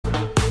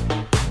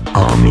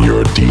I'm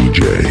your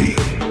DJ.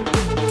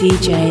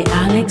 DJ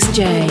Alex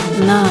J,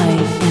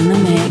 live in the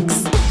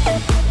mix.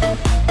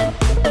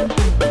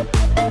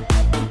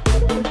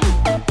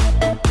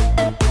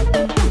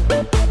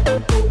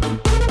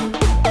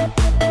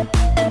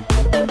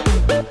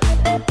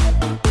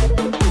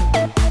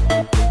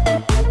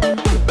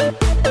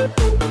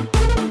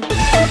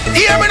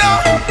 Hear me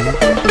now.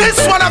 This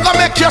one I gonna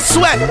make you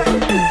sweat.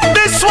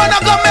 This one I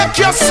gonna make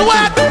you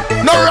sweat.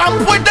 No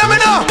ramp with them, you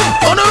know.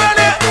 On the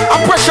ready? A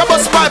pressure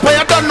bus pipe and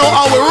you don't know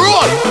how we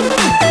roll.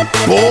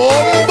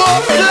 Boom,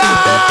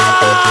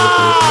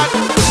 clad.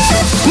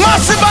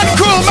 Massive and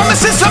crew, let me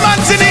see some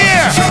hands in the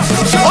air.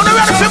 On the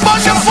ready for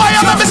bunch of fire,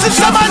 let me see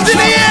some hands in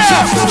the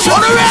air.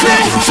 On the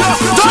ready?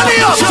 Turn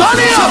it up, turn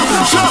it up.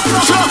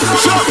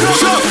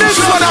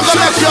 This one I gonna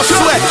make you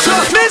sweat.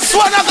 This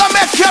one I gonna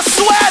make you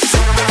sweat.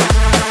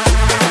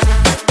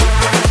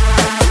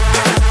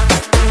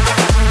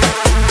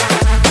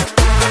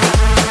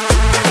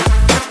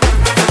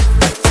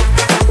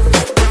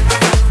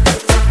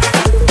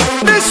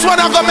 This one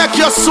I gonna make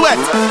you sweat.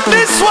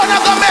 This one I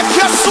gonna make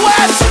you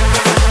sweat.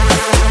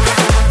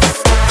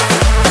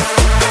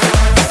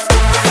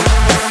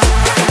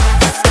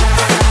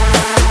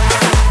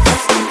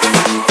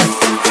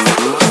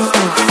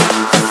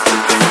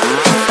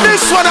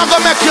 This one I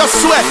gonna make you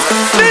sweat.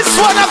 This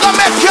one I gonna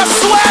make you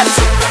sweat.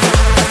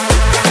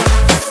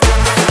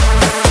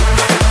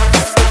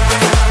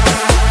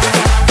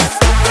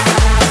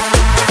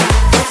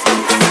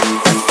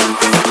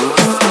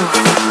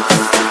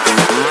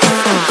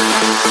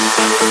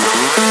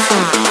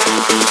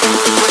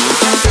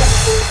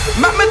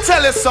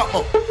 Tell you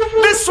something.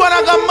 This one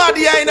I got mad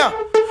here, you know.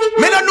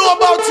 Me don't know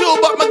about you,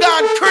 but me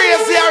gone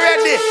crazy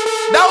already.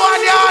 That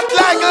one you hot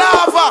like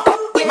lava.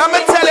 Let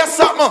me tell you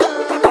something.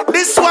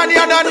 This one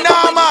you're not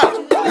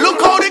normal. Look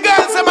how the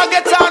girls them a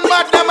get on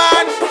mad,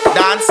 man.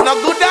 Dance no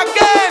good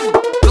again.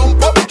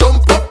 Jump up,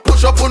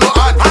 push up on no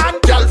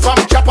hand. Girl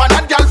from Japan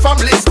and girl from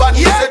Lisbon.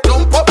 Yeah. Say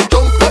jump up,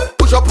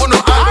 push up on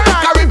no hand.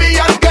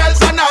 Caribbean girls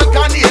and all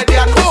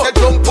Canadian. Say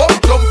jump up,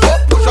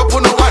 push up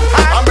on no hand.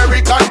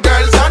 American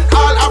girls and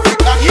all African.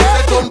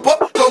 Jump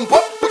up,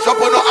 push up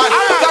on no hand.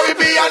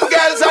 Caribbean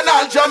girls and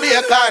all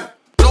Jamaican.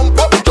 Jump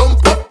up,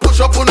 push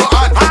up on no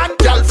hand.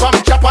 Girl from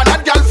Japan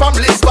and girl from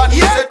Lisbon.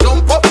 Say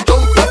jump up,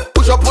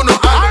 push up on no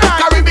hand.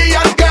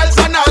 Caribbean girls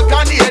and all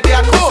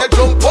Canadian. Say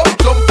jump up,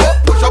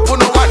 push up on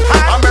no hand.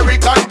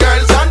 American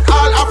girls and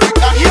all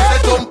African.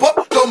 Say jump up,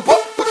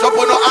 push up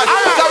on no hand.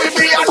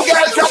 Caribbean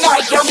girls and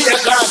all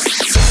Jamaican.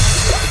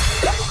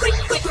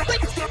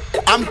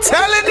 I'm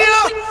telling you,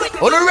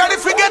 are you ready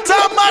for get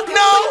on mad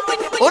now?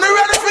 Are you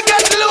ready for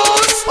get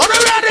loose? Are you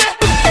ready?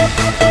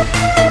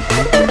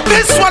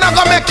 This one I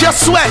gonna make you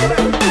sweat.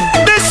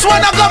 This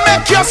one I gonna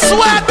make you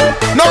sweat.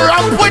 No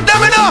ramp with them,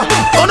 you know.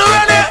 Are you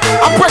ready?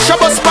 A pressure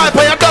bus pipe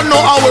and you don't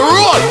know how we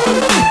roll.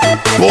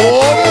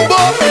 Boom,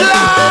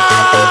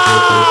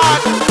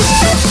 clad.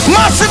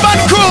 Massive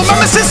and crew,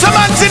 let me see some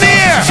hands in the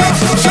air.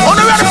 Are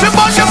you ready for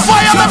bunch of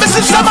fire? Let me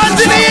see some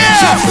hands in the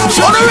air.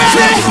 Are you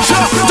ready?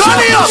 Turn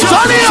it up,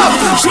 turn it up.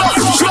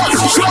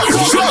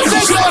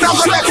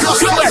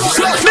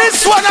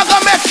 This one I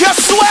gonna make you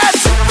sweat.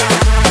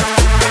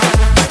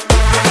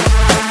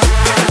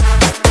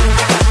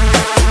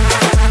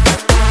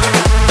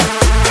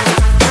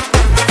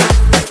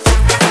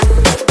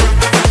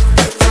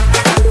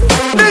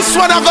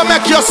 This one I gonna make you sweat. This one I gonna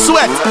make you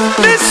sweat.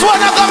 This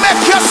one I gonna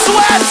make you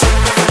sweat.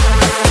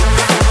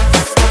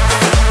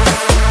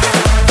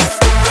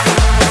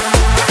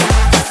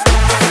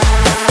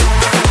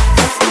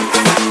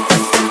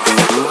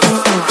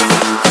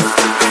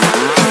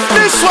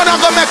 This one I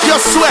gonna make you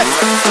sweat.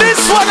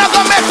 This one I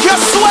gonna make you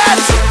sweat.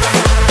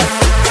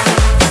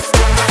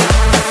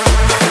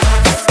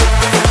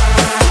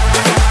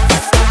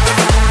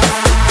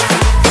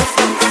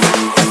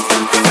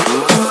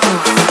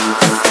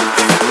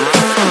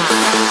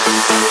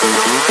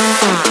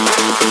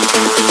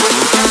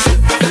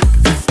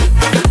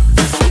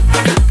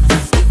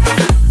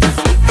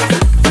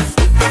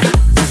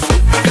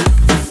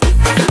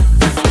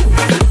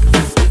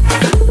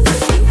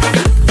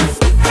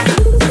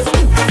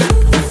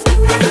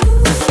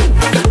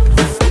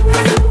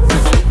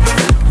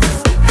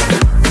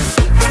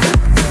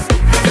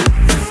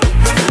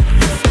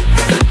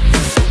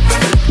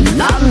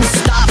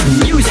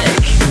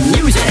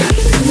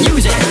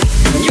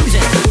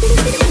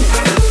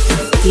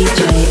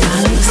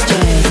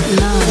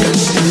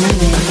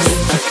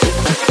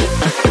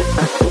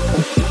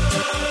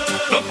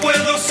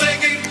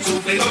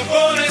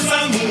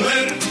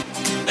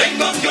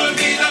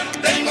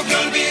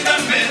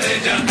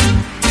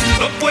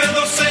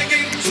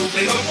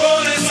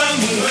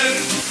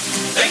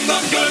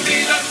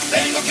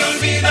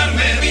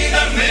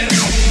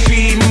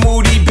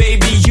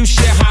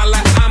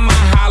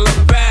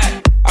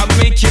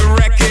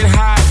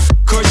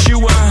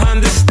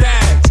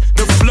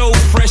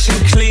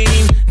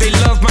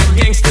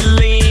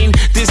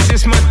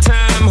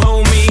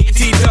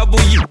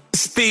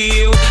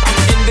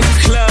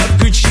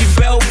 Gucci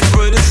belt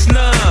for the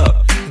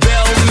snub.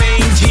 Bell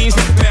main jeans, a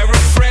pair of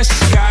fresh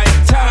skies.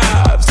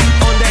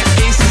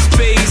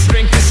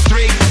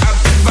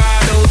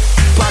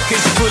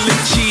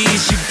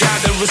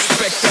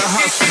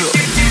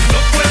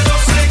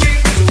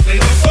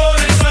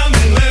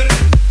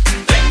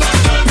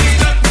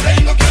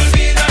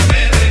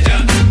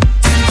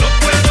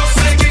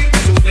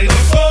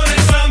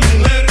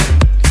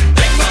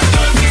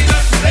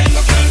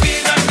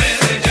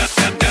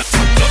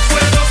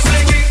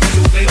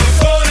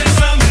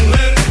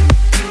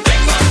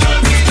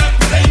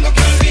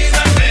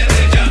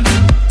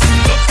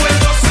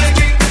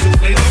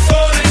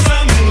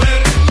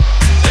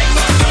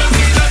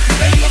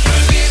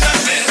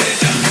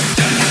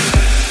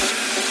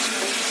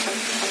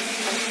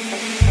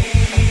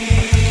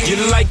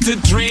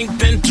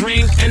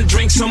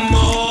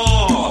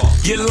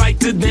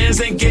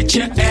 hands and get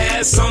your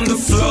ass on the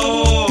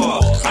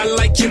floor. I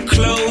like your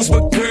clothes,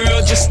 but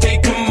girl, just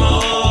take them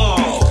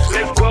off.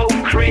 Let's go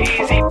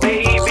crazy,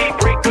 baby,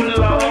 break the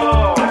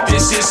law.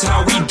 This is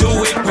how we do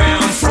it,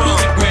 round from.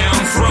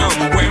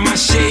 Wear my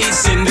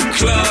shades in the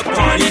club,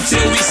 party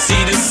till we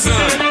see the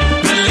sun.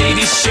 The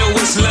ladies show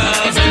us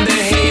love and the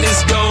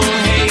haters gon'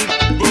 hate,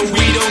 but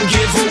we don't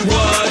give a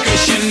what,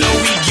 'cause you know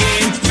we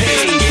getting paid.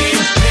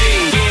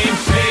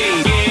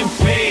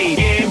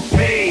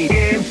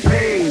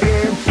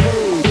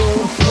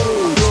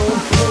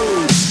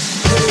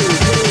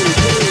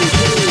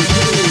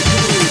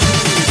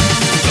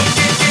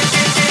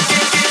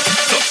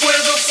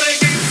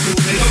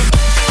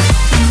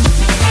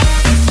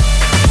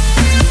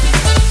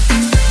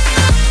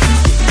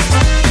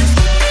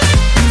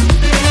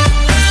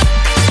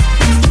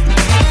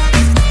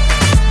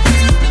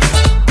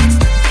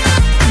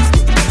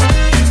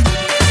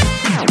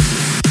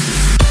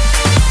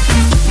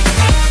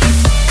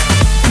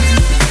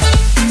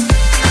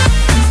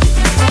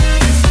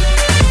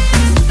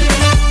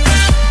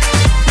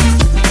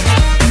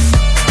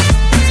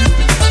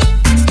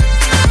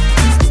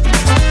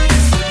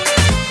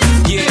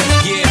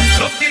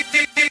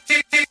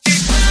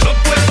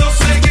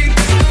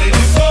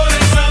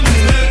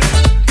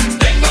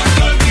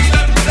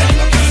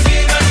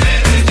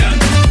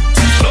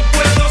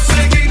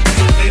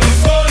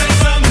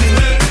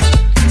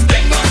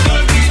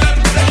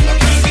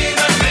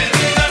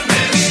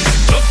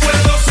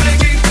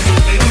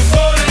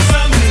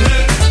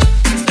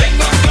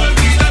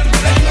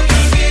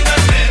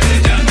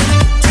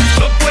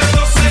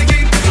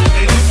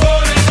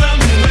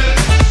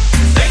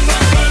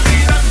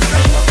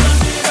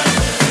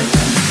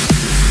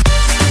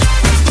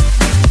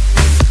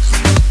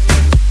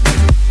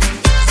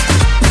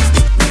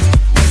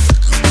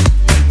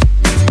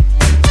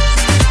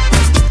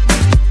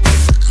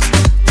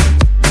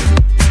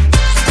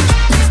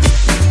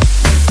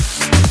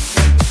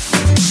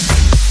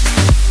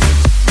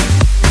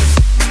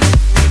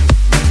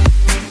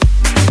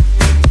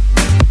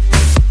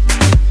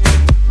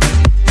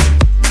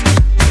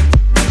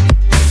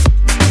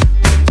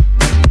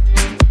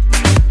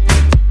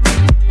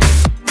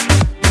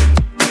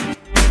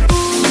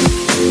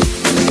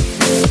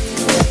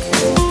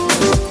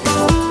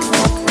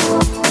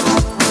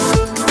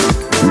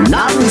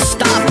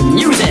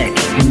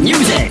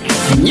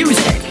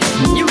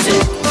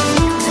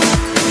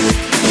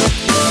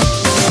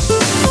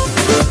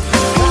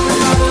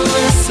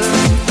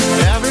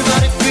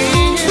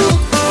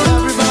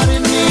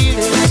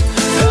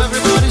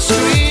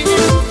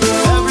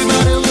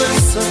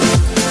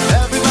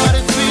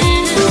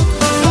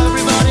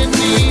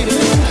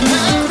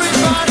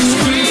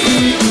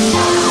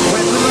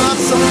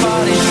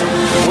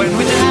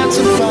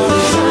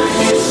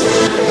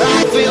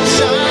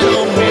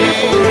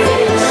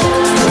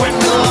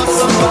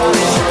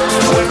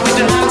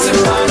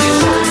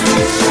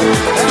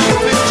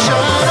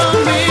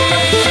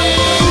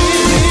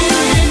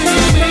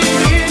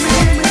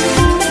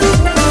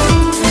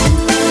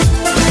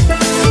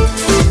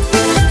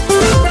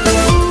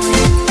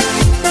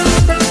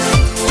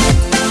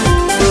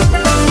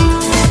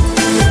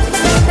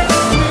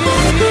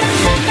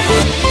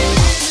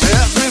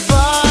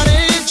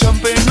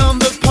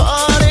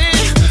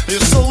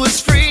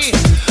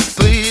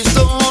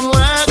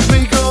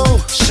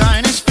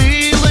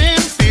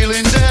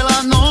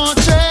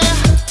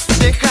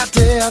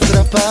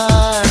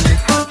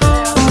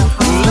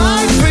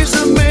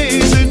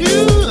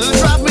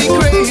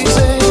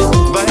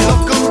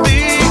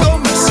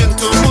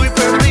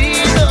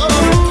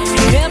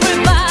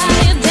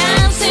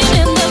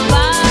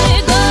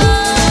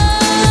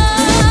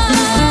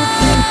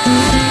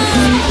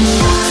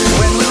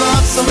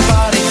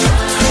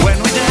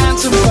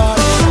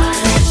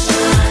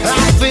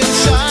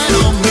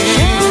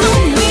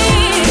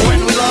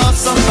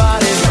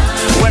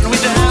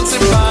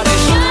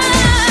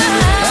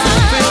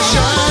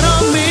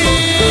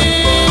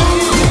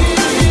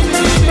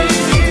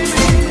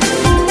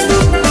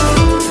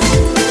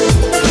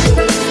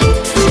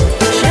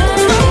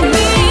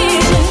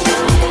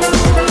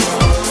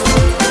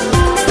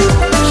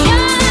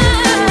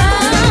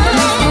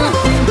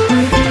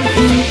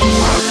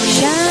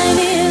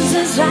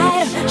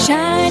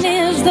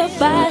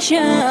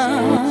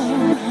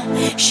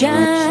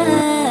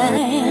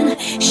 Shine,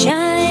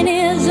 shine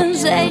is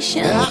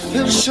sensation. I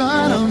feel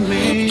shine on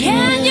me.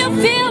 Can you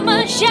feel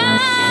my shine?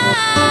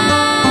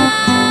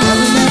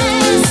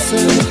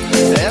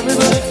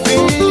 Everybody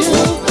feel,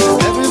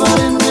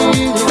 everybody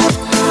need it.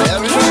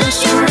 Everybody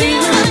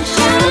scream,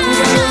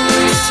 everybody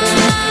listen.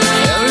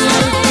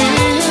 Everybody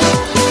feel.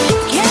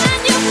 Can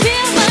you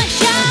feel my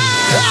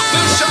shine? I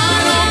feel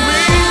shine on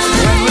me.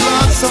 When we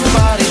love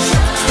somebody,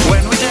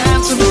 when we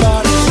dance and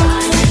party.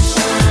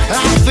 I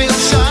feel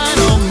shine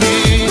on me.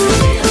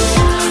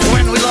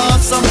 When we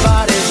love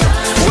somebody,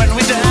 when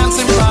we dance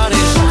and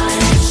party.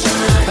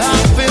 I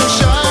feel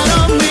shine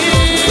on me.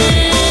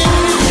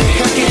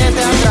 Deja que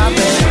te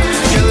atrape.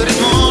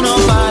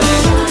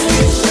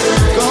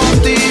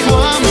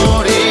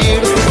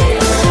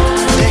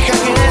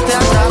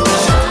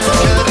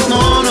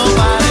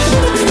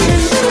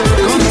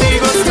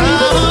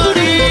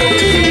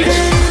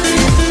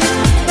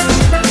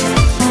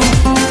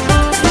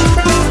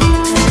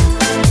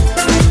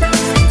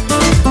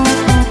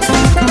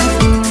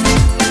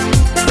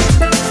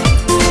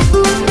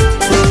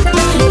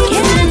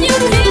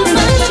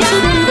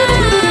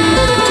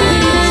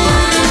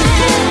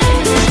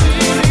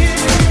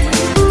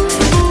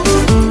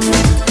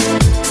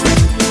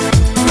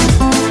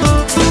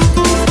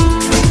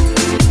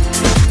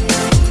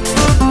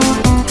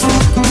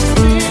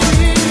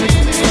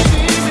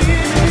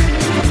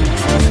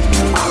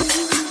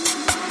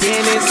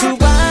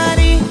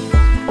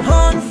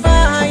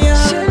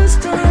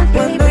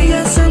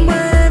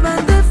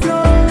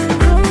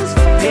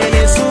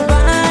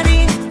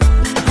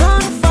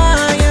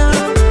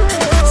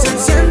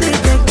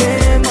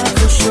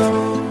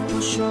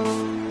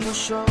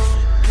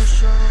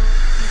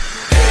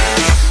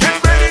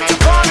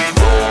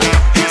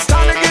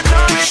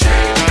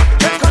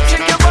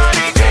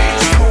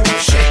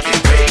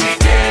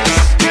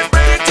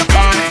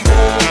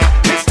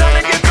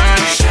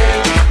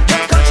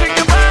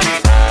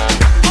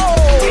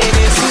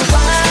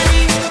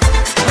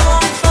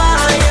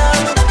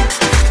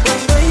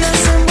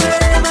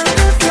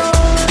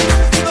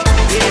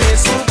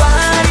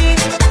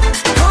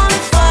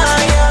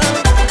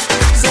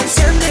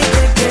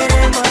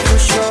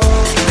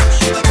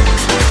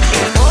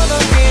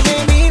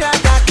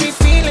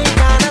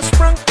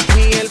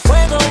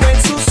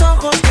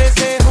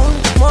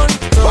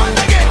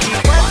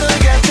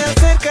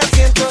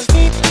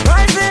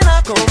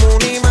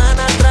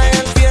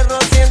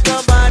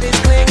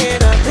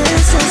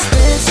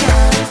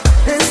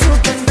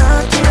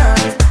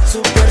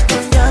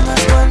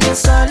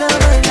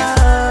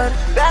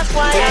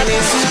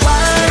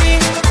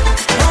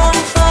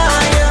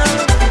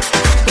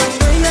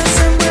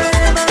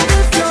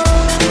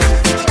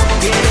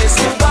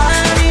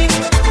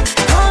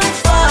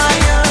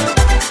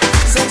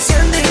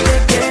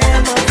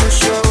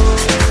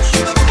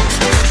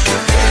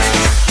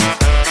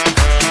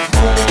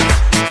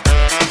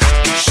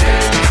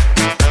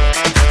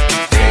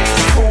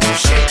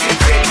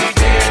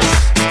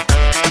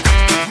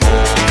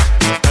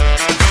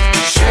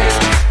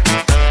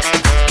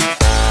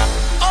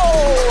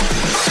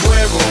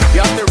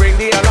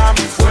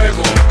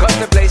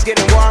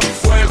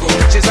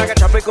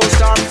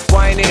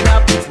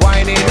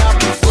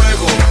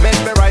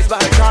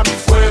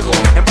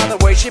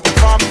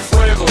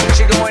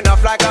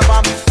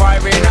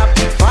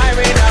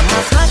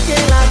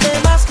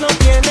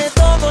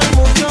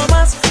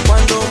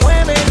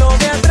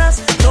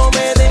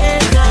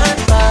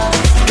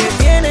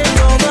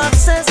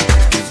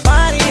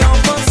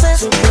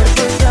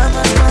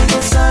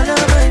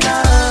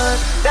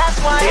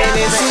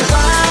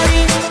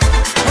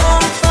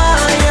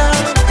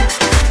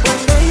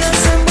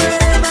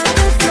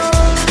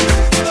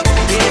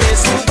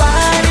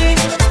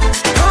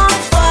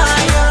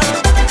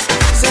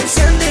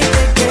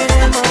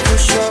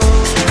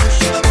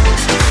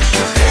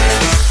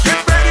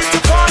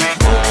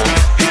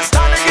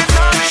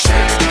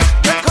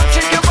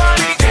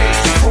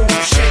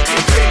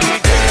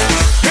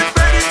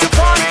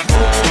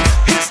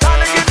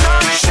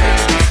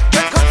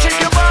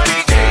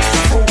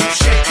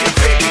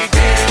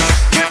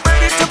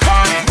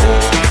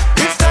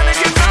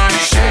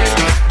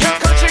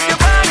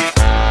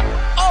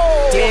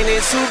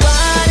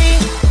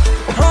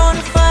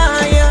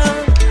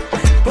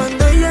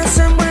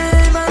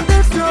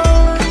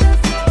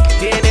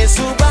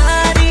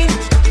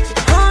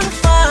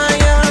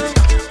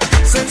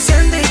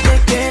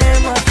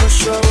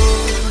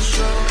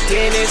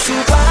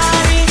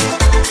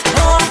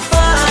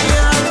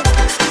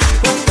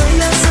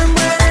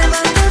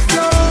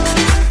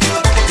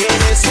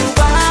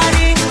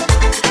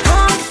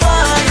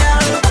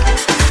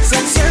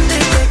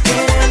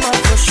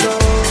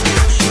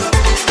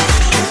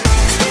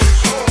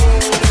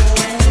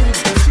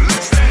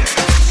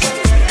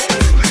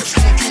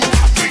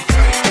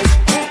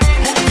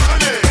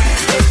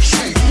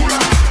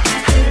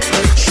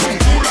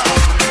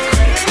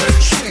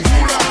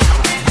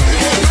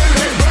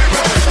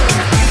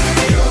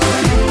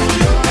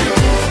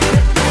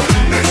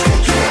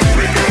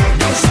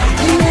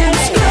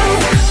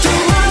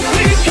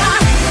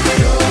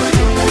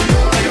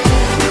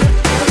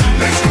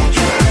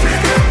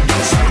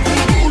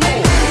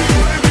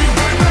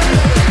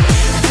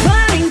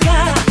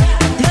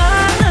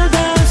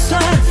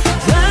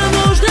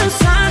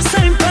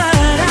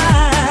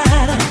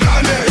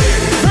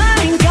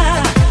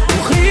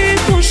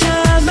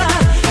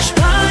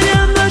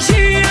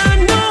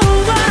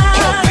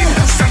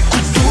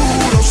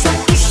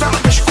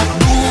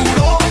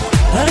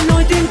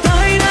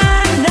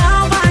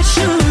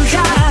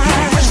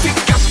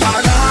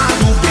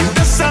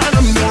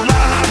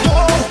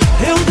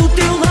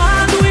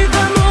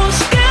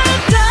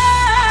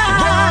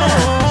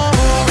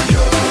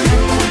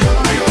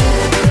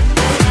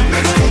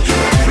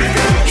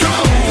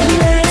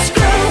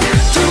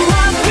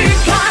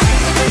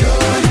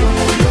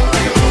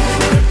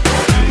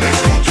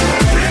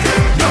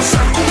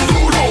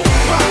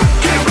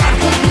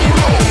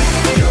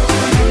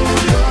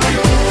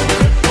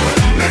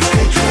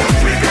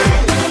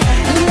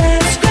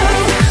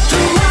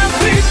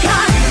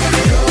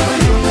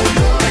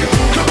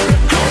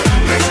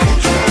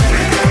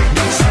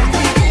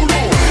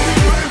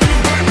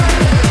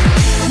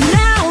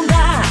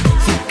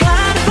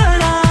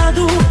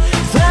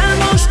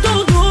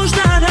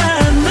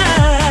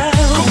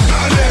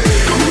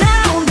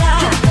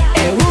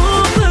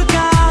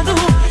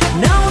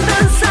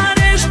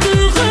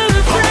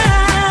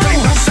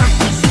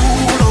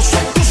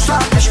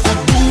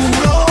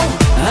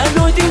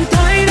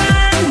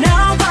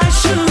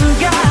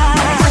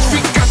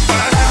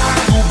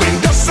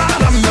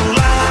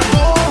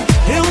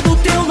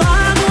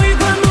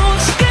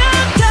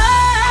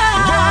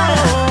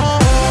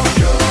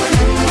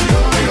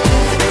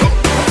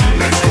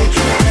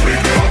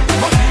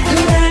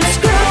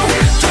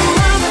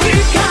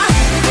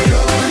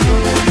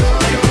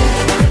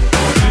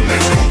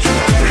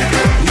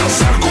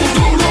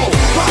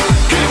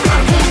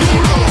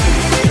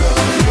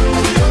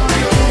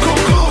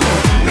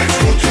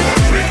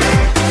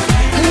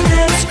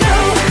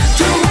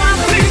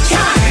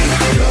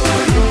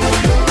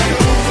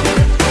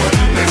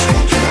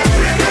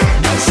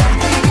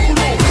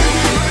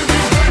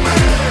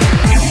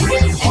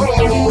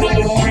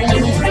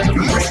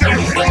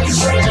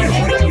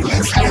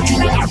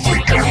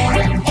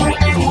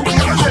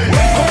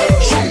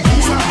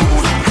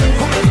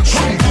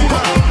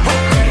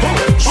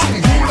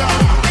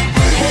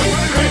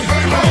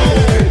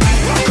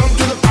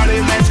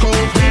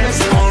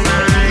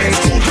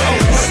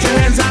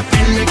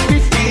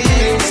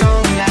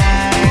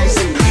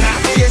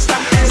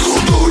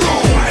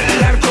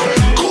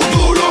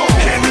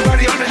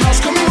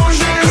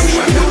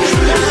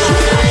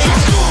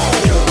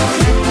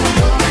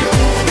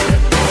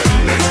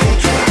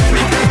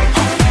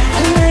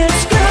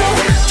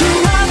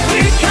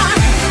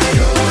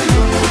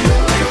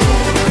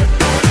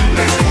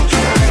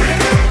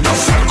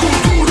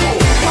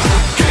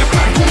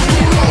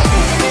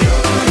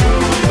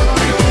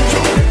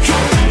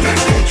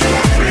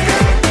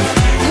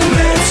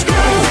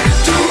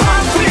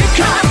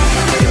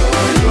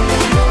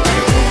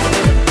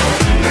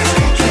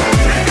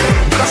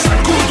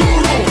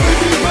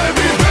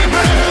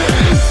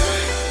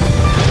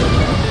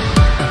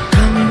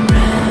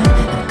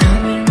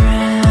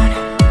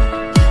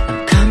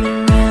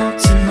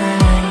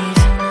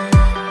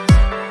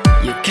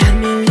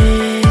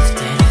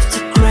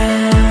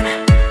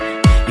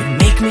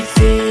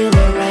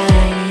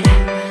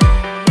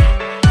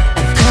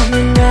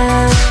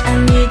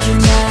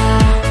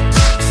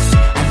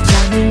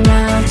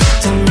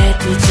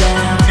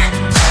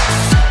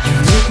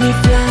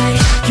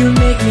 You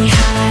make me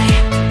high,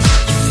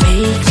 you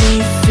make me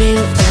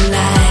feel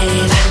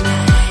alive.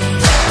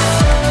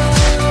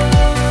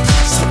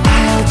 So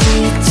I'll be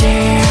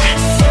there,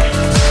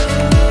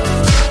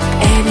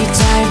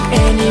 anytime,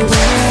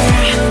 anywhere.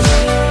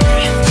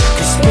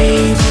 'Cause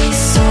baby,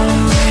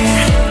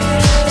 somewhere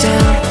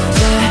down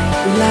the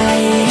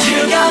line, you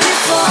got me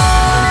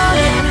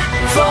falling,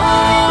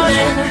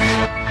 falling,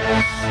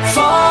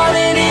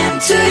 falling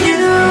into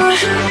you.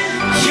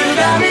 You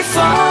got me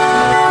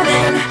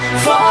falling,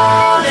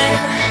 falling,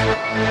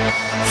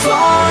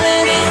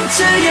 falling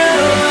into you.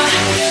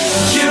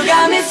 You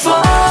got me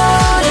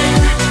falling,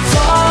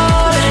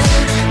 falling,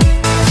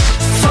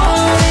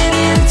 falling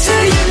into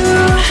you.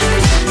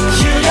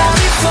 You got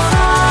me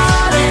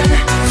falling,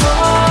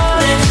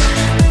 falling,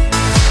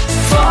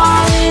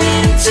 falling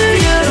into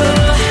you.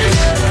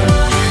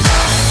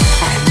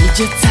 I need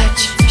your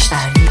touch,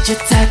 I need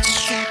your touch,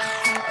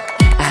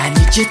 I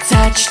need your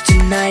touch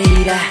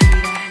tonight.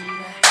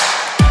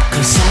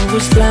 'Cause I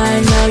was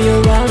blind, now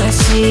you're all I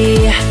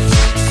see.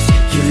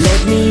 You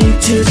led me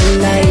into the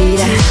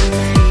light.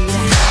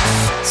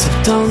 So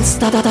don't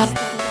stop,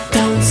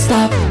 don't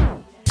stop.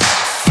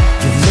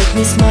 You make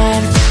me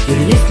smile, you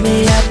lift me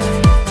up.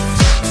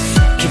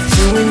 Keep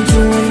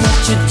doing what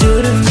you do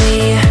to me.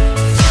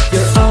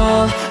 You're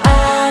all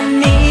I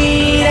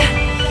need.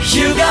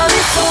 You got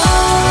me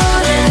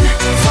falling,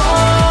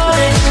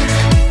 falling,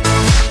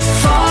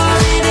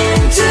 falling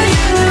into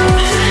you.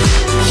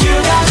 You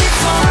got me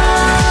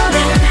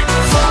falling,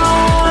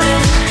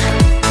 falling,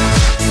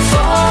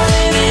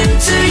 falling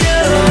into you.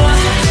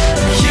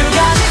 You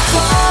got me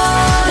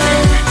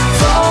falling,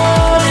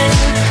 falling,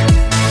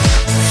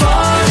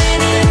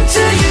 falling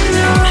into you.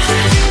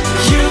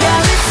 You got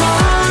me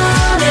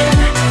falling,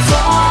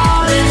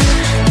 falling,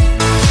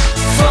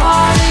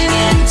 falling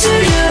into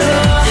you.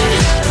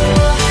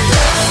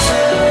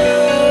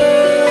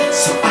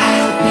 So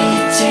I'll be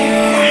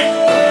there,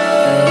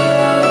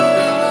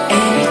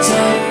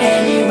 anytime,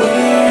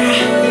 anywhere.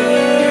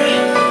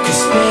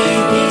 'Cause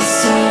baby,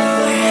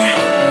 somewhere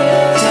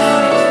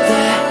down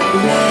the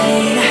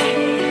line,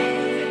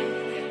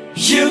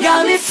 you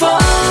got me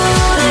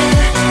falling,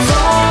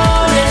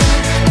 falling,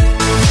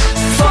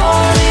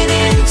 falling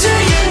into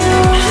you.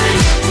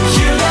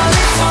 You got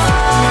me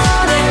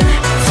falling,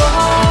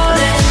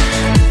 falling,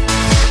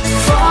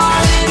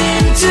 falling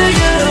into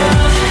you.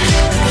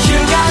 You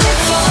got me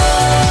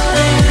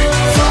falling,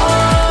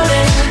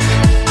 falling,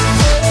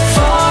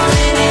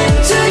 falling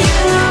into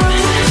you.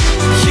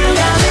 You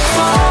got me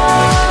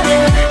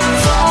falling,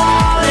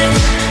 falling,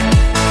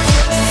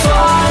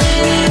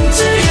 falling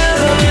into you.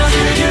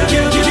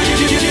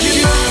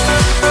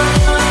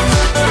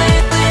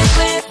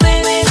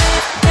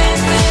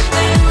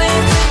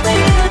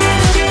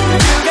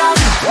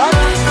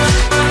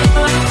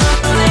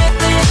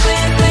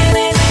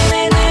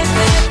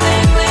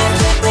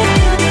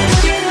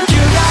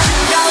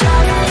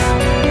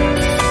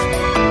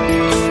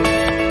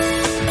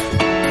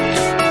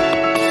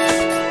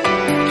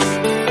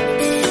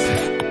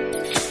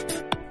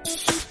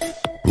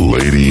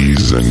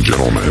 Ladies and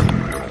gentlemen,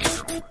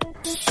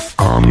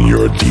 I'm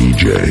your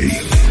DJ.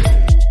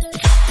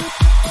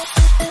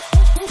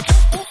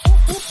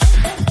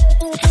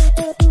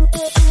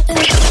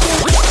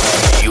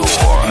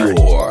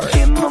 You're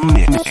in the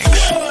mix.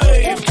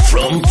 Live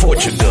from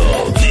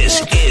Portugal,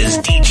 this is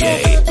DJ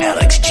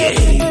Alex J.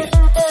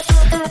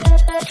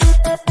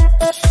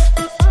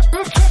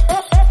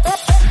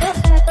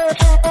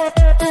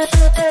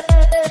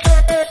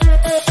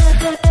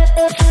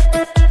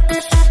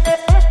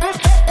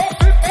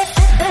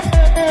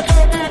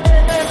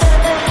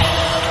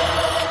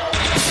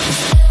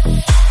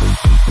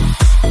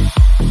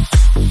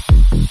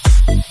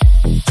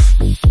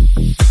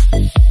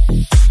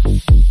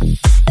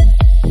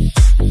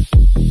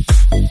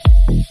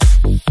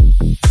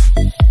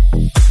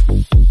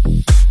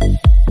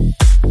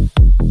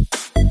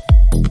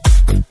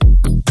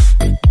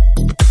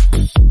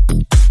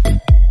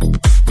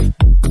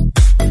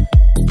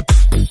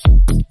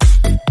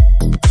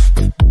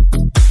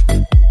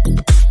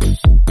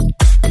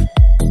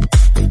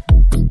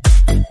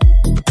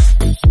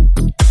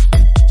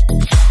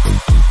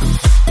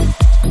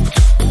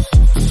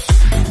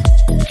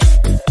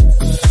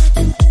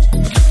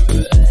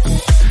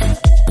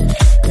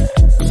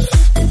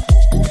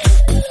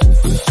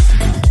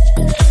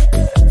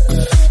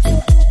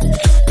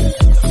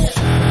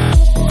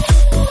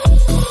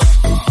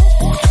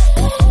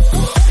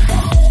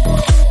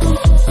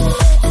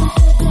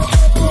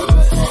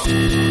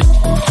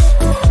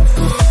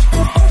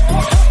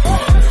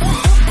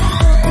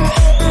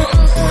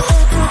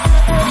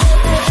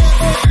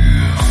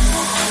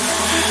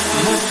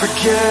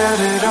 Forget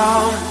it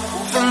all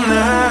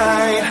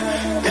tonight.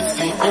 It's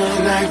the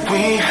only night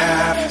we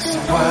have. So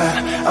what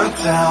I'm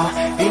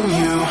telling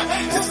you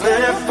is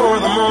live for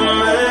the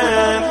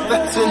moment.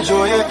 Let's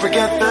enjoy it,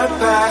 forget the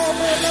past.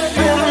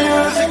 Feel the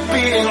music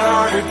beating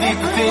harder deep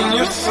within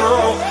your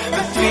soul.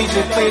 The DJ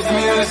plays the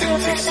music,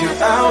 takes you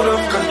out of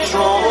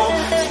control.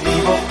 So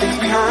leave all things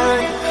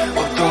behind,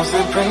 all those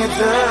that bring it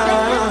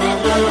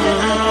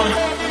down.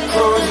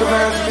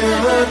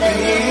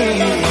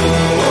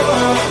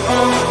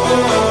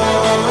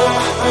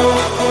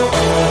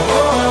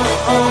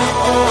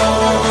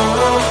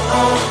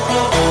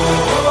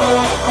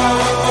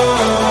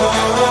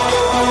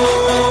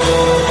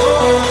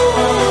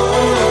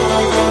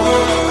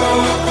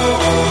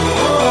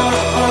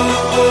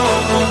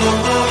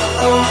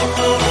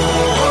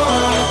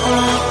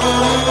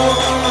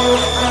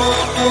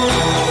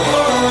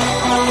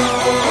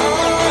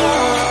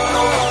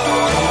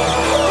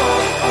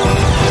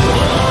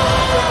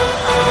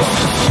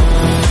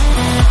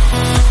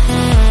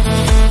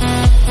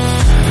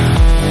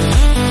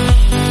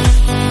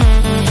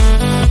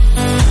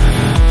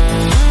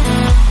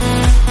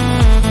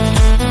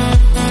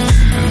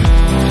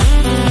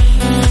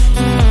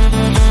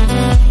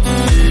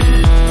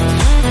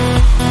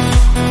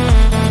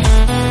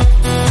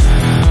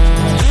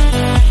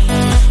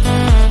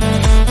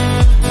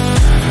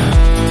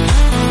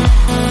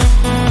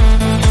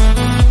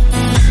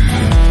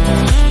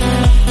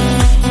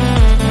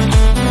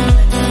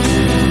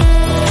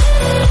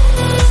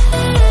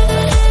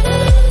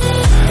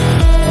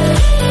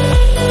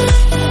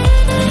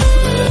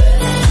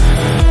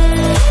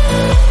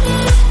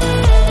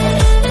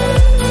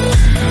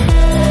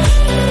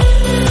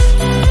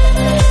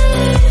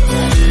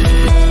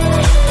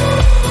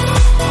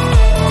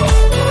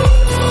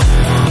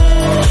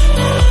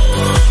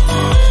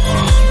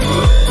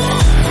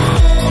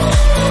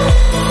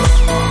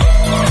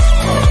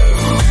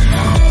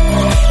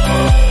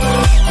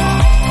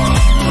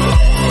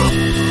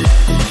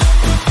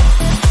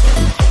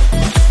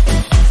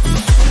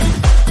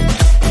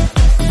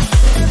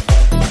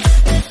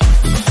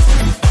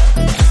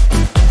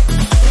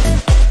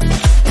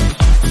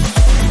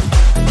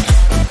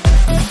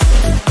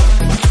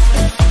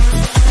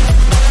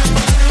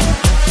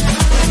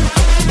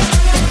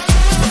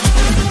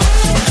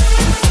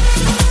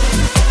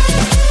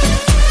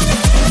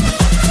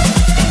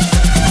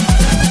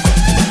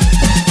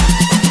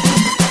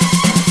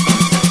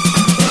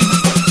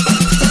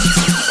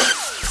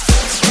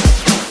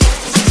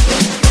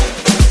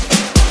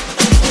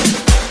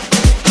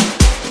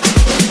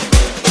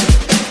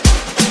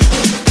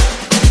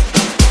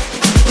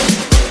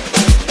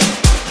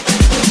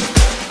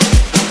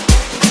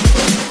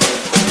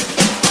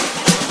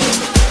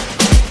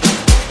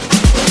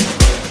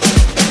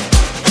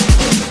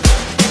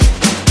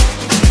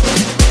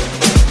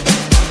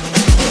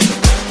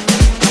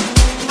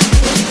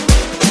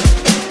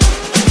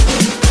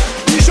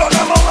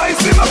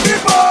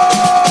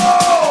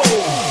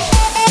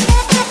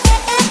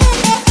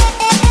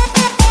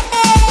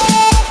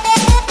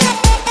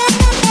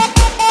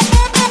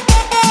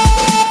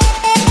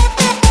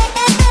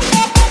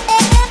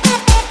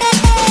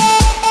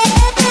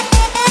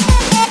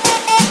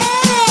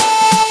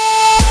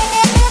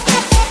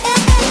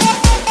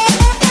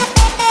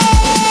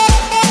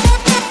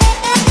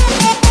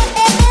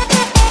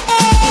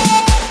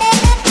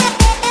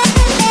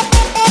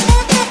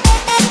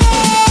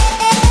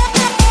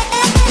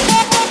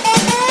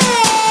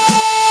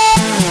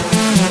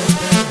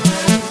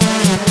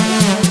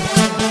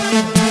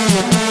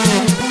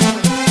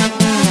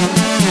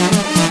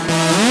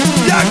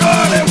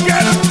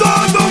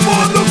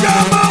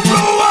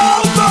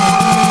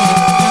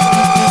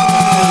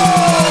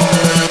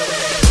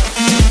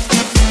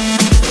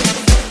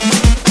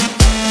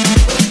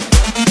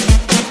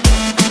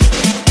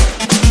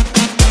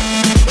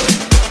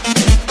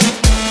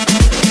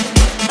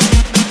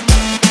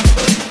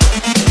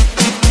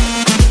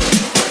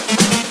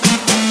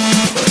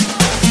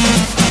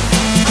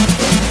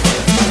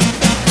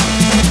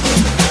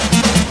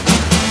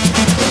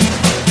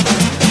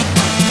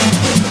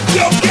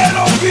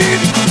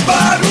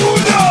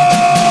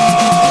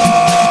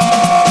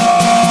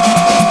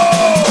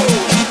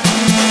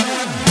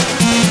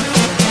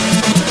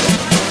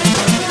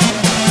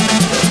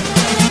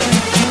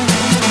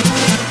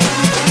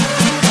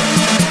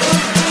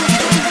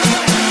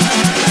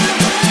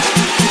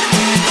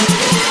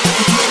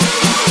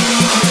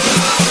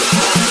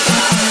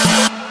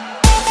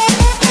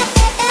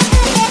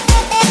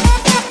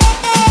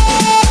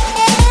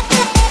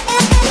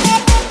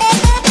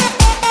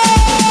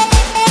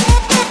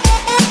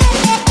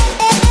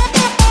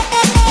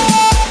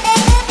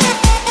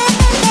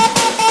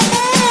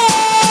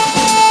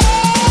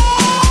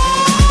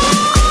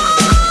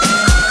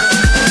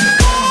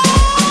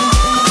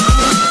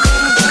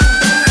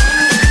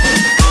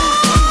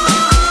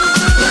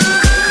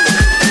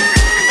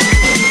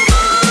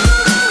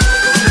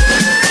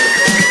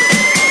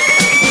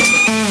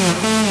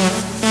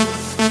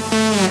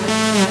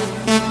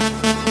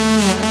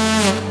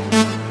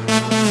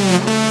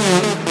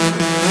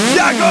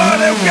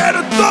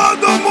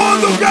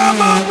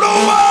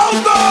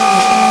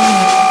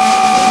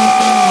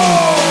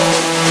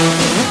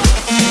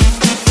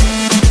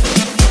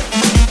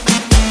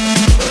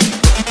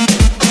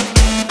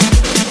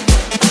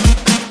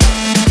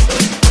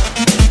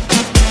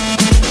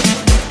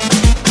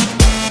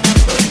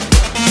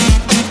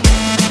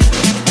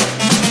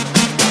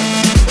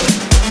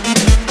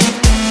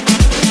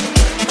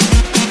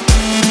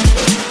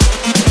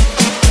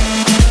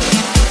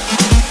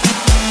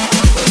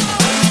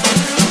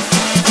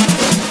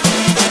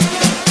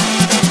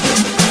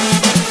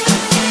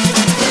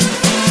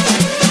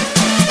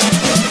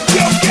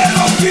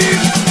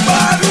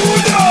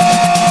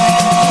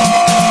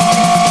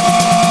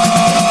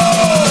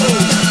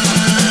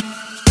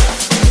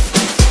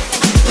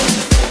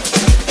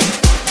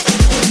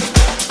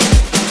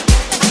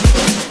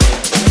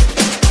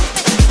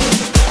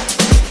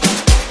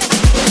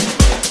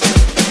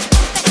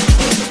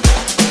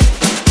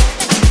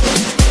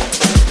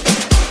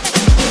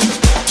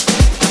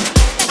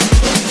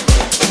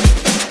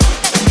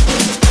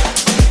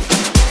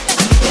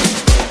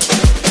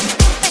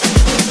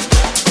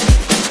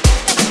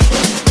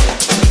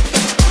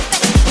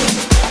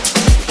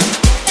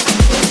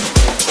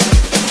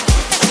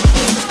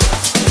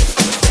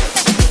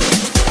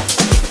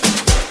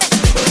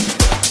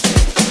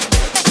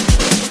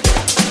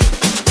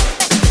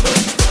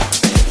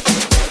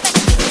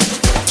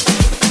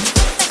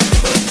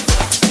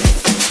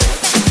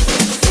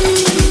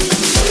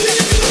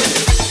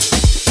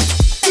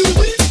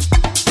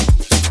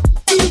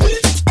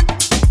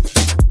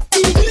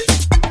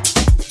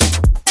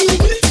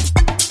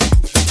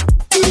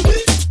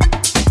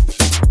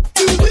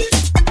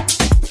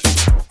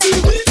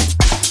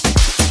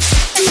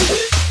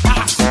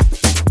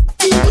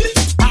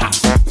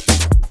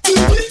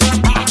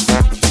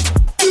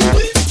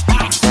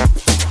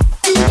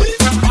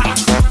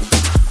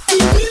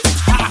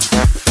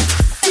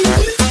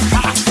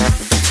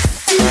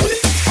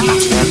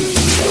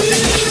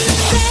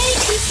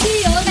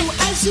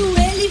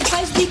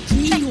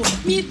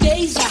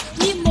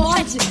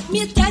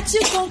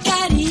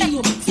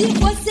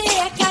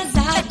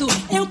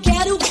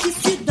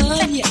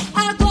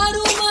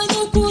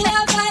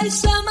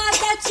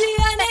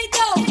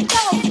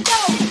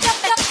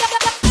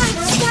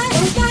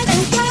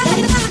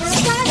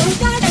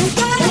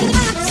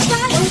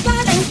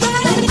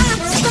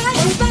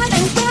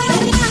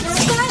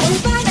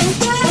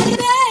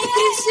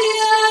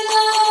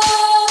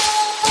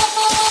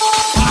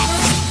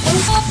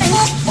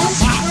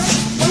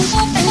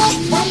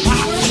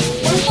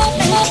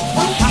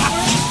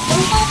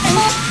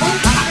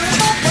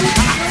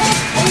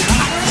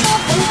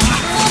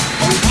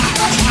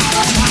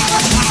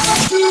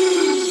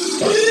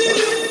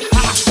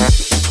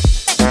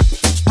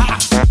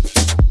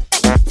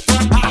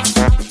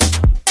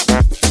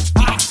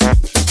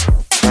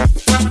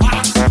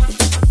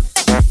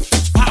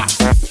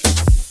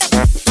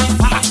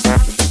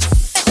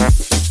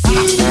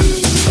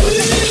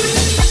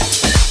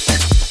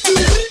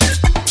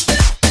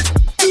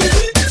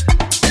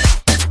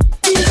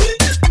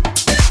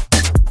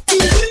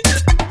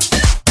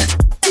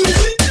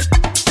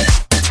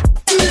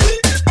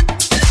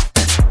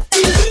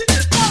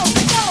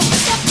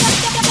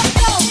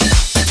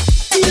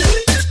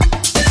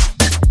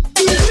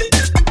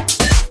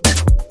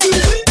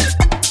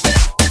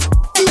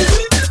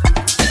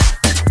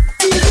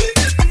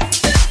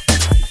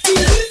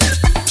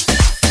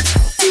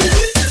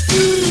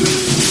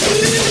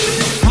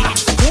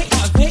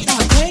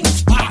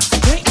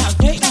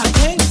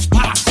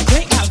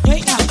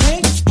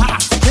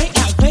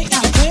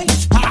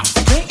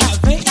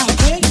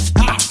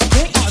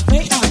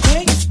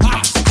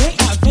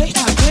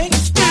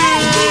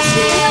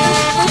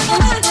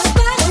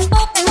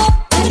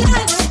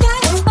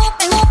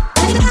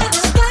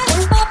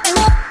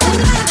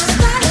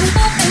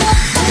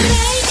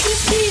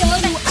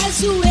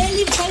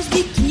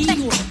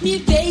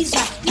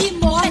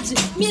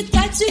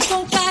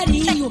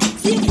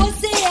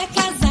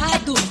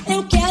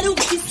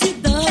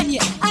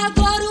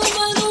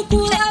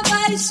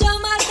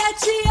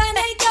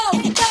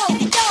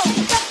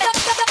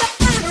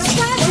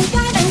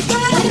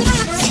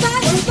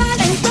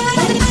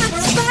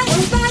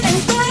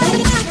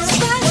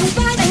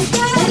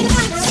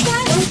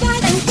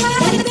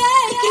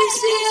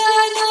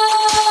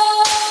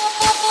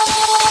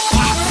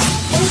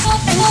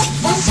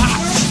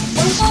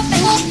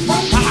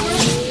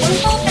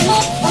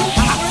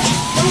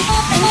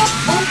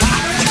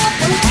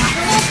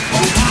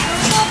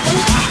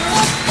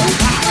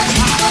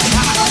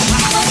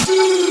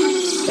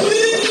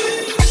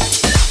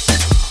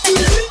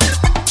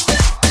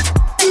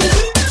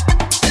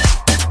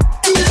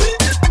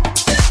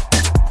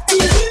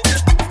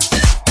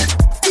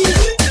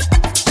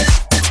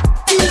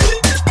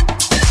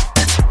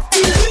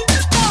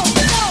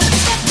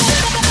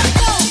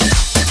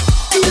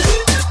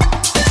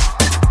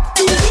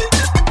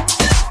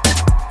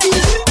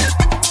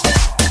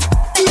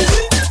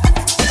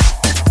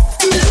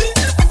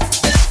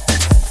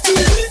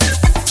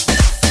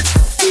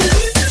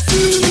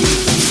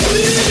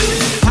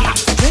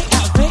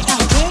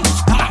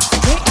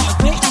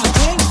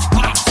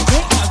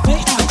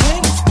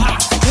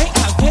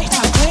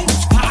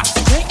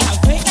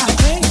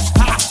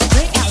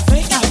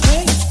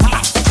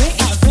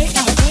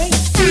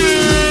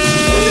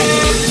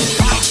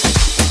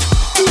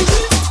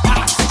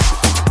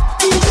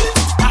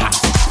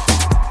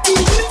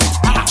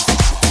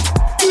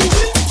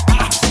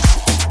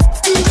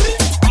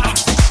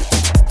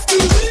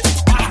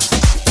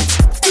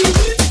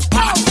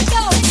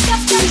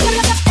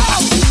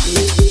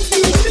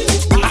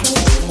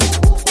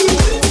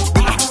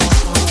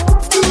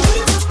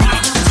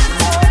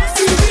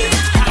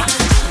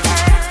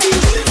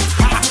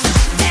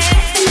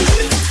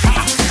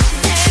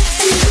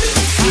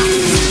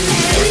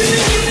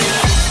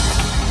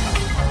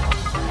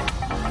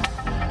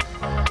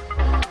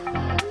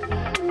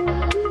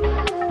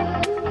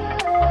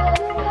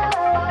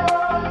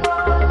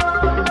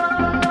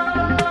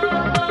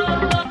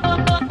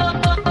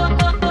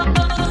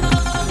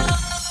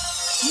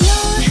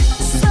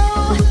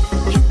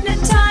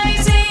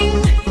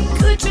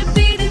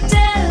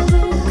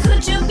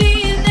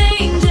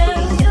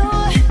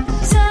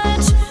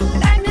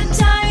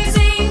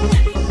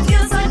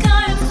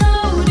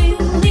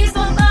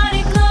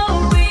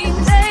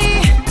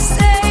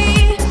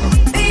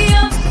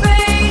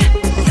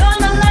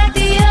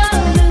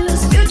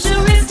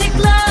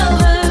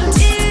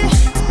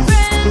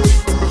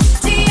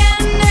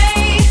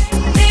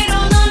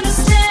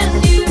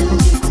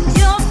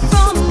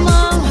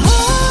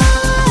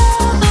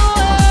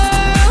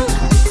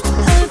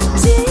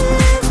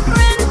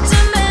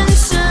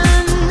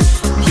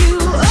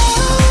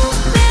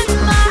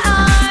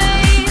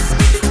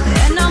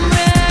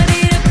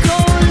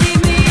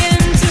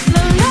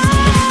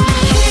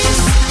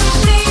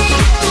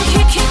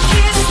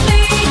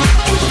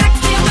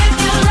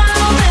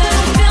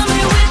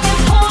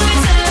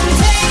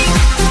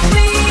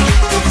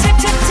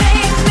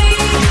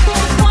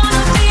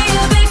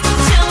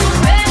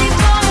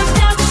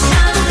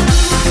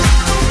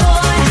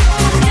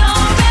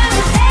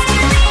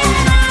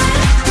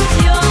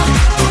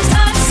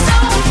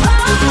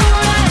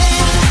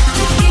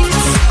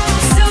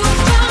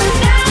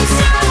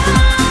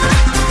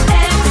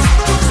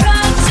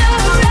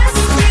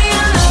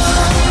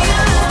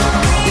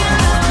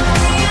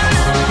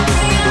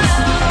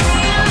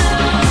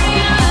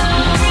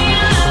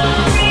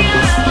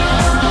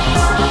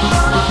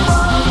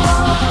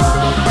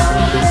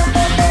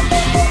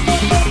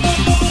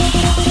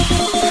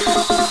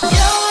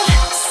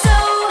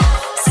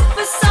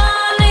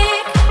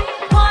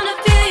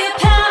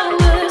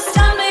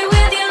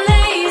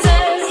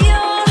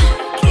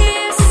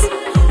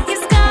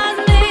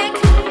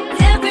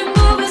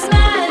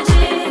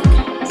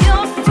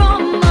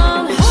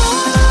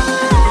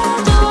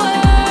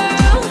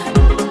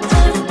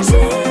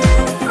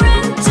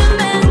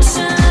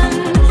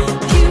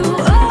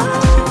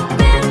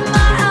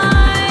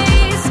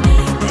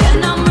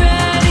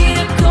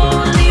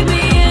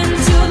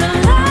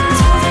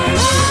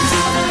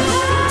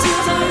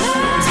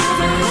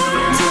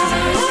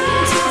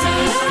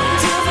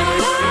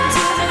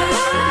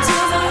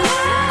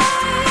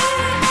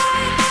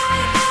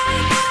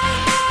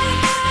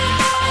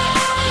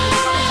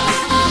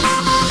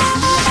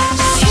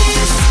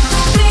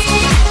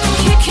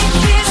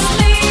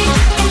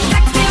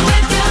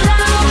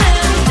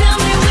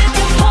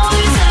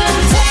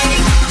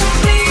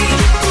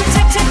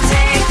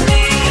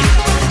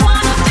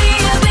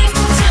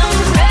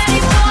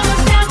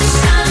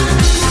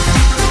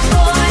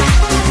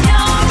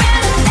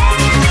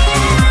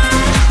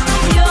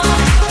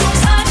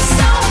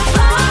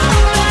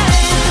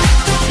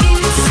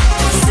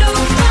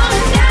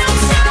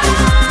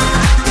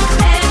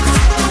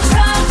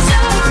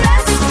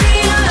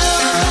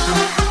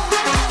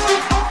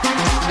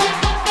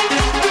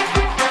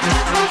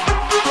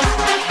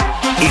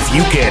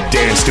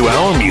 to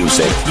our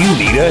music, you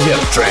need a hip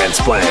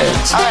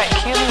transplant. Alright,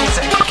 cue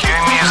music.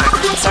 Cue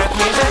music. Start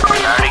music.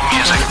 Starting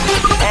music.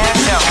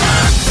 And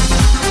go.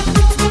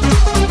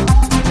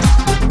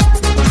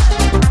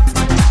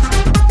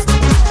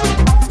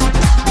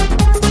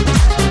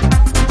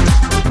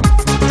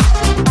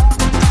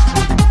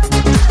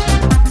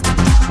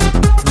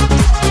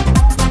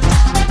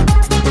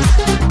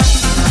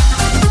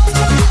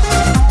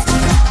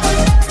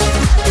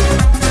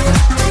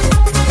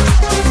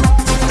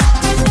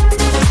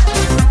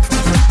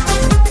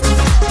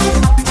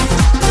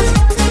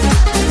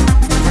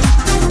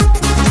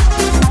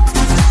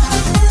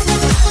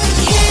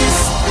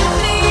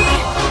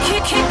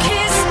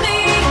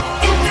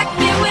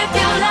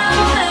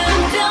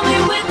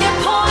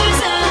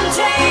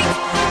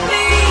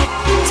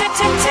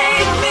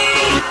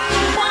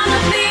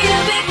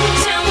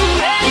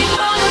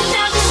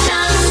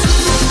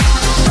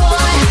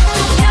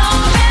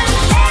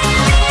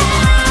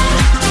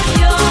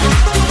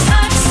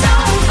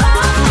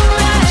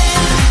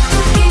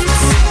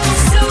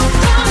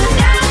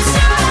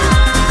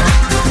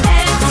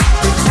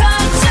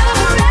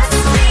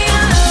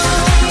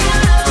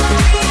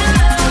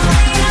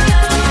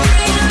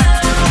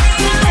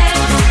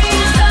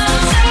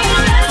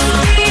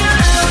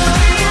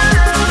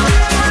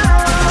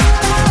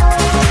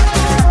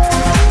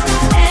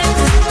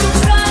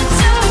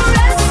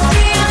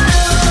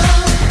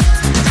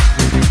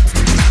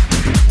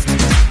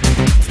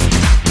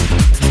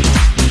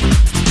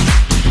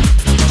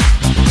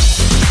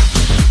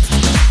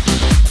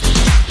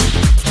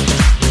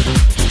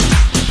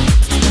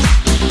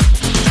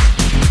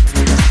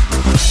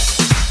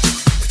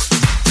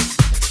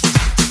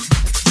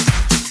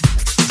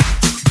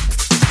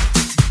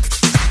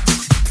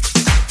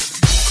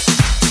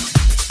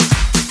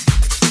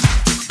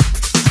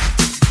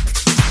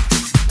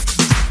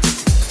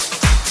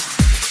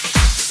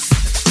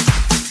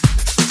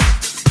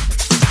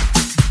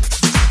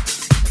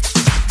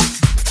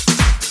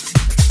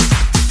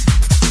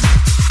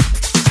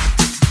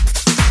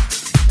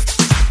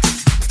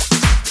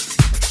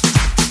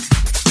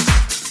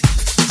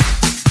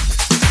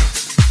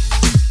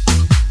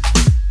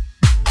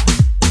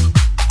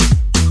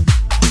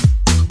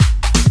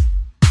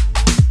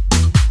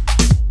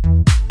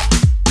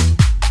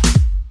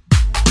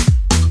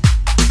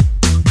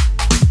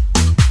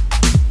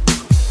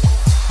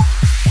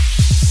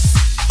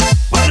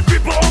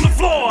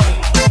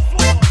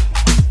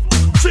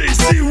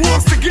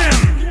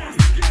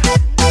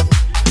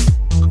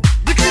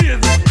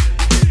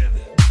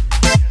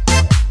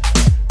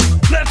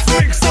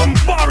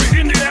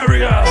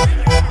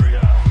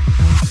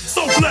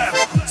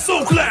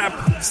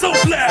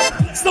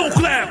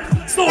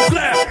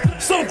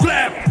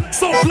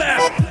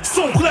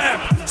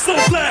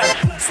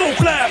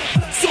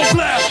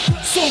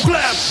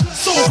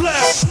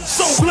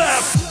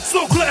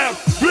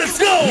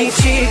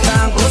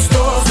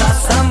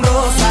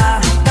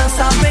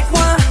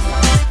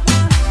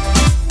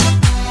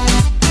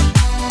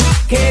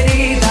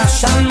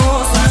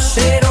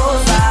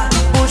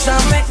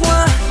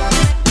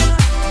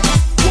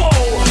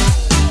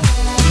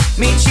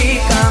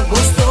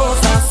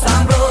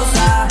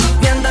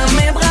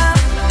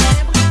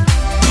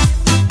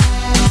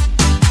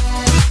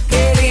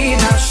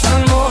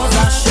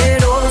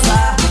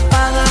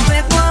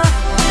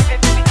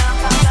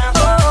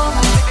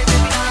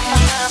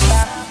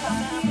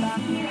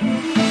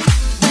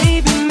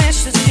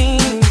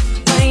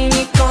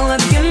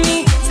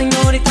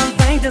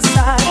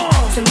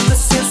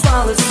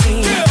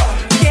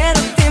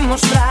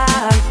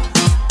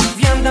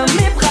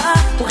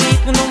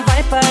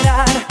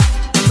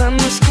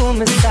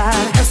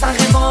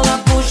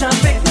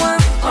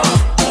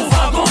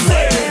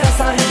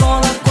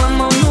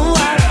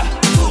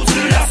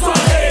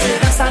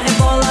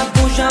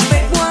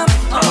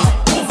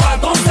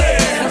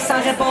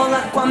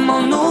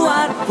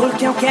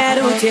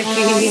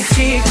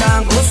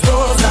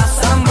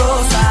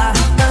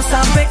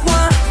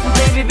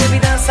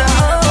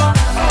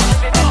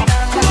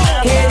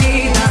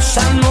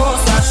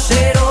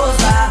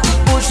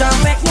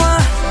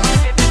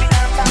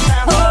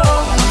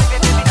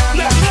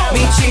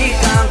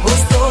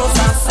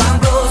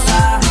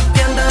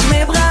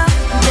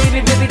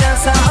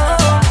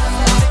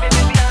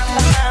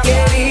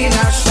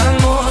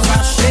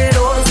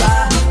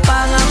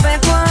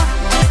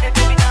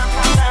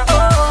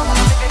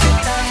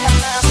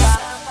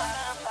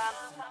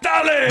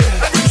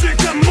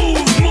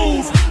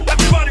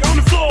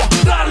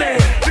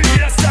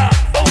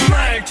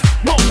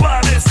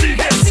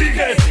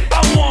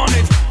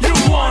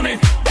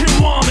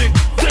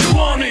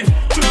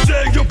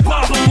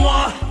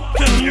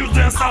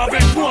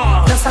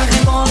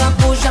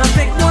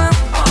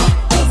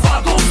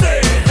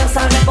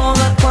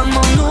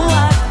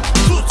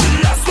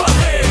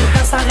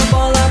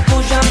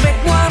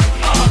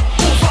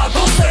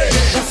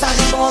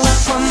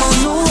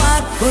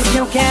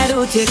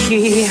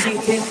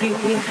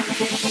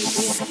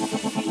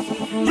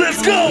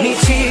 Let's go! Me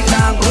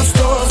chica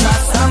gostosa,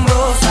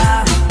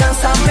 sabrosa,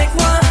 dança avec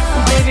moi,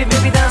 baby.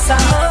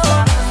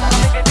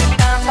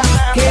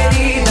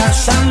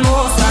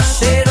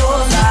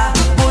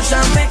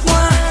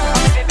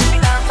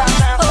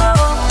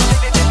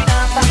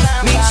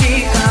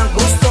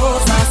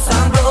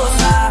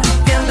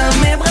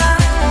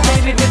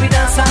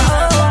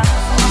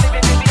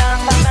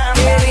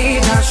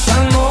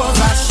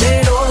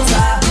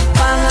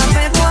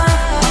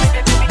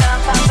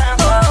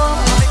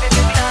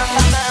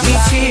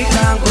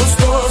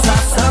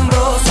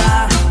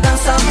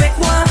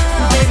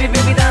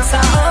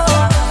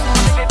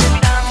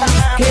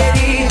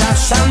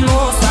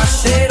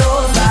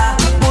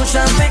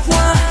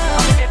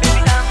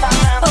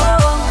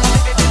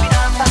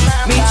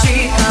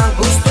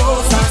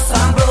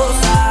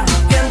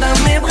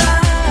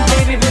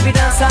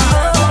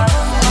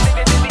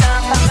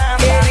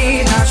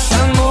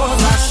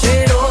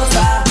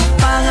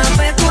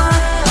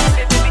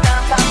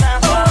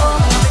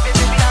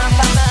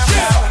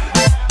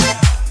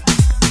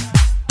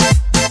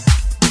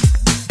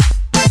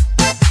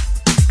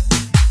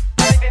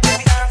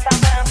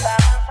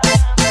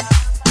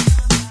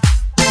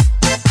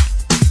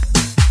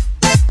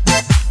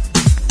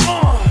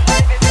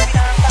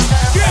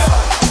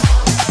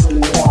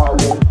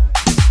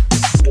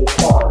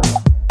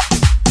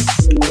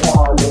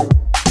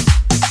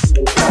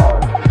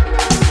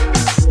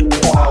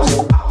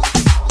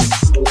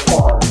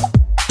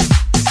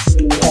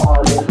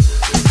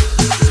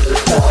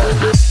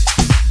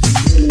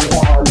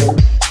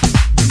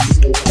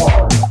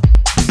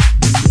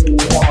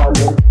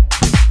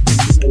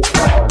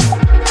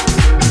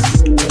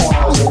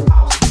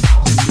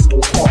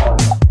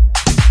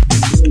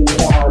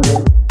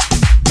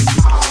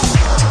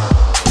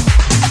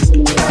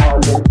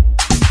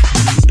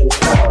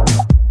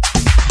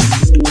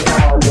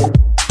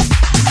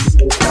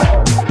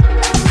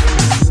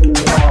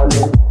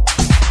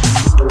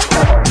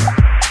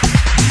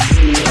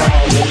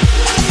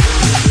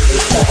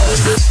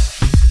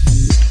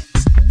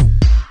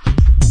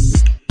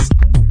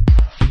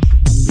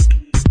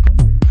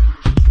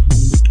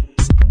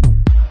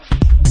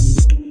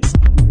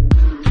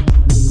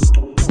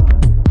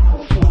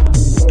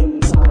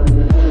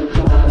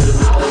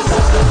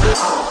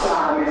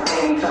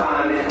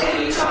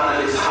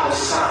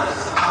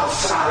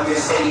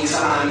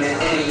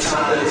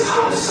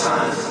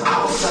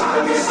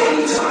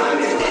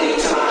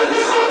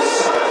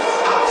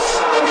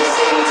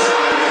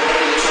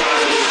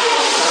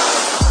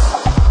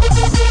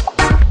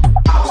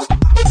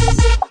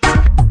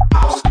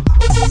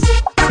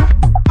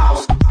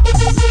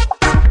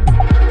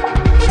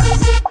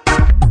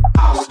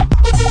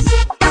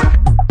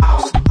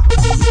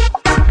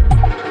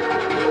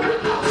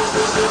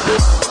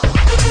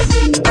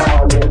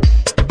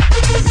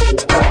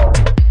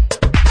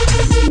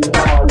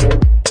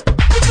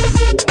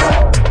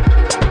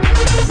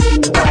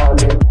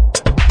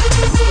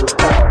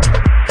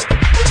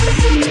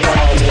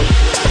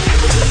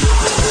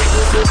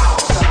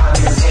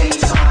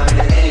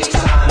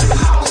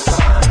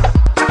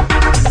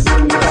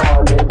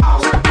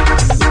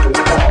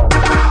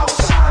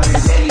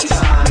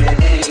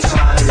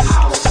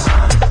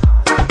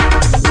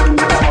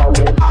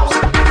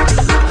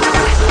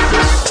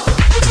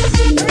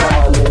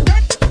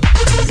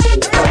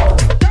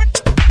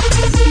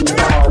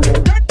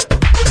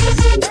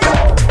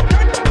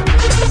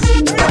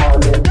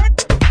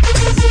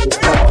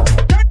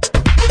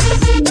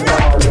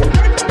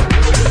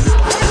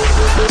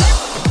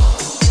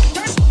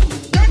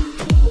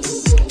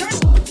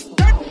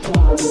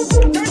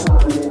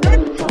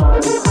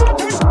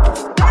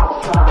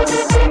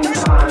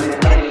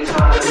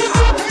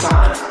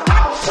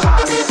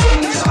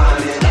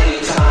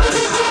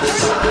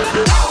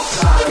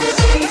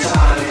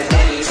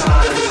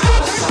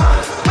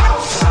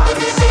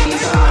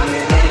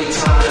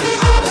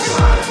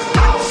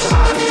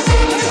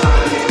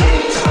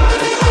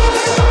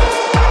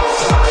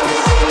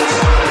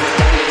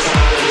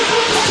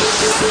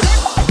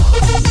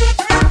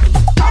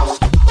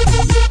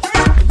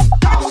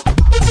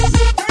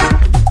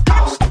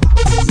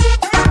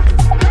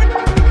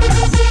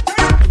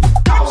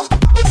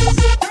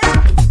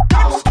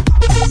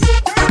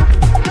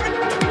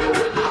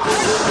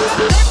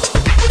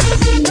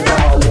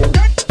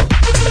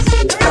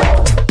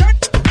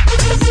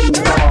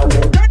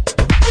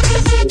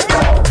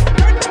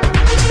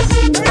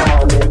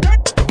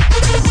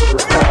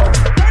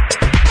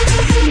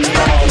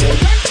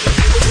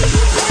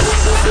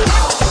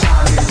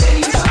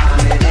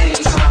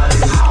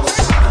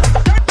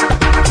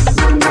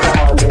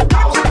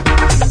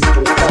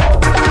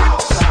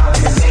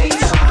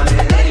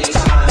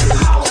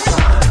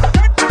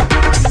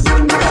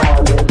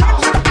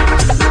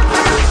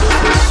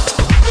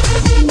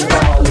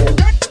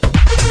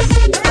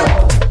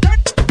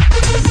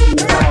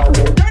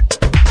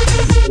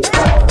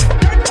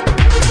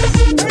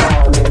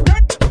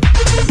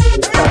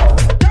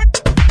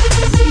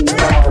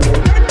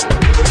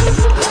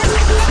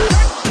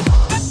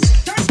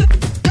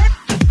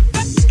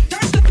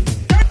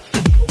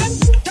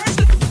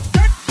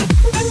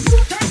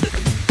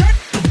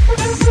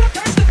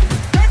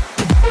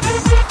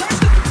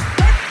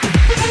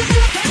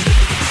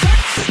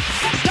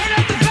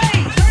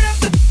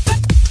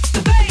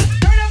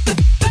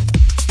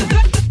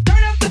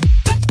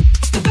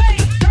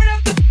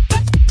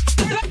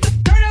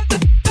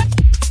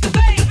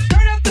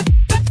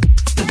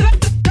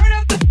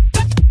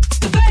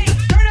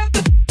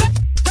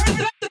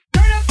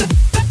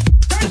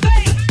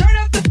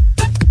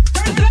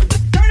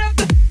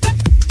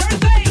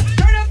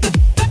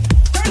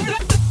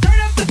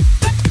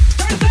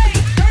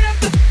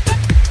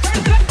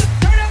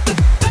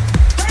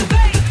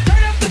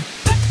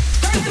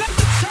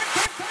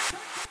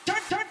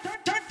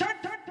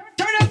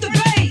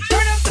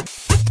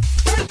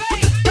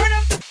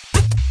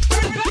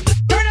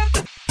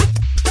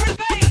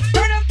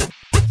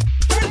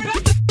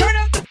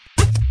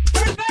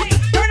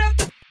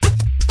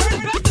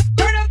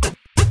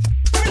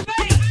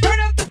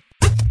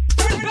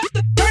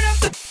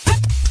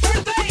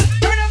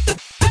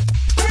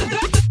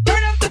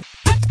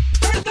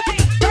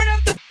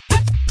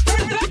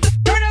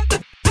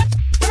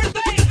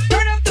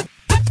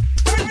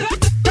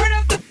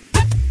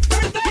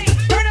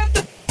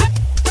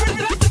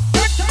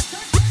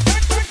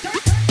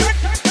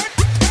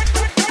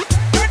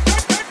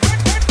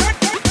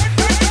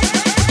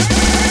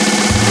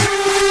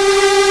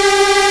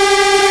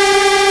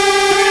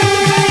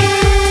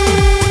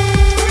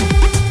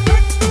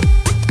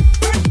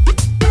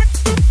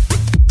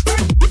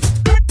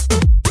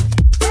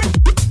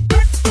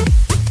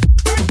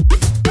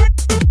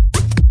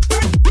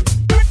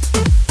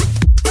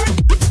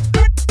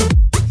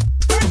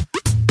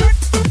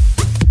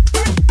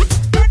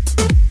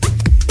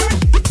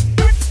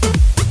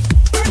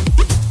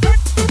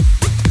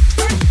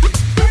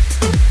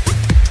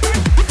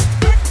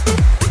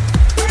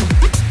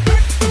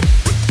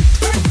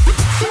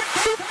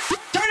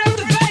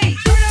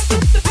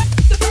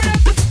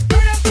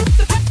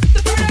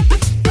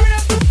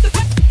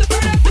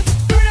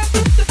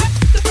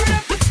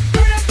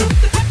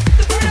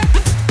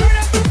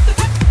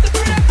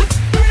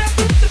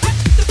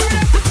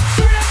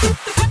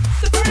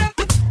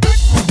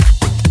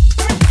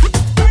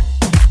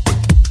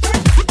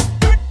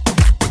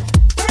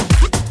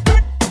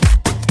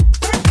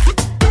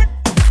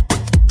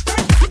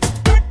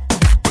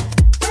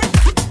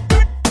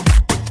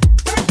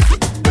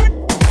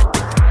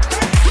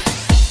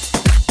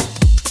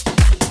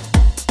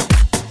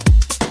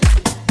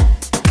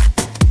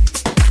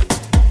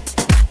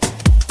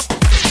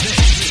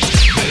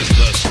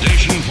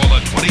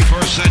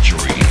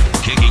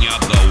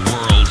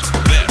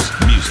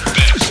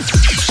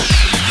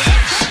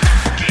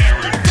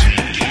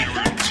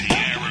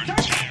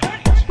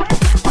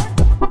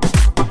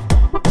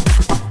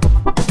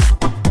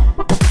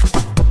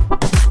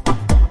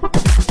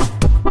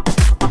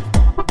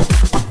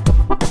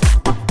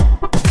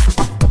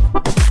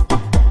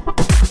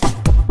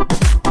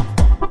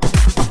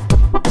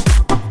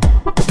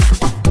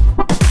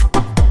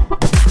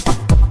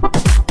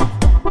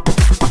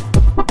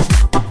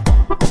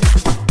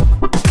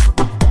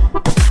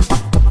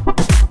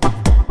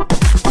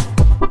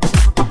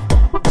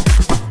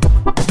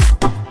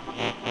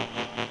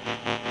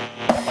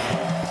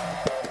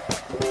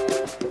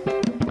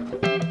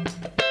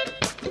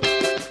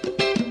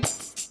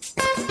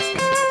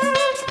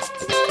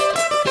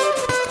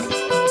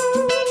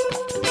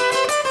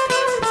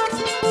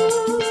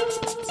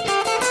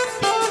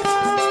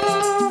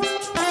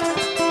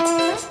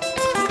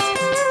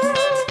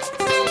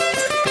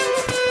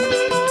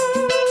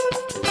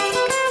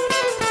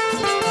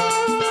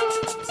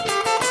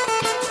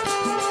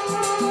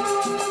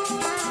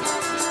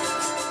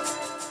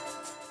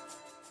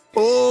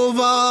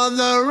 of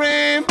the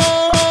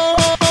rainbow.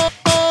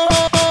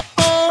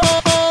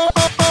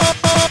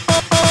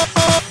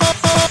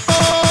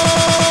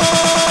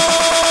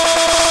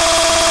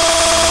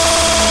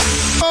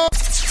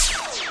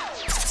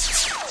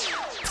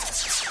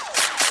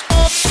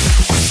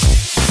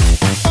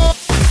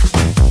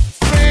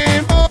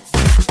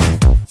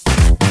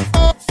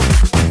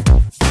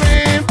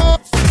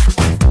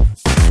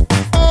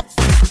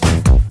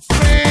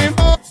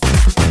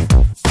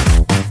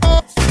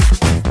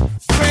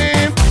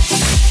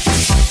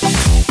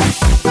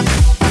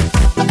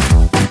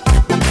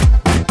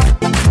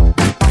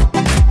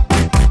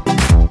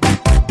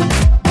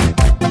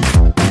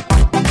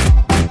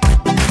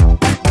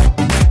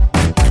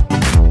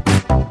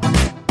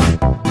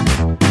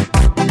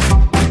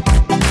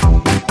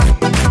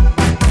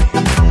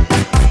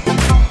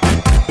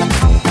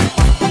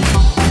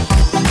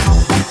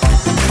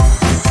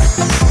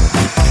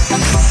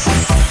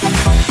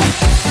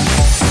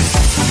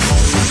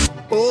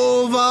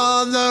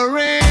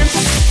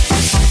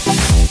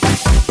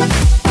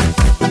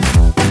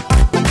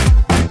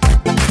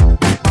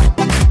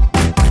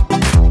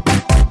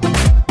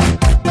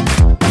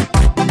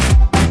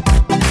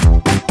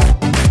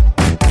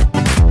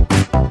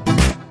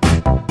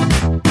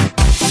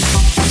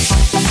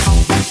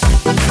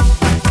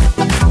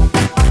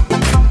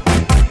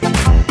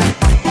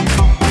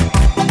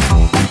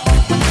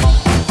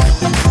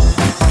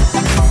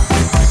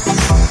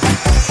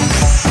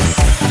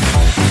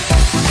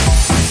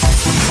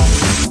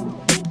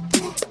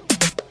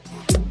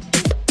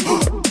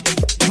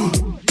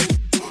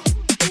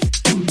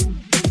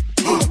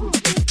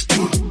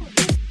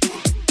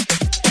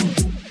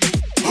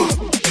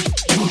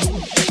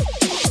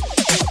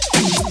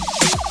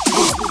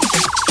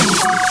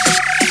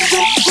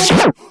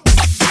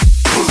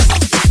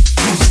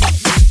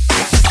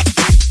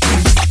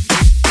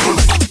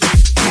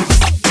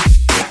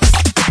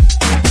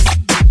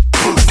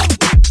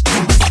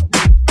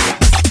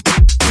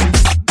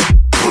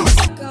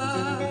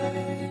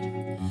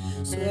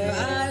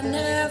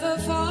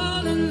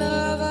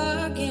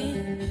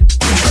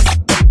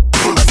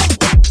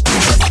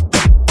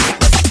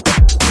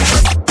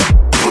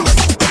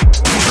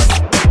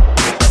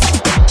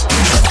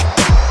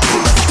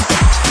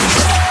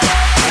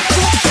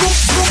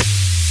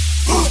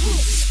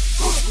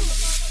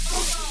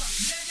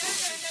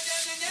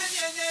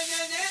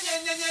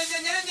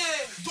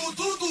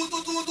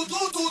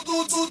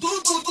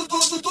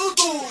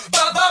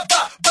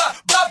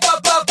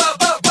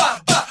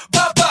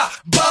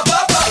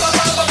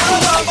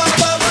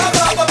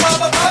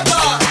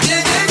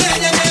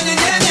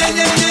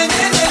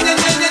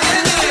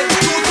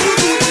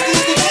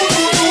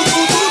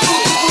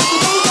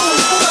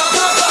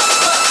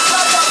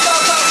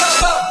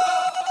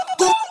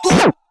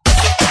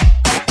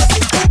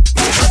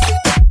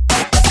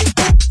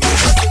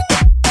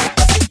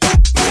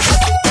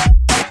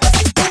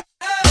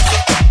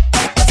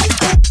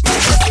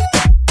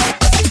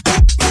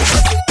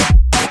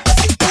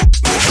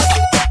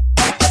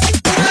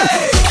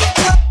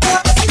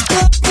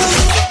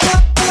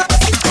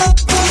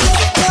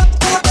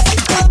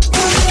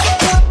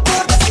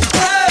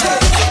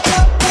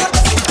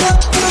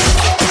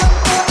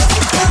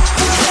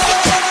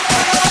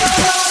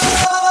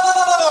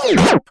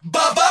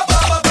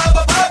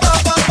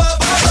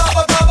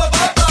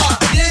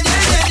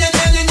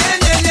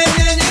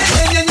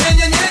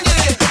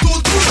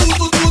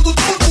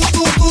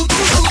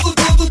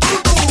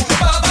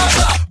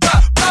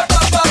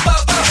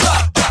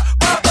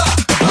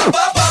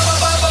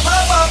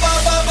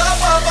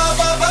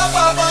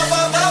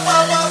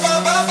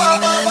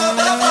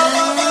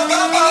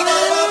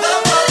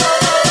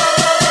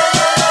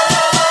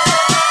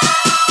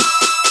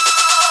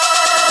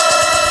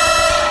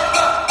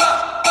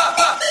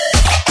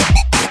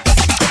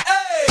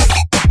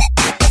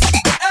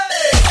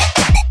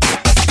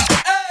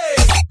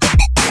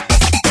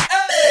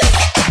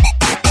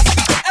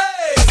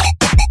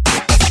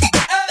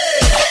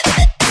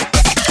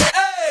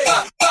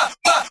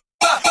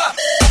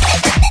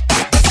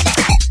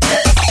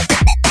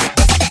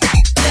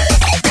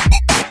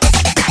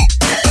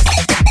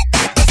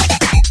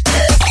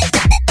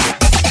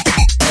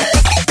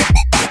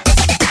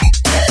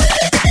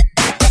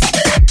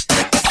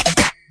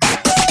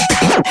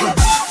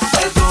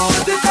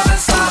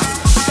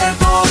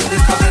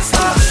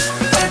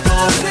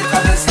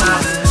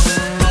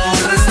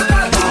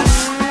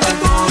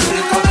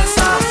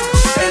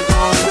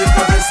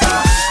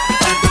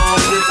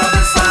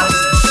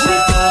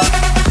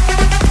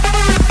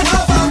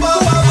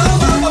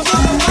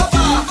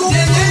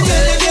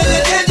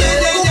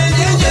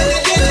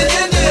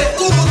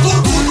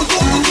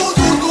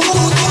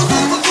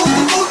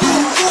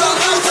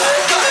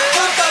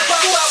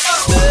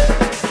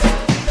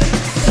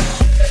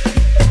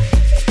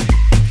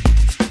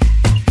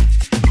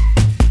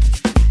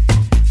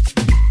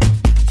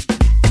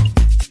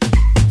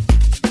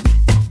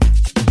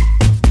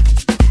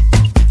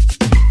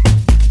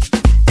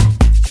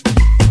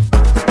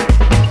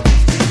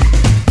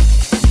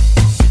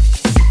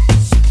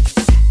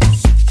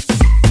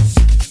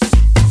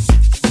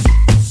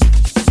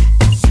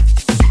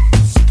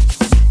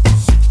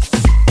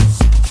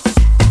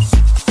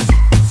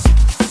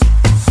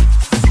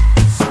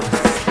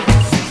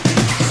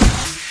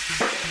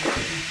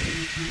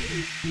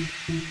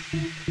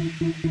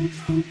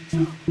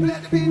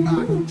 Let the beat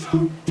rock.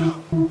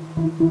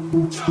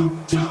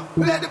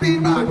 Let the beat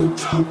rock.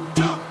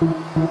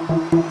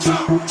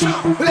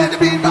 Let the beat rock. Let the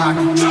beat rock.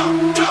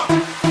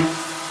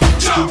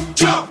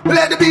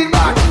 Let the beat rock. Let the beat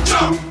rock.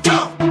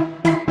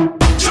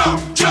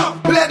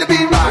 Let the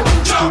beat rock.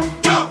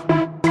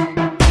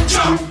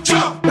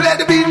 Let the beat rock. Let the beat rock. Let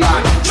the beat rock.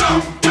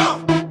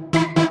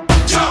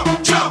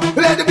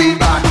 Let the beat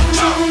rock.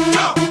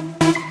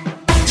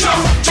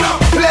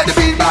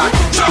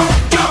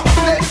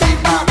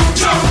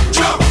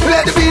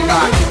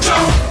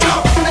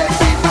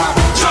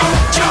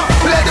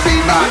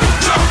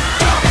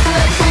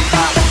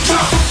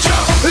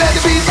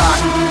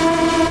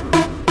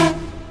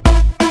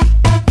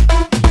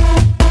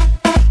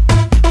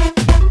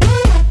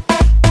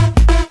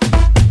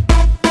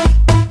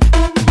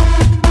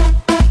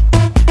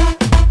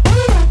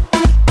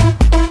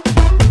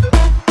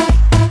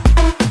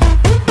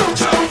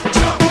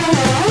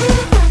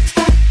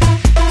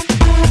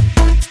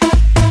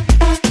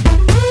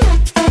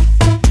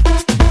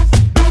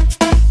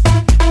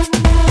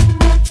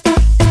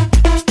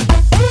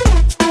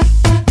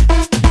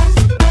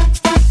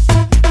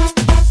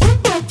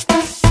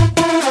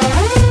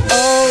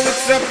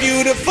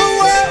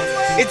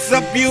 It's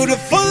a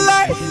beautiful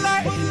life.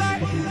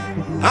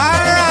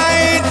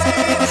 Alright.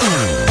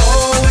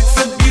 Oh, it's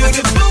a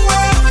beautiful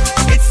world.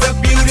 It's a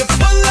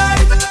beautiful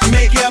life.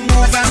 Make your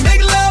move and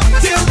make love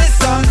till the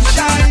sun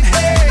shine.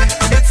 Hey,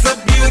 it's a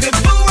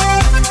beautiful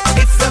world.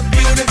 It's a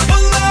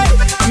beautiful life.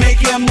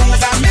 Make your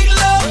move and make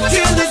love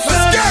till the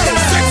sun shine.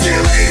 Sexy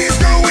ladies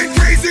going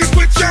crazy,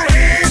 put your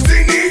hands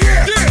in the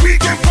air. We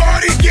can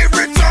party, get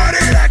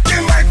retarded,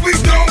 acting like we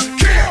don't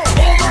care.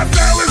 All my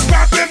fellas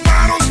popping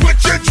bottles, put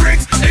your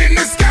drinks in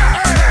the sky.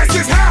 Ass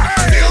is high,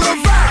 feel the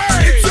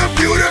vibe. It's a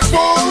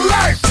beautiful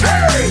life.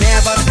 Hey.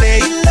 Never stay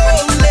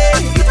lonely.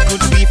 It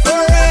could be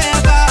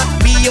forever.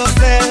 Be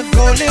yourself,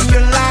 go live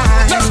your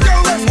life. Let's go,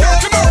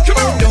 come on, come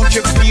on. Don't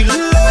you feel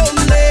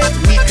lonely?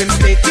 We can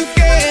stay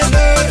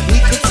together. We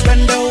could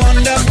spend a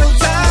wonderful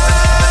time.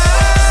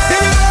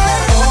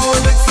 Oh,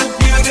 it's a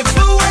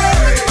beautiful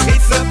world.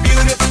 It's a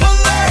beautiful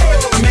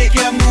life. Make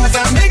your move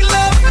and make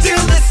love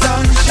till the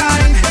sun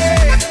shine.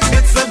 Hey,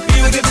 it's a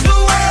beautiful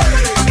world.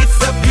 It's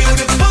a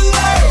beautiful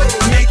life.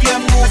 Make your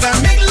move and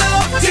make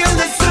love till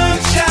the sun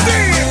shine.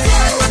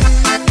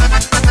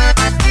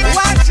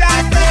 Watch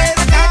out, baby.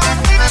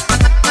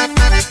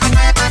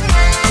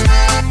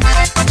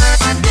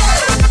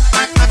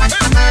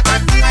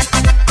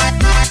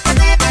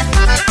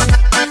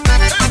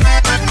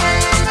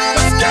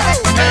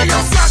 Hey, yo,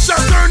 Sasha,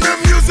 turn the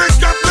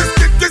music up. Let's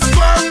get this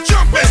club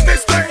jumping.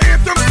 It's the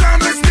anthem time.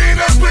 Let's stand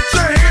up, put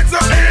your hands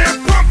up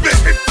and pump it.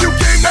 If you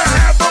came to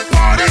have a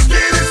party,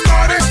 get it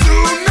started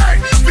tonight.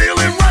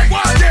 Feeling right,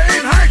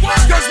 getting hype.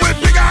 'Cause with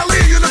Big Ali,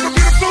 you live a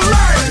beautiful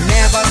life.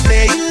 Never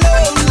stay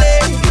lonely.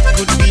 It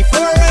could be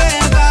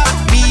forever.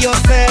 Be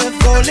yourself,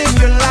 go live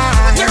your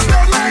life. Live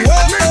your life,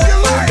 live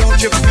your life.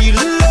 Don't you feel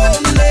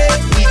lonely?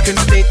 We can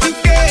stay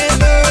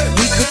together.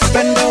 We could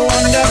spend a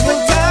wonderful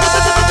time.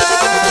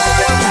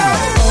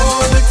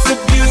 Oh, it's a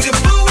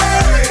beautiful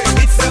world.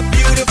 It's a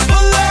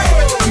beautiful life.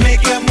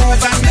 Make your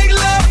move and make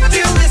love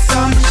till the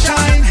sun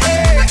shine.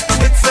 Hey,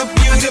 it's a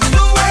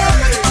beautiful world.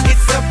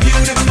 It's a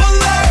beautiful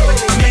life.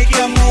 Make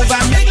your move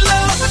and make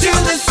love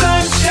till the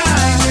sun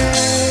shine.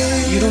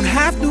 You don't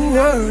have to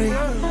worry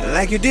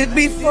like you did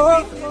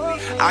before.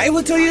 I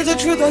will tell you the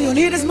truth. All you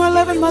need is my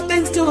love and my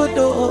things to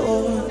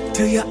adore.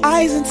 To your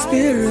eyes and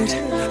spirit,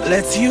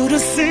 lets you to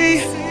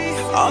see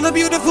all the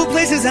beautiful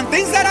places and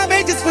things that I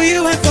made just for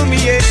you and for me.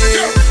 Yeah.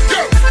 Go,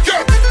 go, go,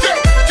 go,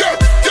 go,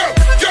 go,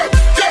 go,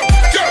 go,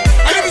 go.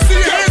 I need to see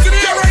your hands in the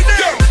air right now.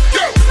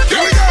 Go, go,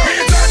 here we go.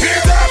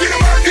 Hands up, get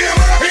 'em up, get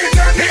 'em up. Hands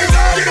up, get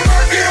 'em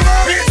up, get 'em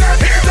up. Hands up,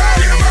 get 'em up, get 'em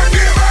up, get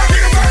 'em up,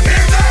 get 'em up.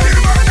 Hands up, get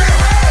 'em up, get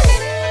 'em up.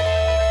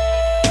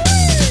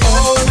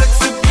 Oh,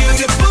 it's a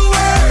beautiful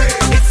world.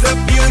 It's a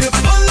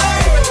beautiful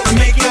life.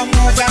 Make your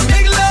move and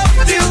make love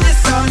till the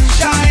sun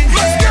shine.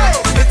 Let's go.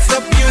 It's a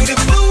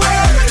beautiful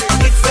world.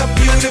 It's a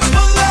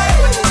beautiful life.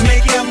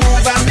 Make your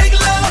move and make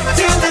love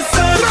till the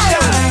sun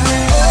shine.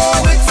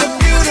 Oh, it's a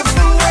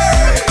beautiful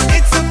world.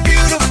 It's a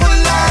beautiful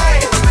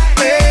life.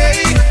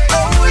 Hey,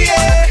 oh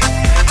yeah.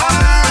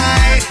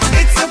 Alright.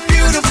 It's a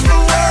beautiful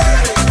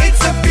world.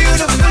 It's a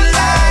beautiful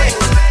life.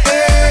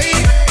 Hey,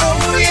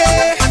 oh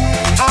yeah.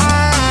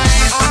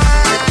 Alright.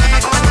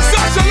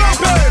 Sasha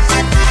Lopez,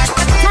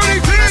 Tony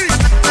T,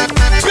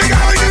 Big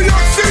Ali, New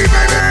York City,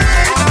 baby.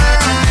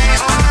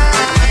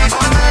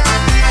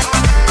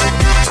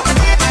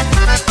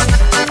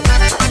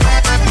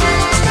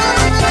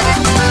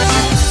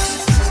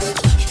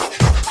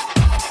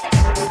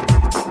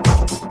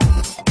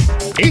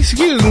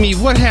 Excuse me,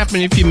 what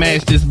happened if you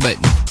mash this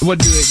button? What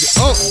do it do?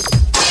 Oh,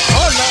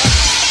 oh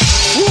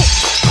no. Ooh.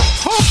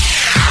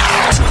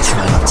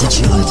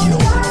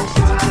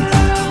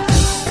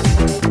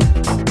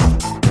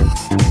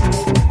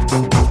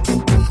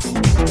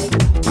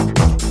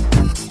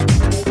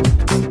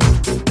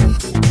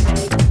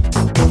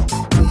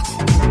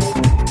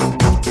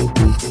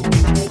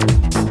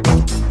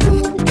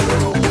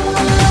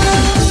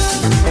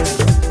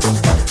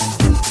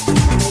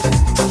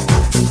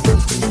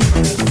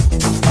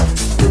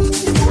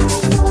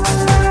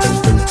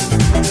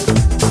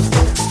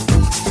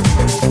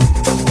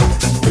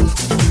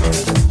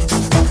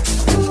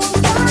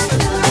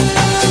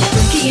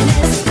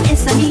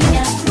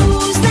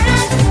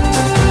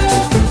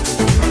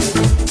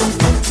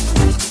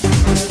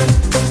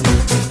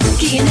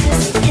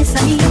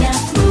 Esa niña,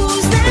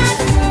 who's that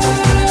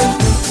girl?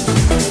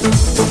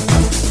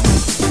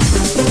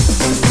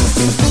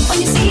 When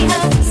you see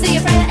her, say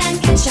a prayer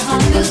and kiss your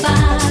heart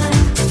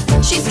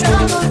goodbye. She's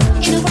trouble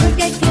in a word,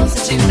 get closer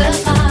to the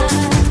fire.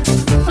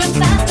 Run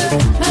faster,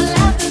 her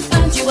laughter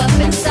finds you up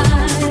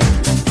inside.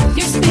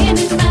 You're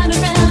spinning round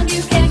and round,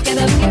 you can't get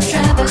up, you're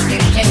trapped, you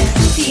can't.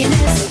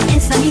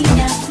 Esa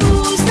niña,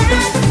 who's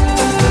that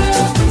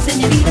girl?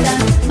 Señorita,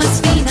 más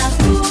fina,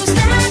 who's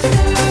that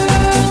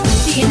girl?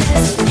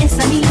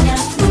 Esa niña,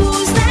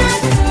 who's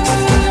that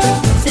girl?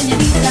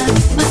 Señorita,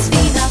 más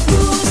fina,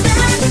 who's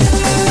that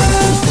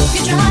girl?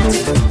 You try to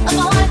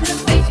avoid her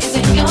fate is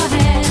in your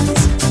hands.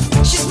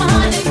 She's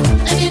smiling,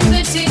 an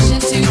invitation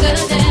to the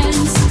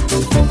dance.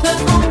 Her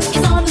heart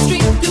is on the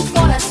street, tu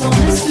corazón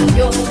es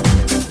tuyo.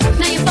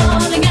 Now you're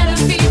falling at her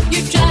feet,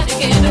 you try to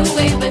get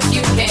away, but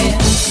you can't.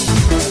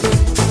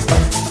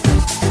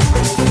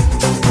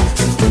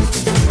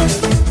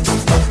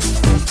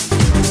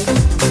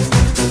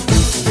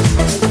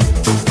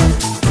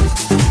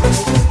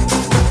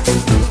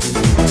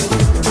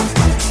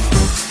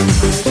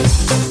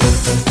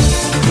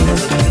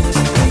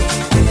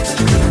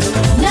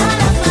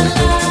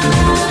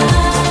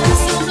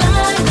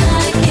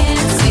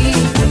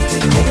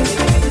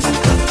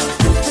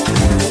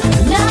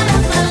 Light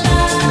of my life,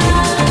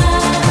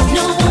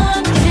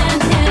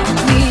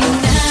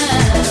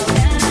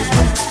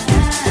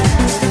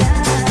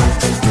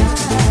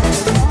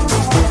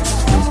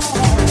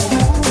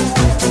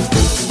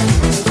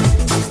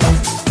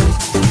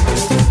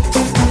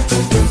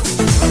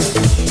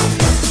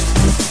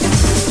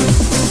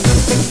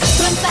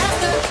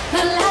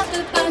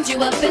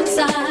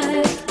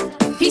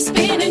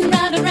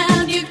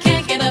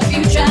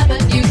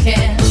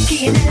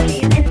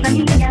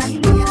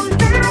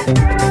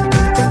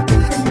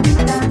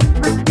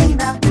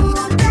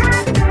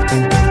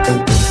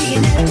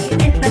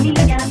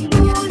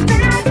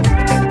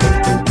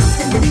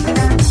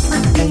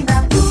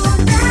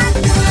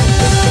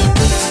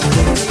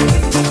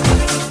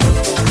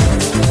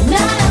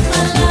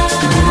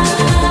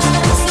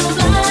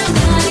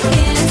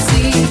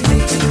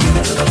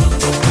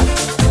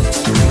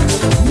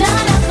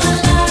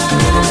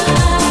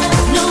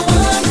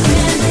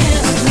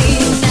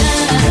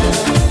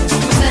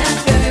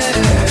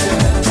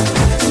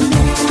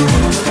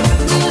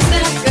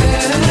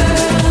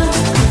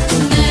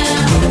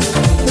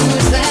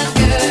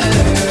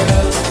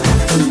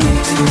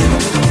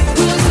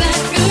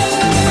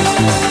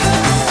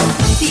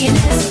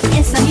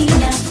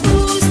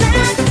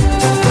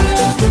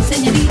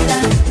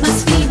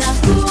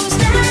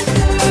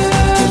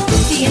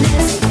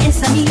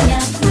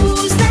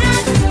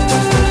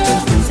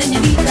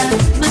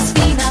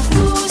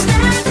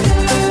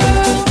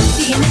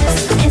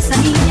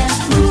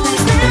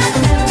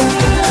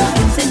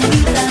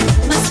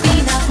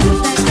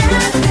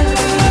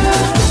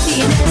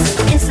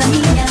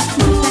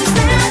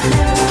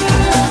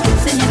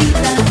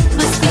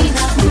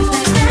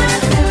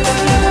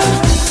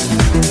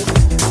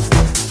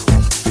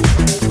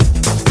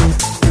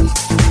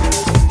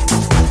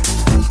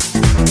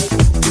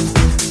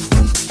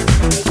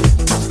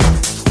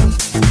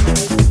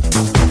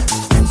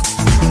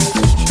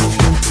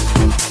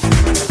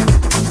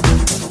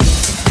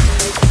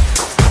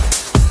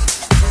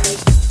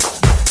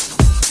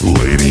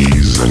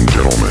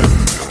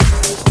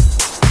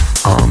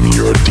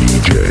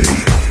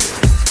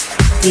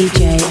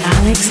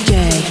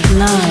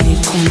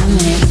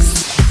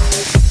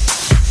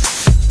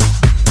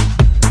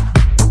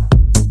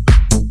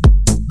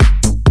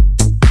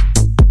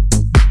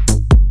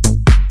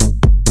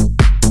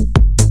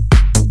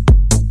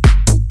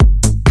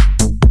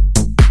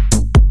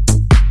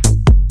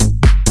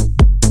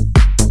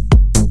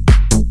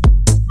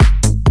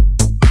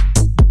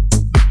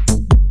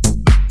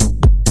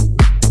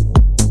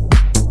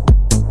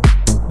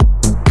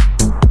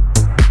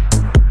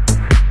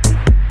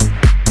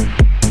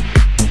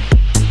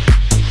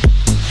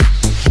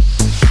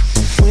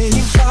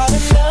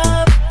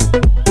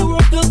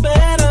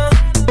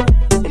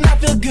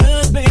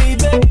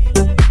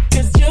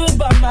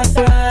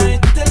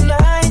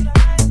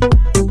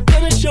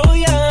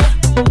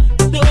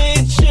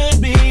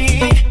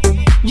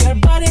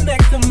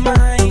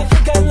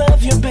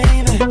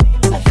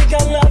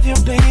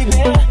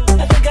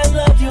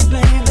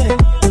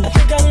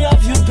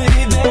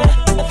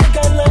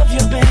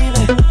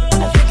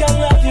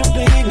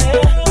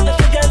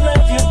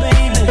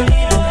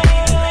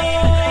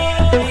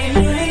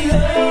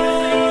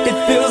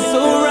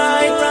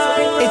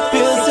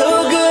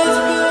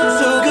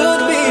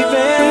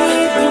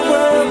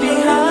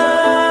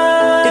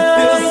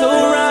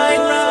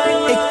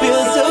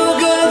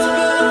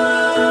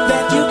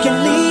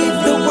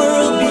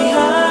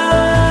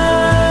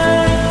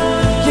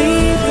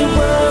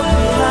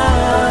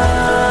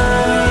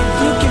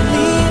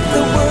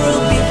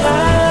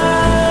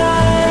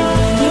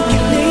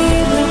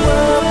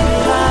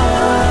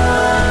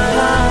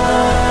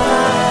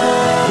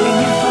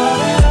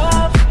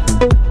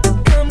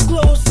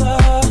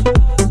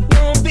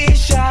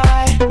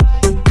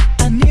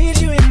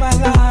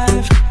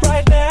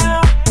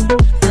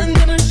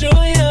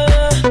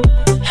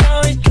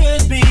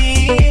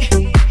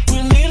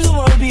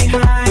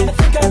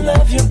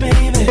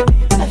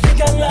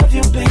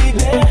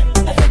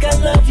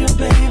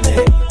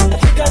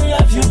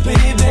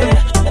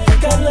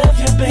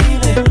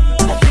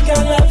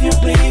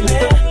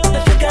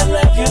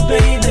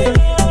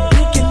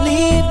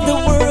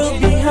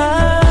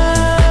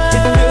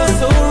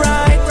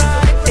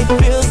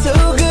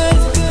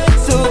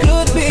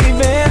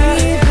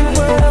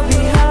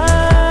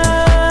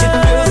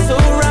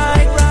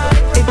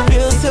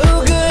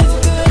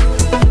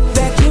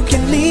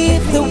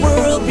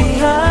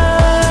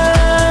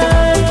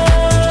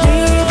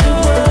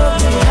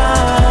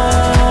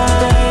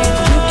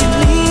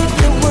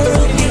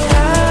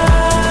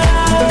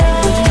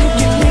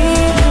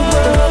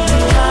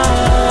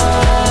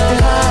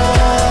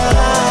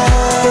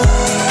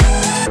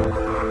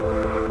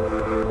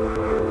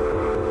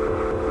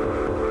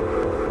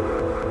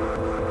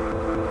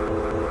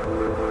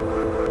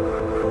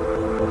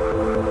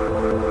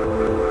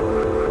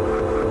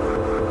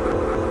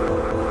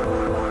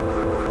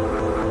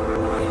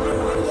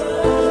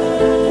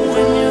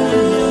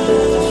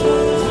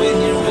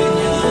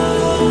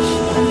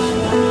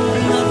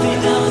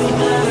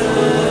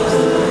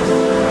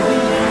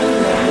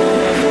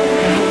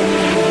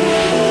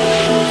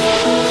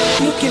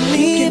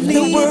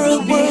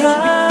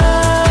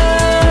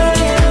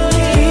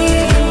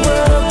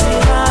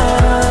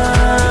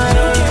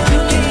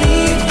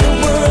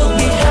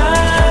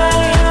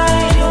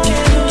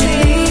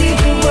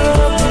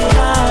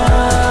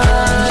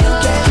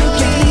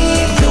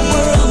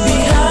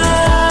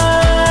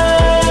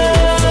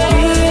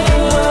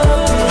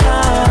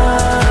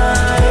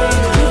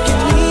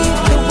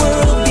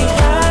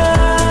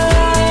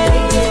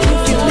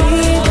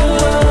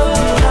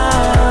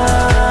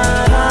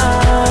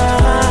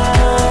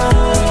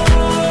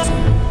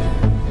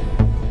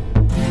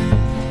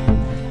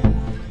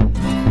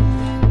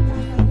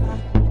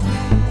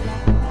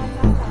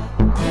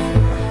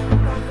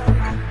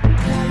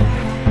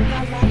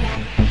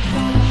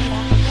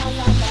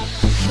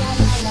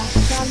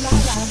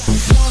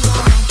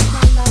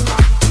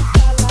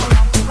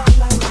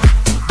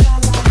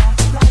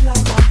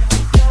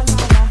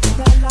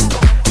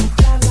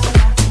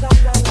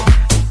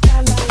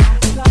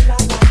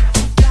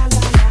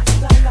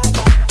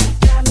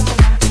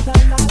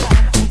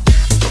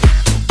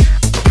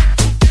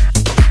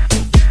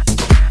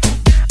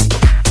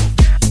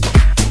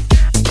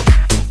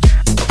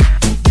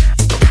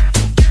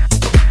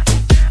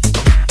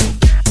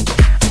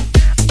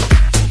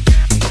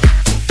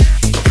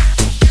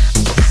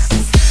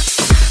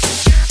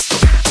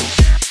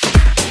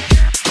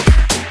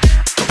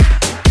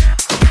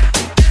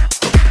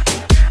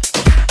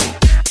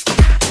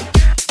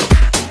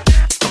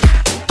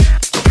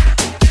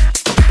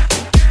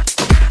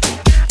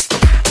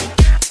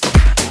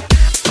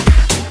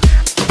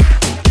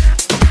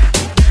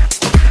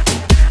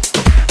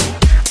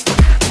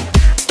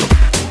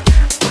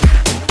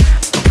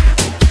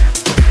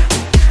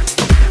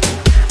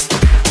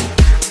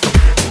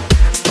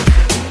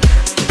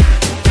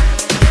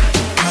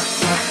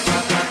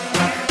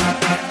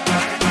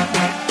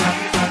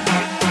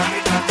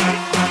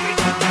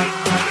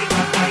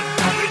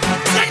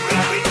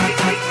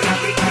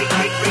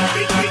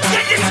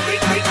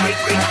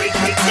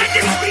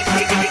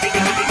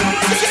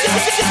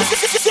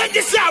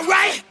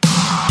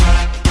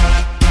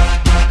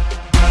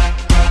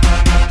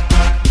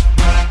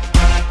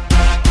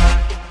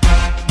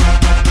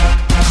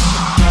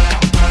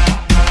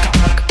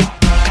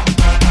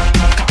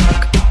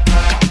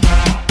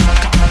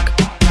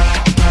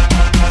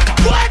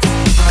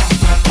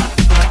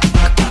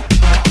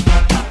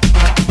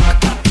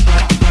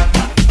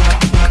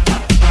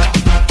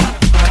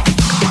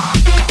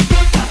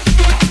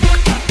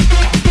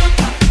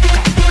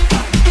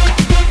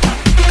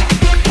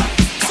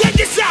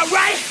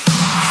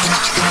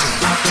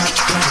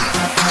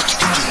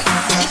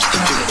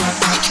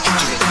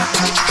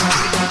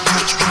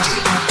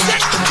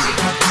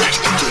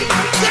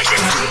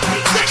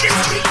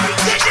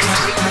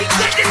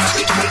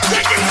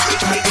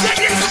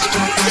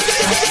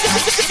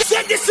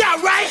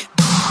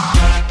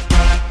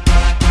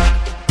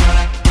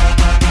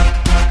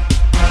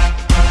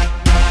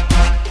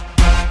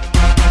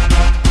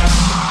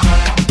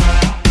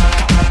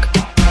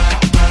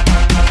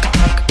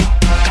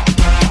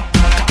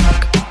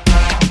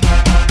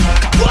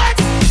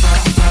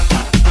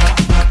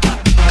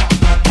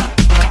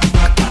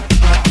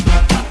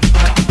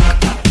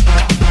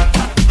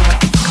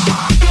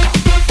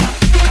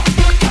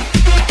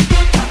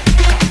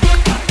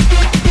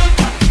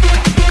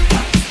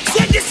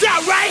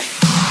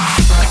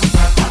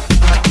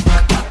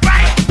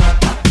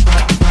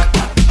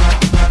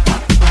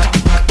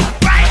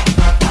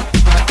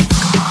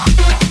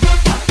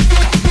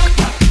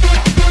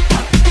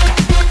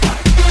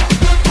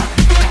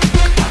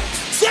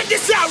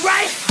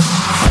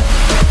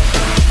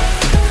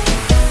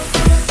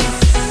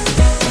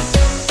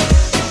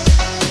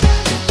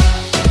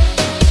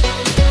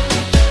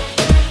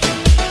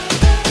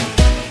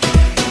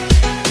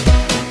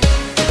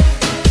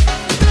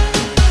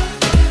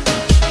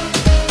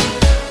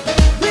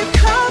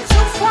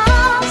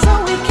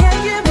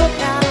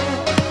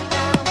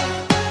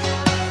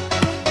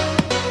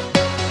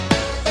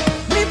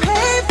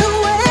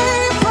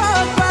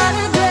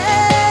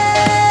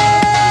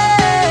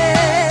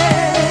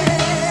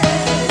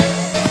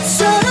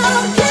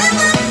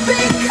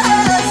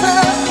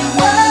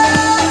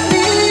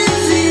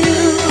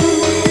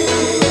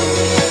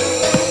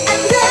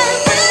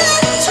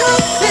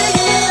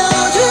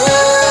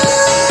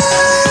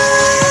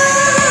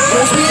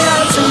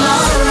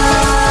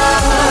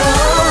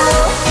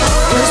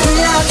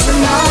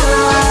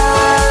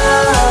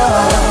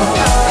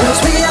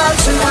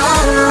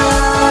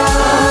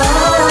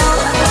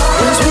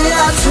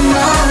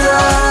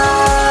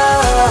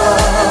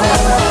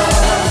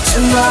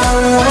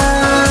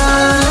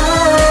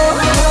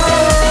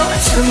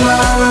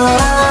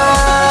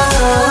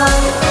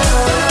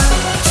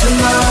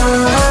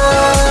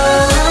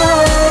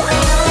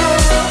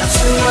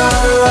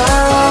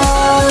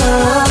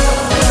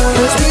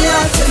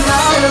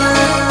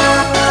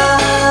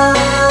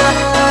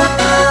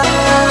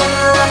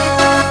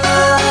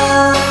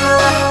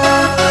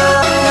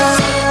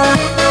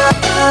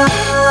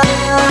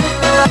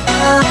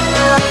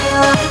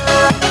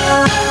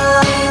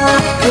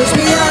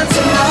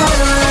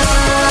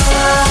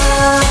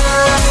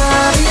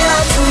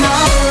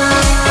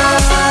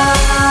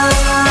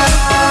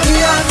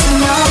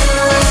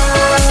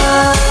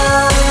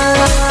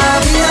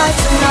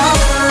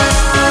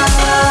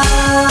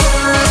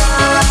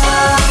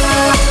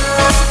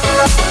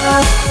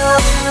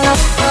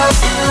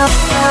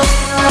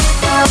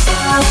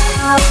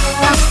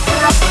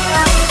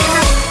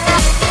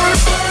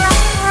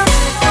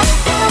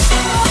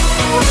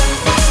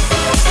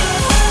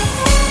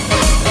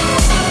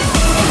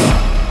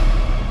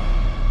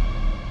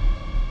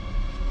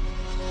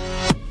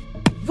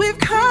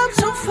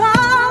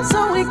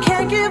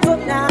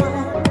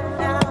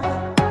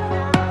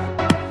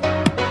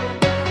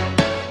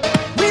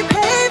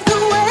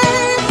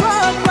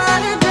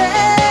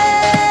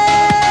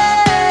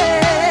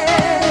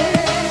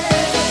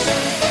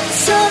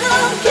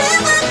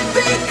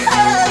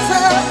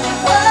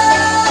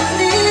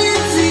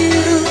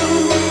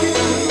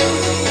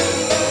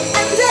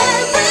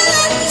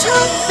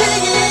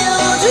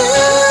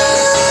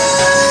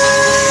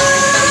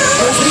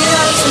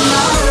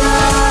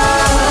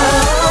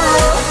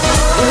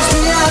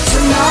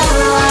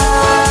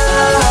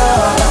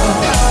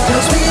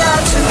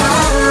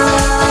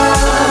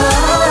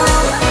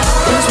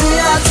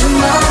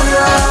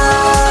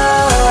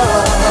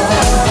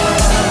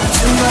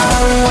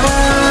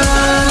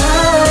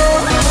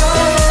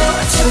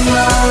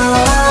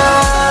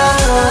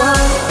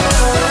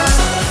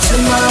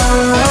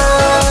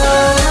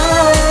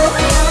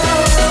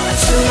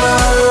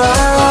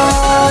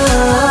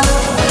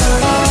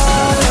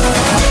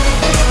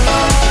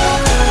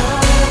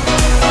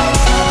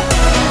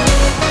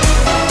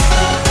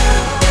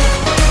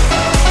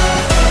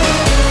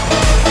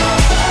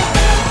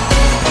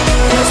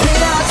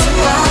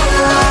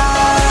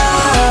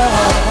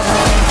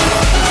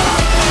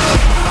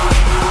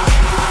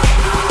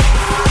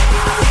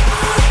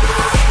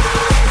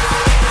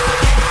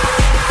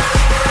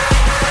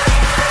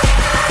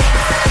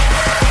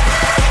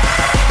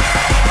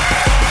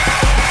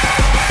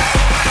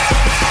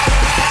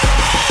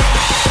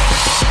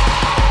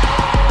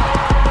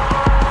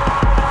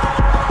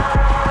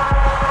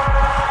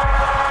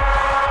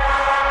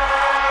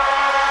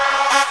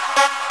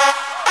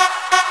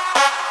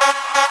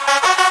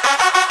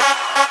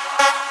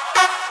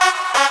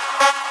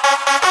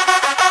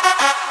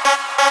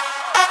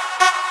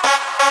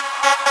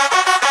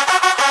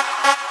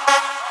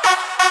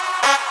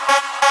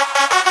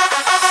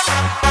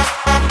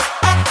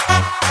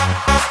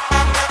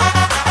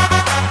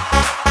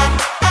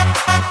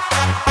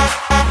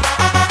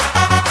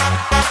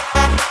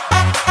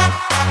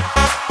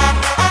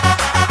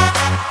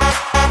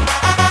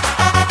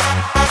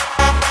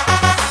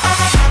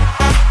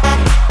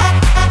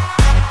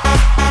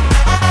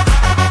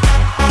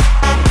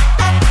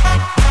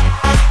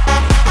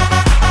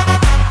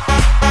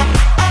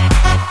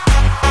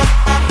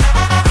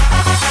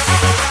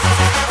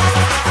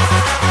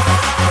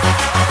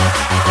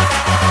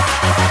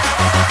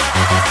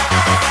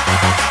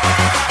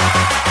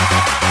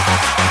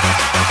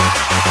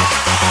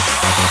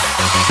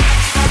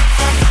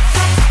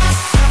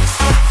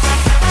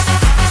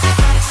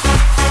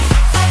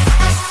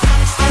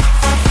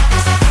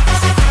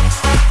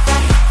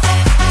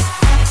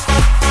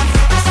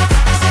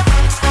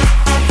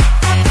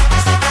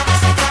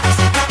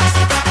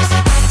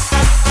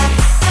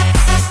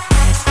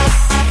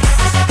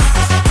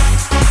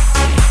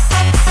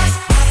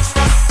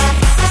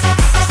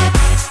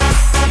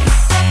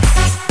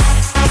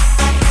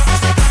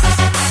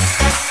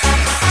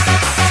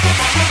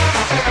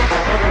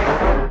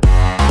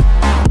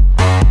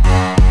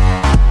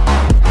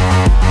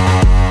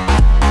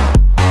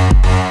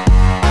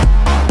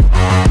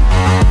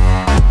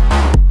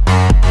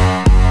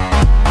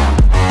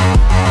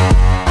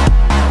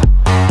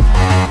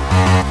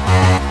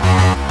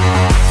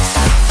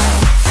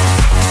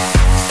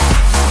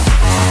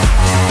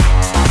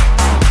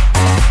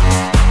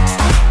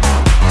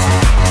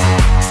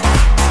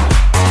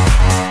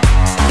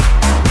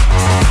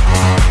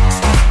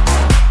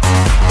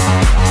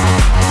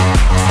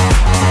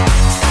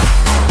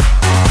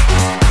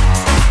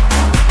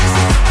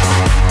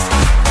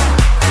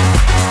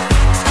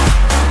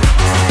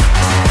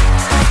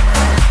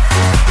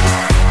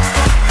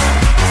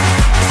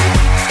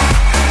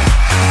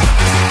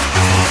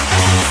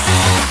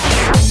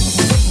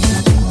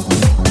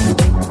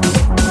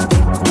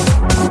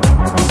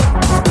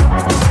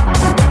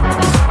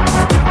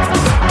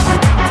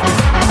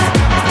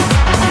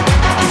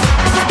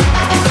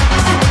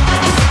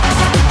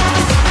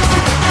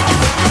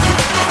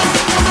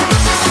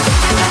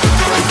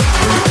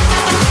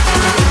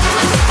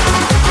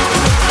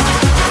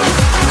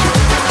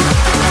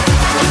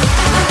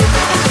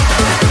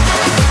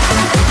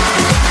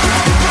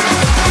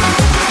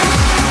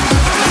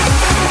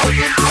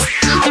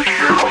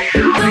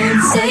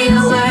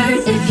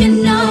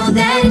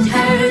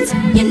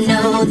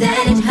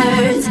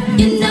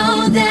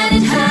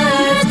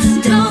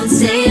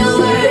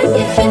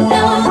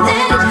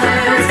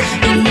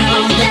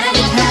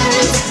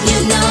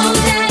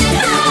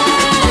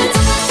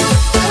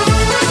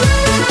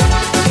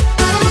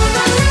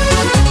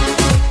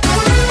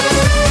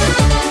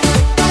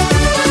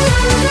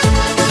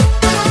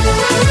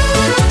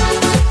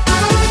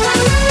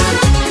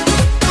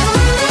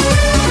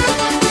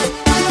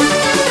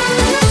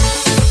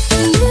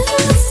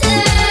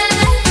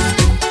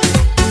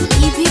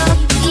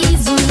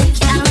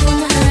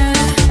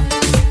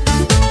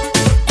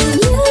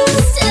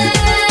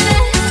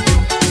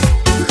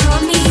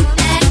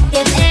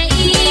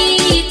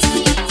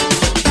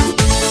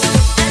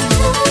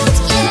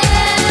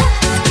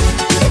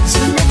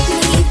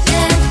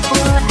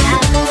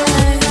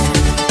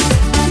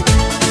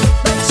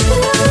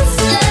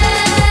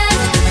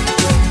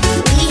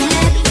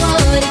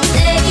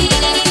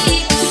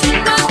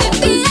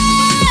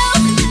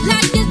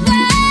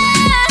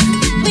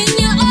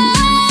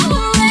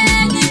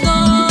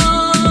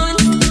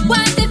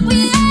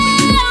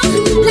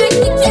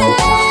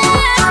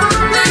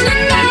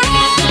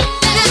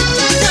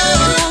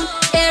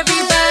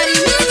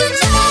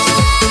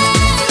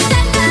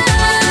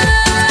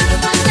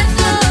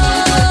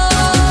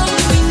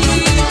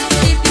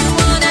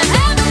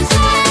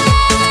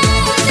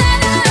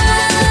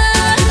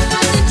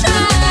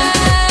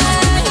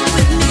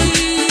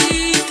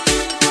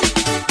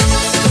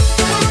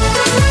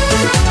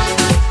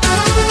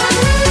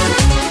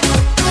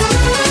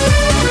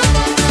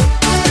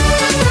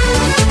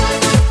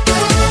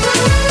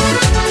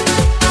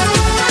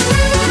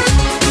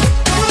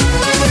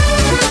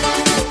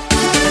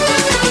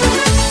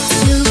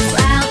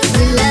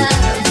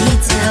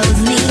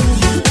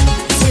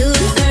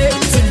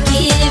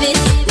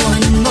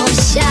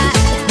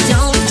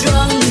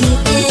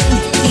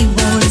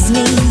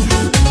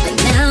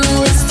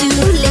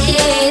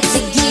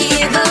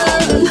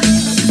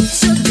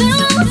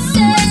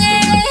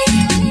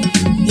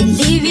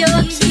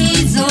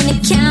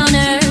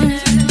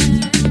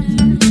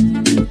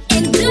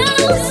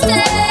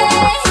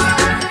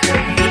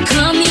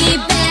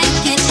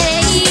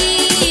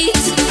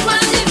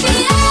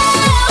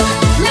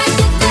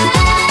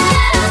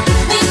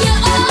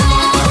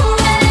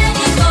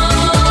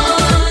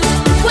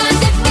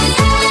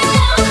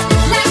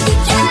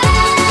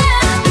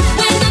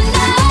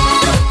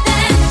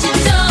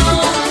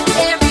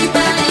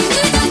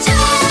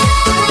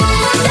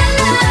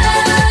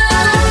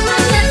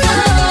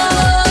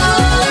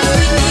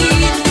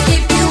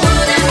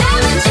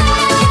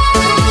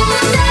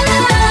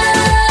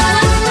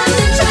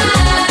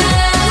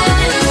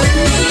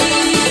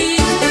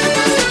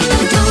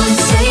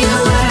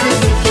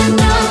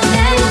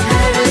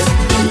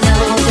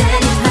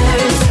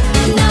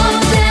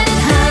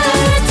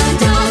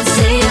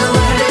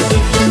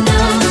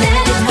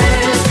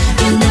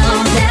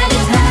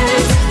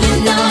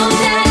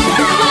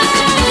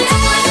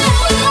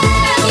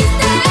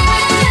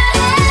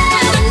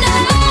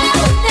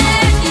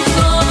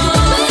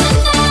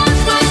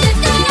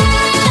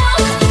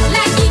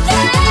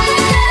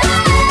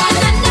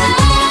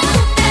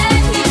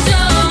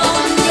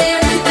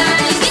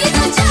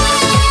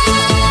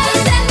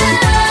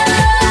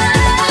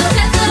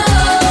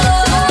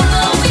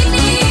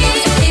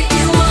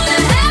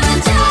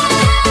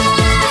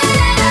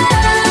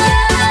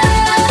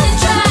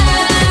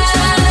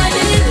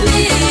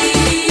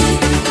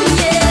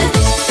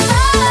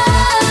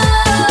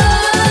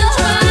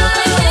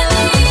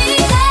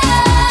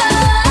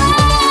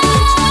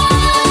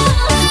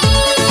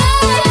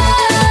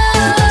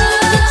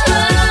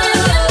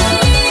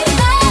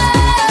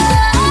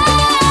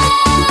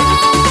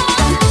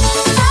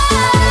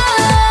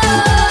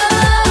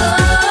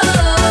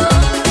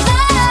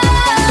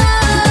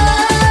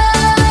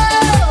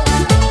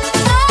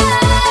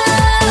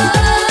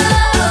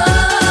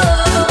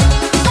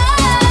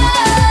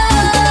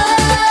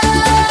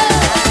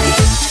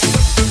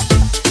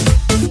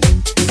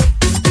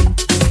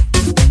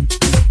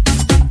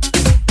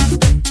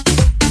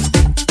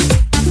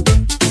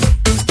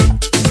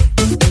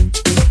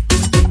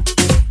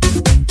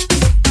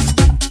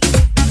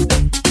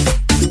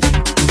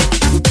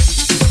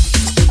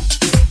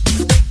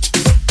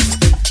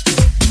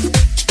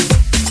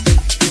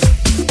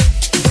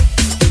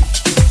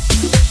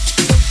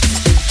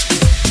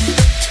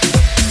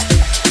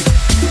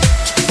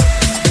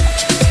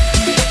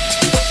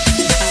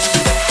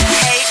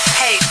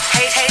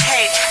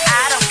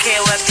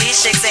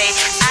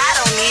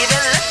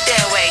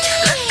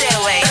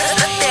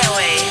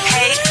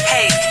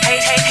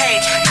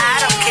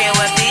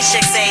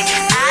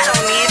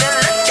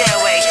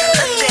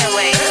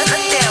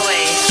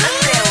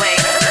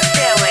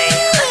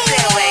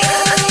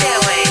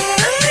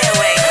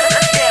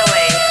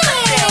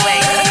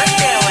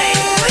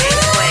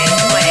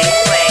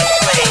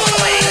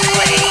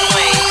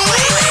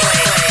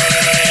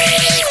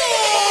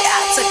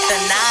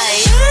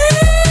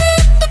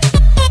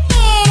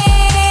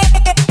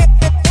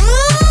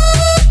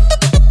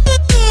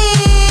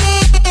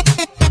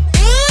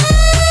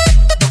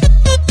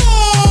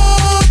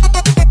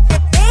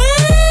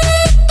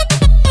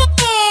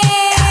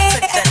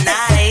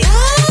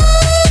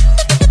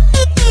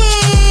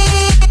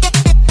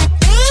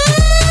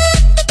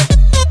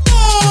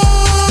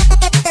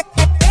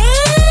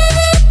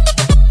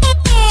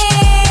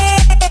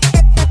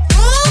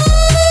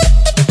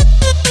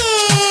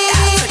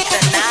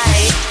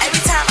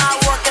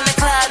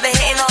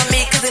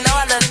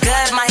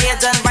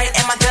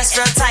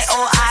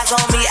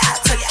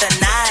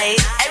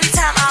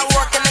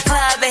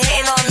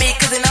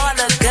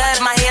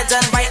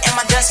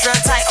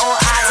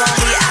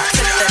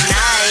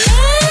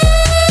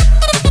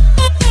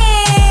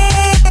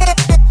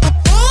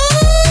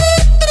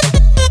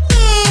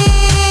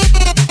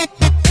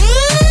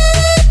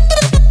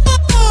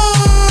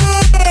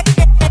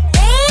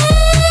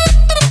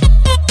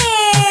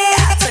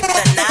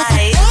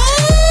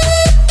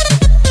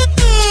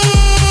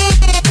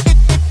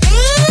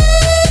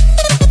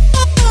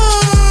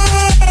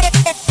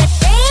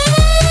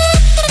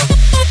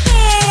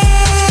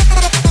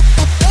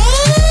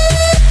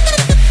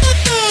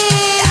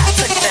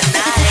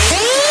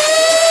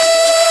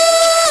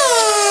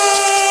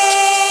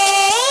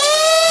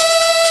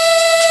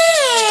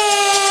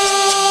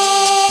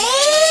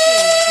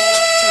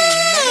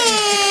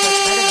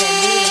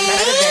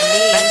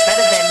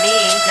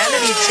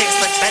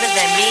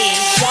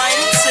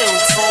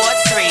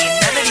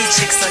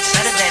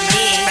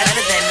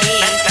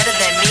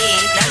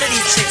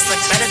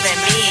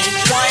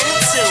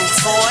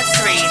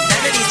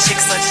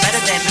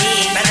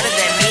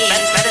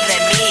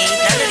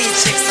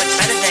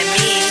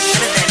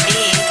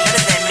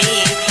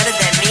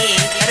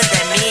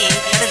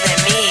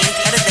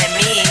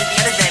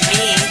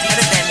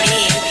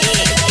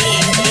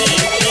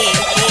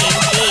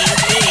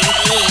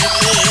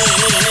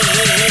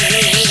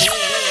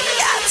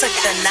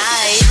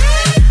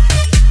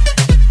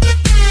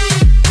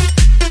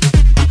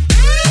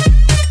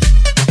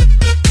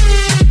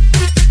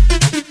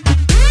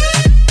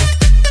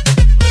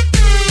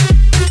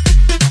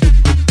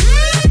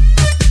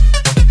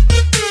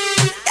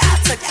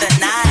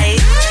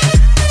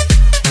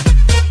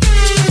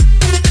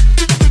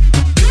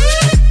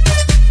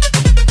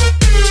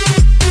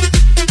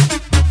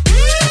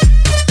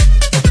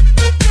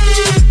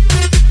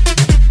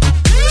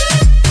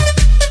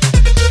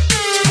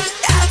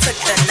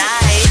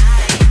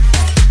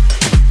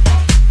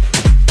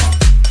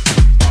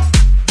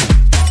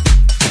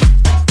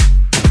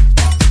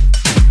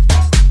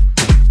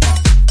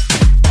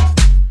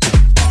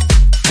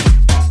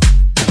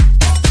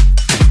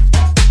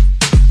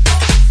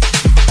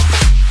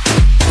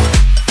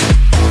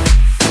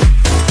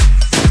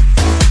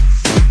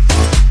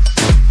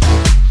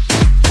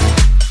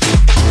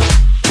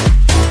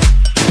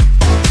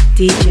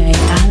 DJ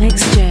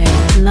Alex J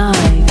live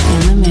in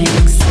the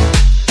mix.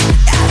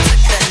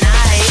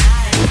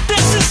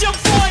 This is your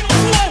boy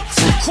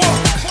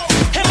Quote,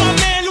 and my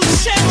man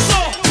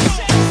Lucenzo,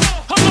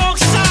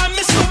 alongside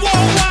Mr.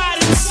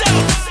 Worldwide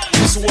himself.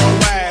 Mr.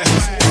 Worldwide.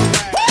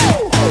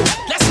 Woo!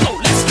 Let's go,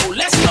 let's go,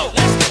 let's go,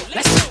 let's go,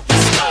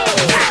 let's go.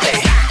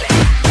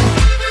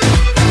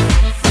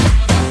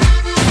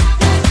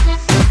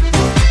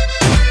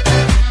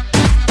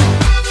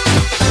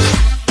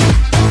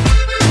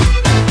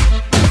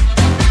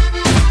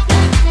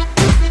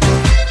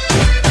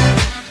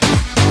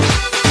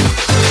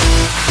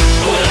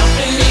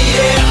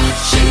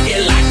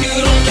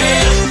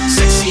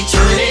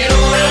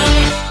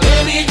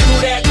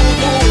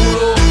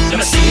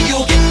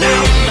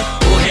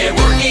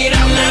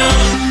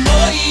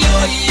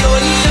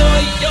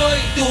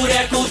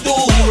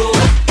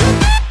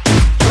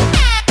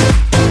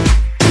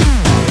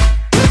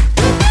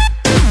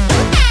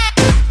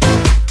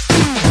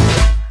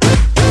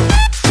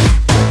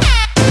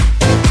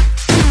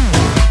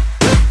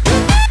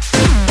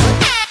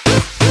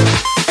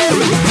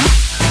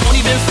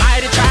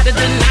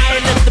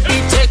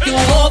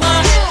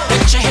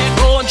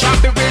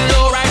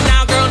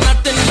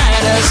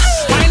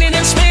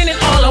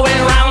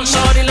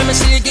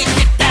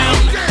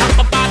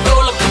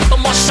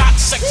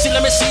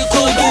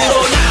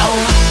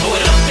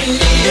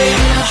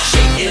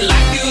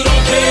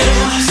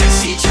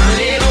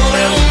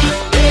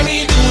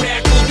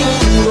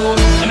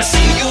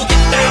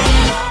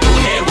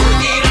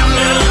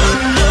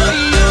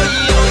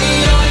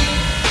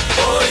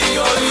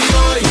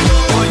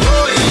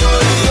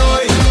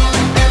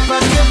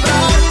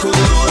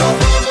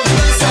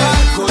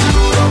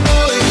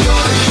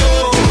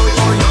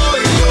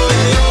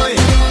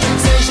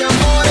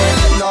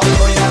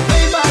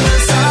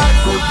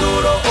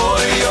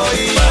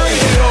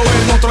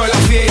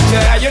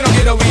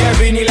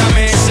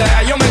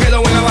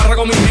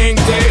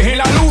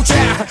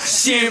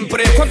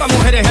 Siempre, cuántas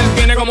mujeres él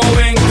tiene como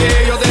 20.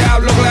 Yo te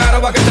hablo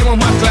claro para que estemos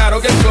más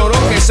claros que el cloro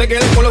que se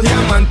quede con los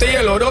diamantes y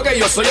el oro, que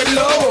yo soy el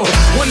lobo.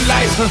 One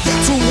life,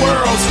 two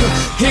worlds,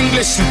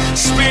 English,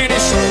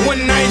 Spanish.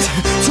 One night,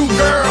 two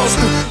girls,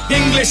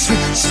 English,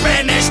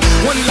 Spanish.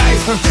 One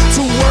life,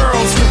 two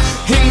worlds,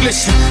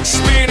 English,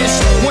 Spanish.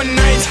 One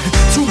night,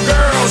 two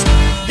girls,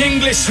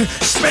 English,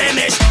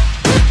 Spanish.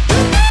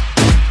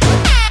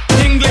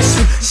 English,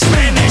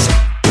 Spanish.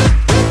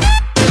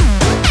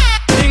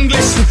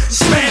 English,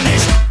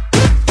 Spanish.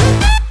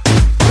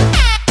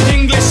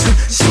 English,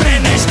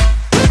 Spanish.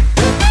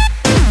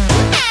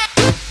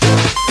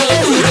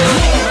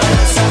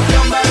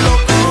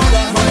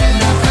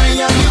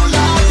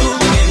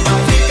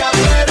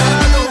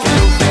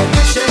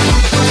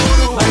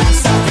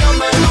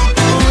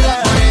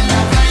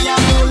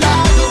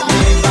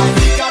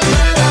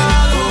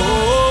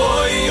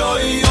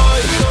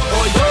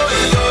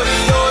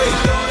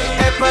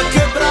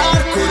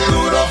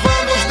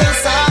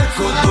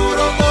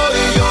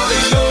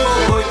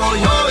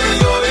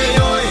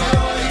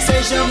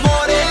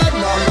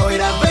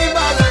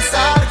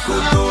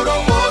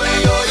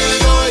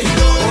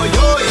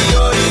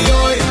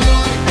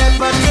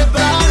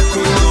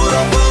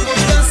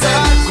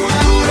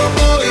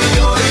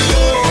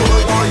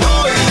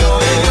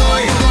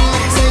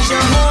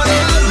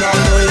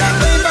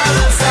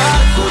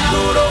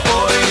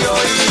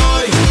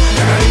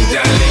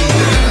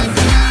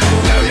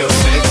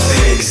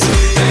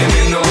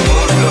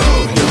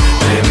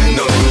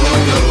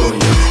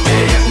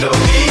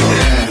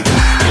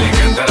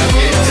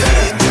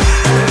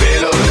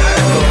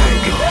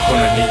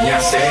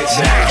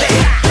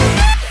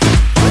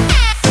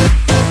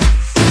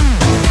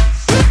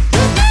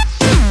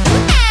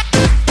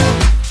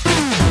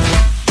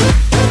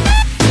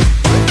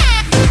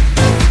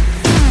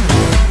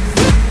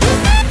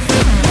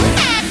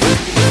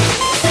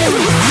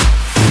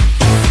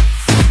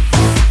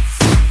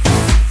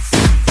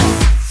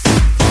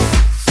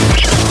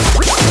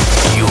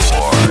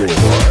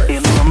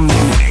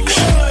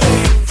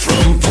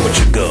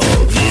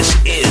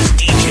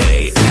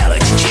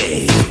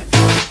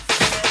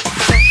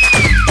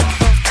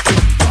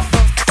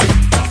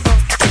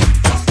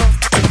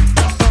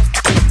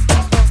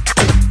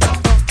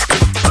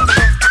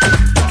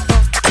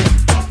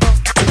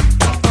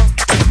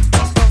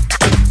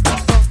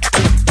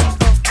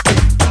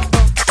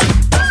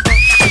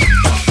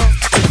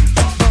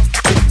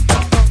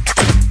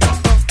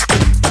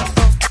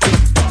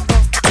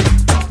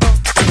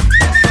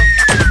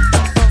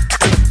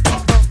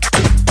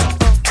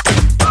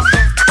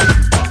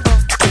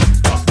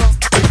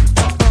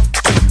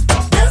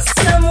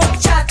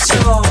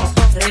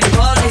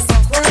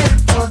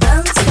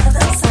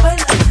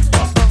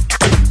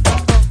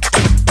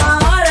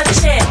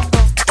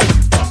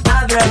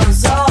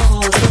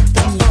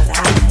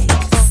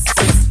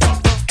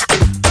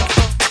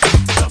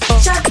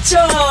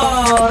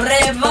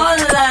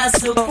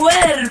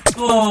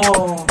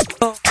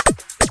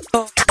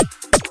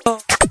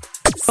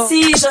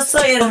 yo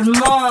soy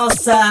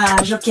hermosa,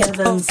 yo quiero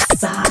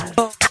danzar.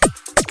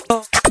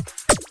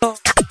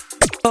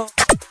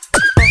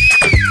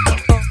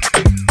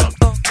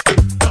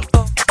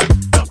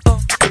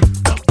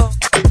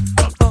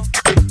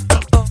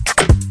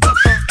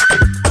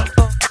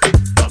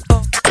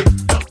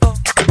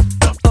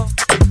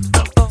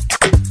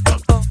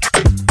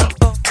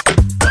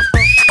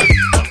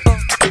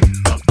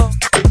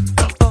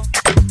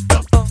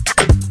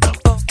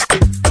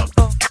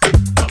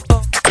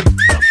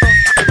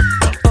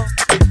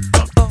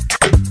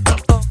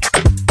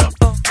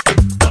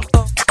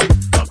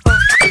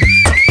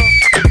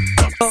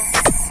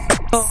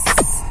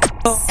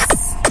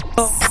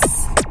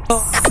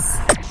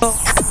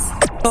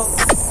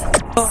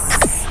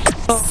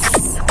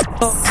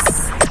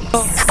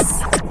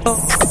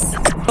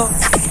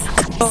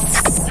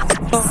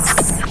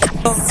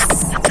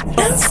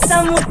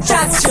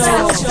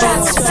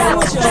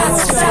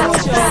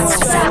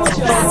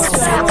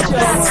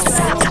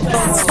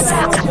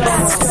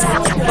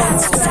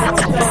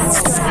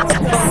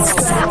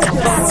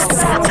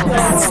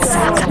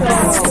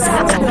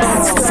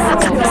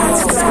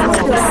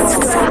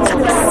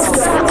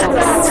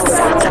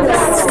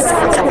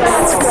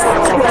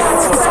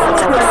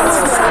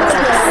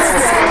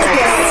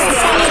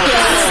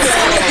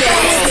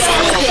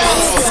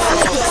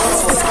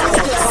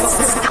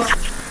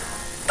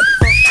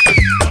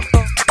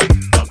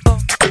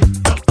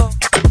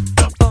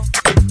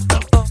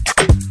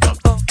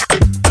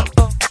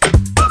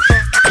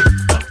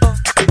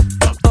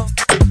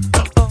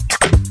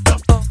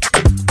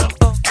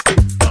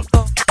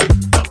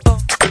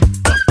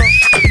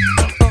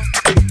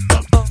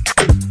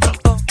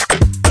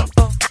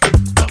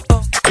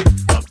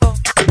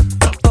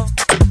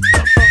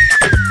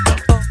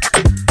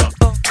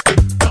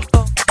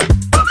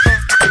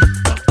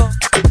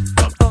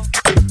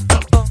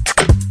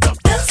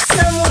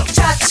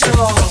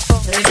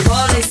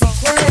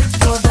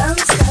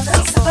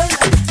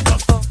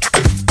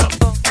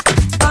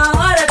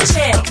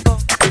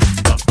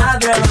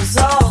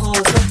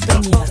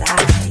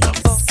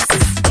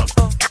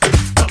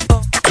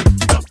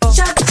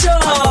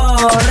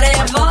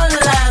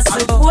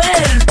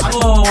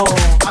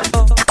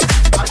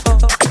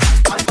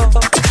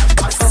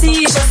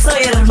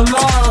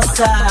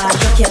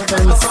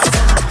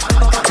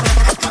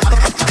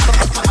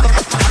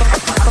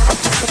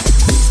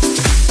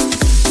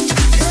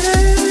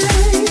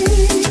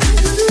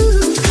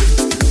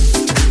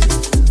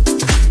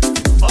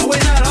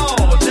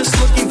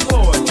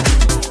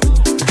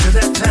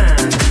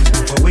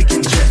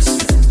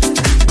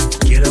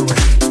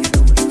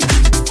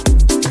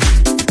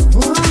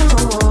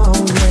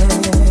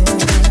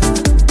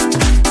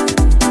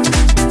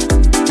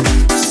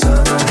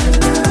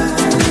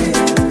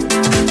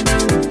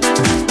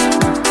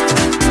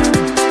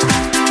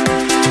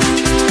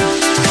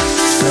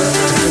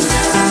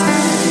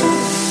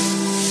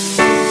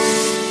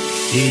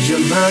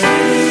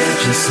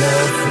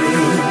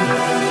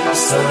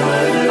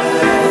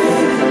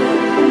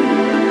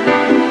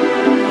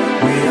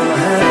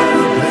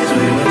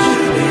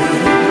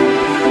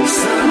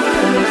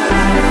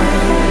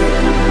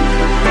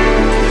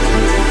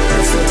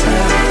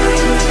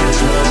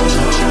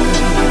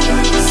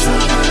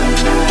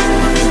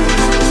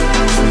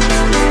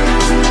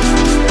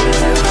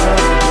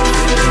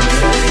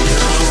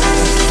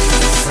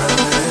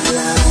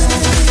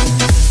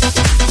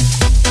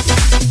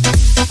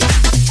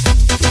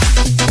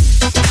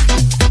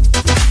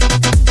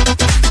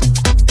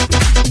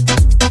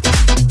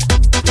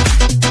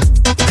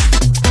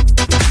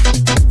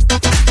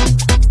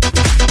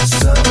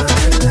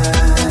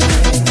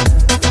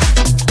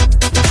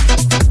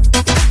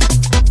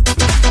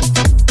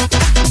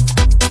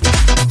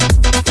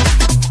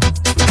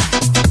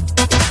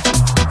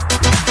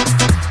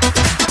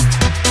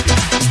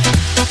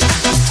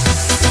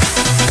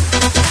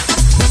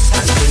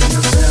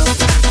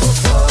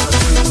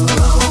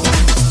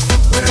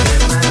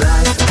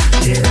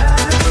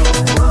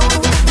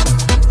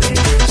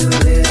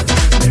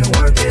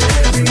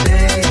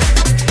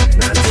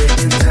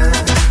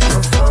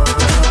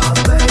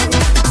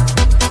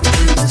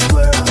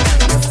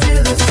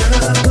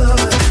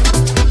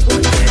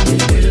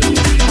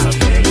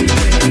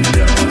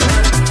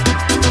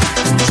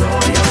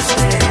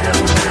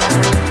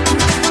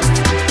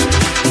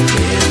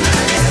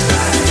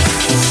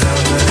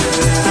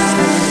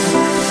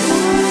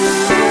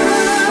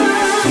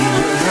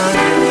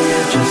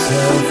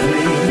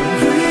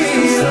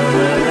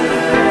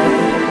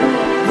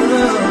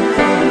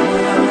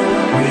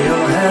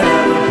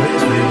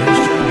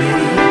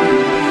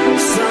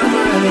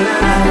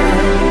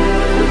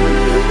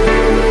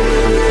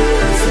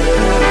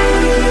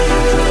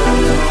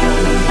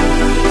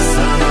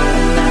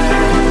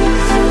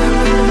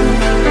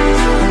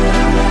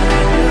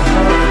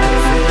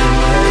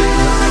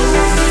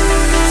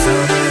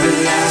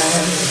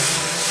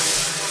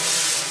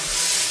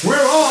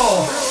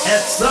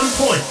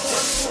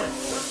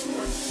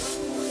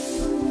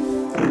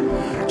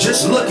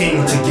 just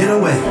looking to get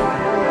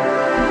away.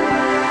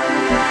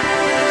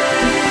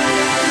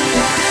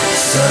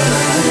 Even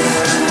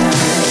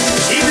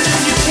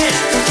if you can't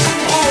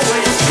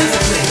always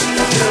physically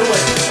get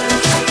away,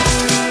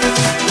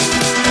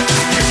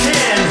 you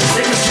can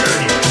take a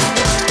journey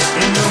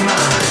in your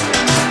mind,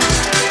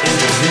 in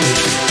your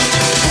vision.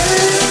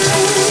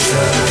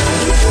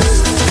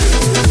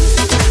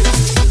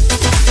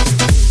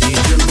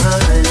 Ease your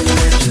mind and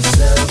let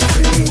yourself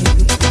free.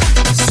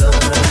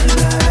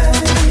 Sunlight,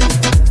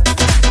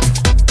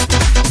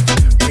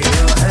 we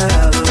all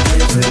have a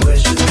place we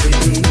wish to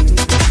be.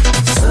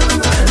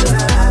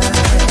 Sunlight.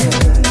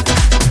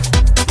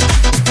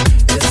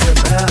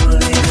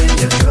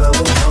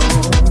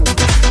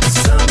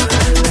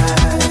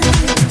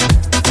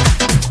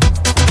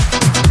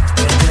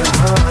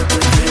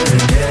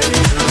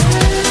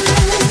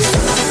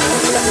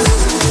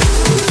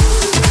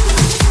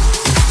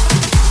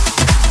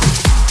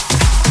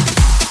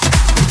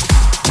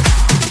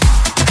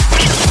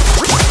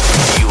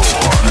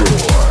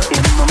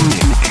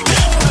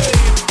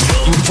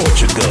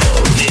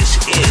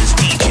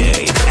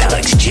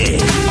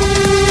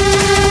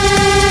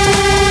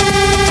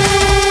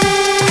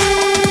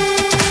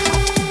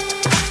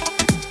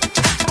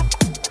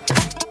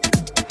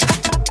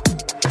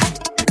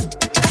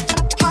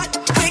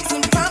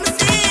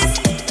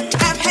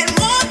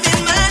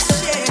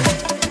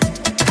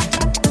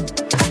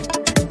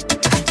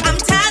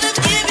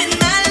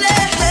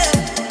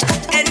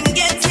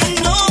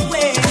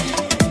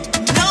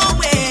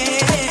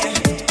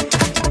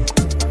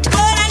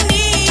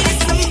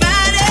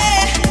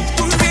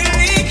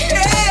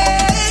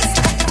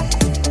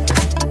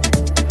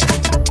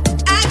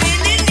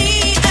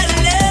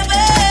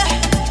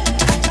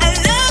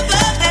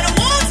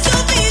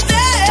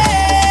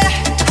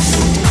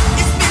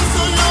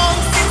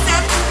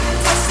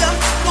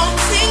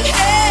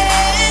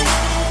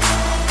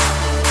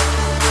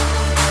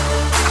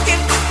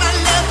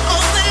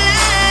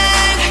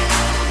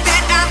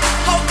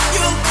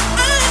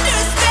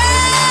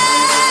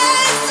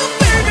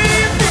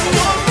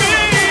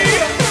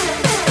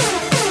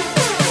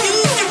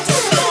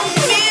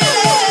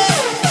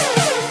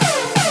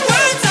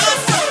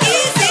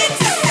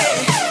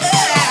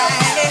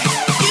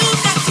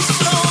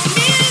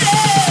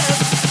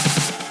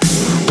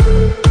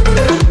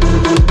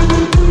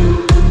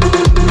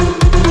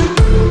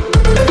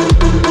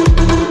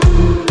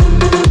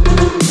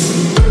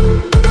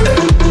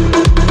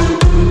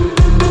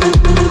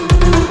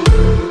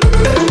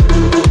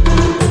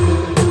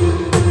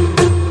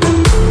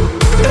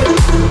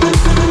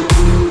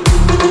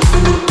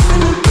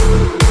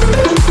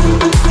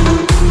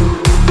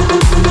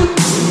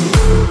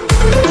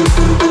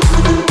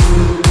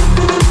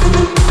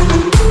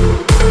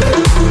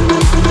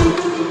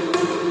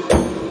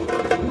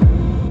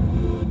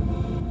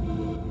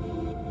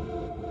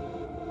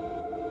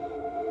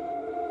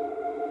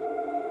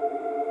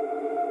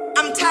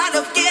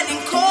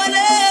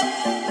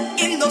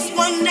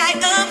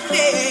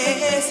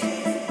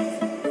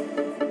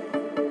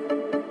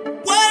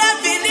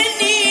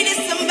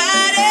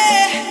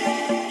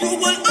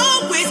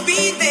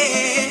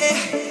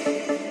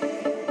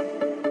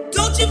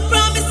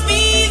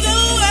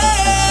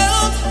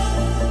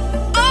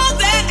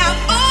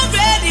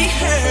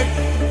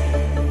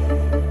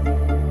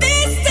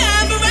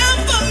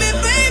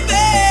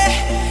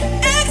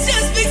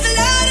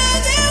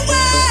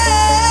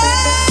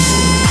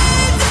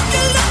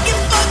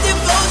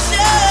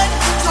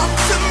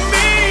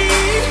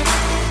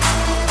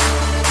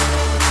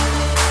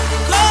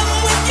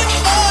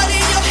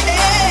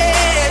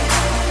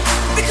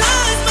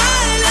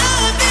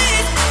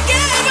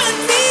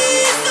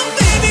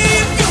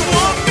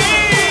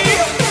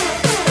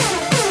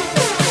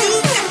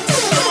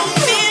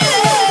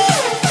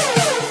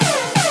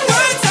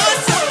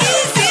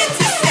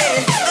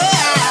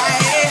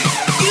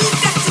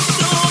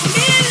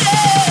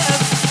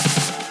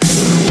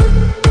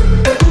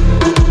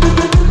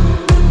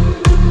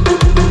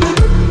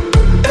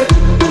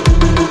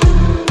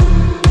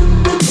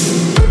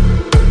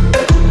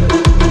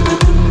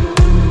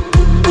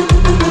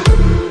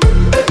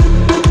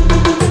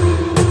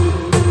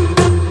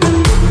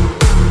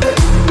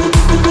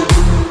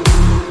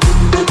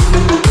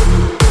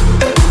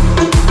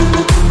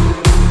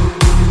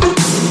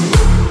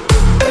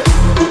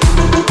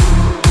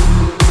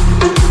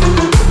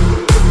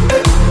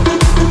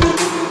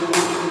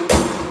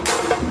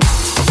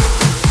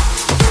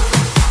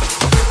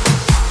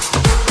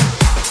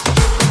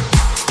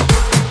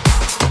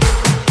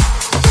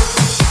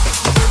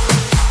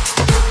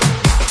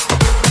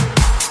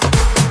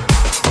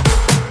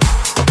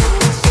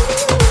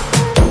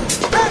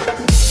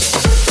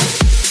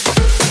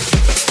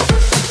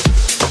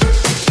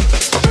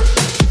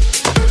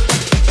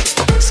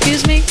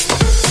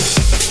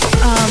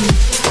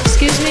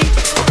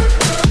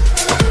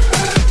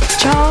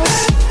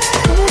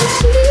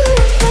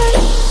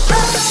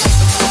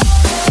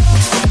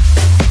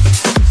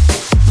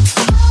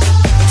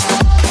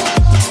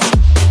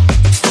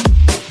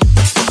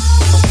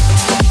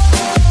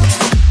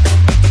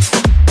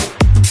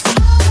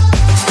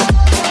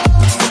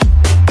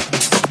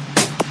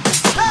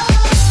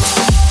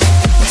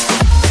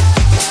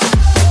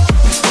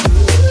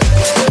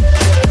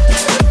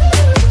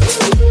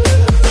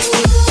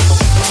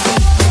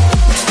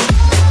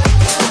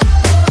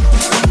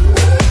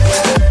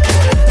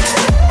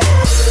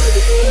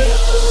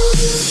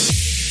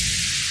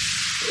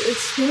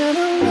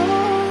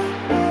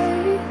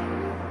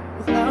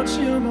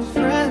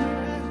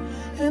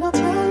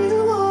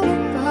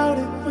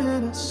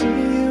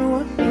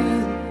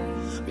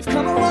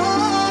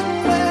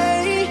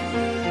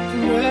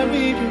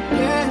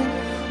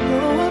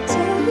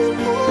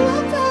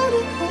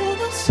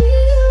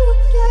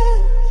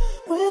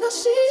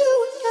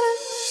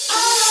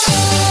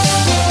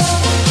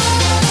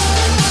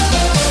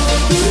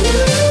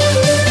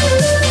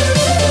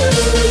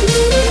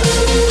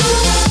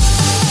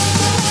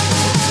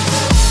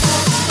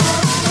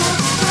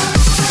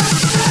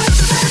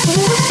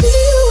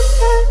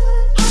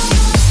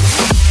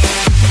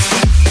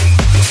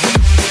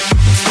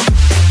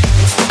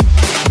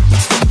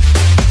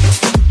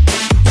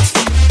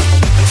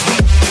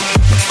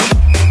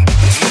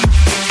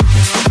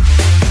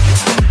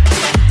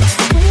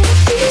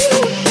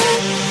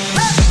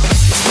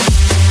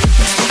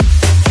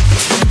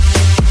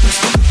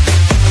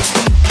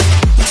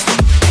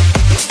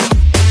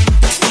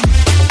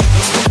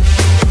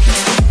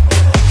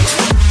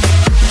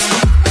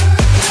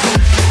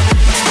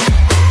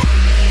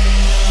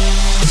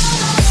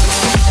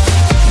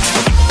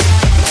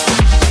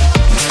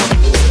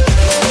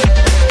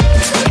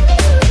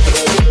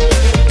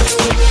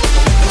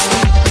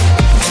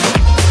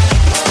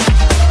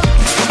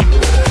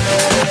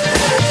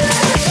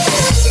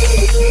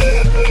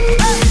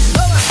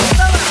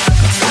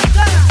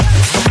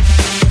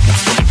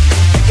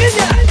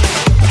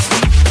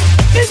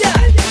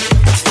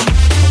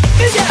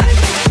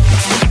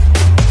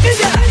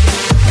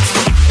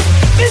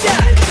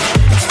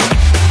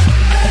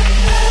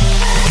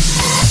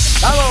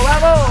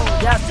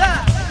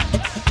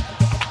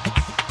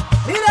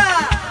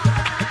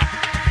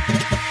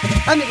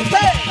 Like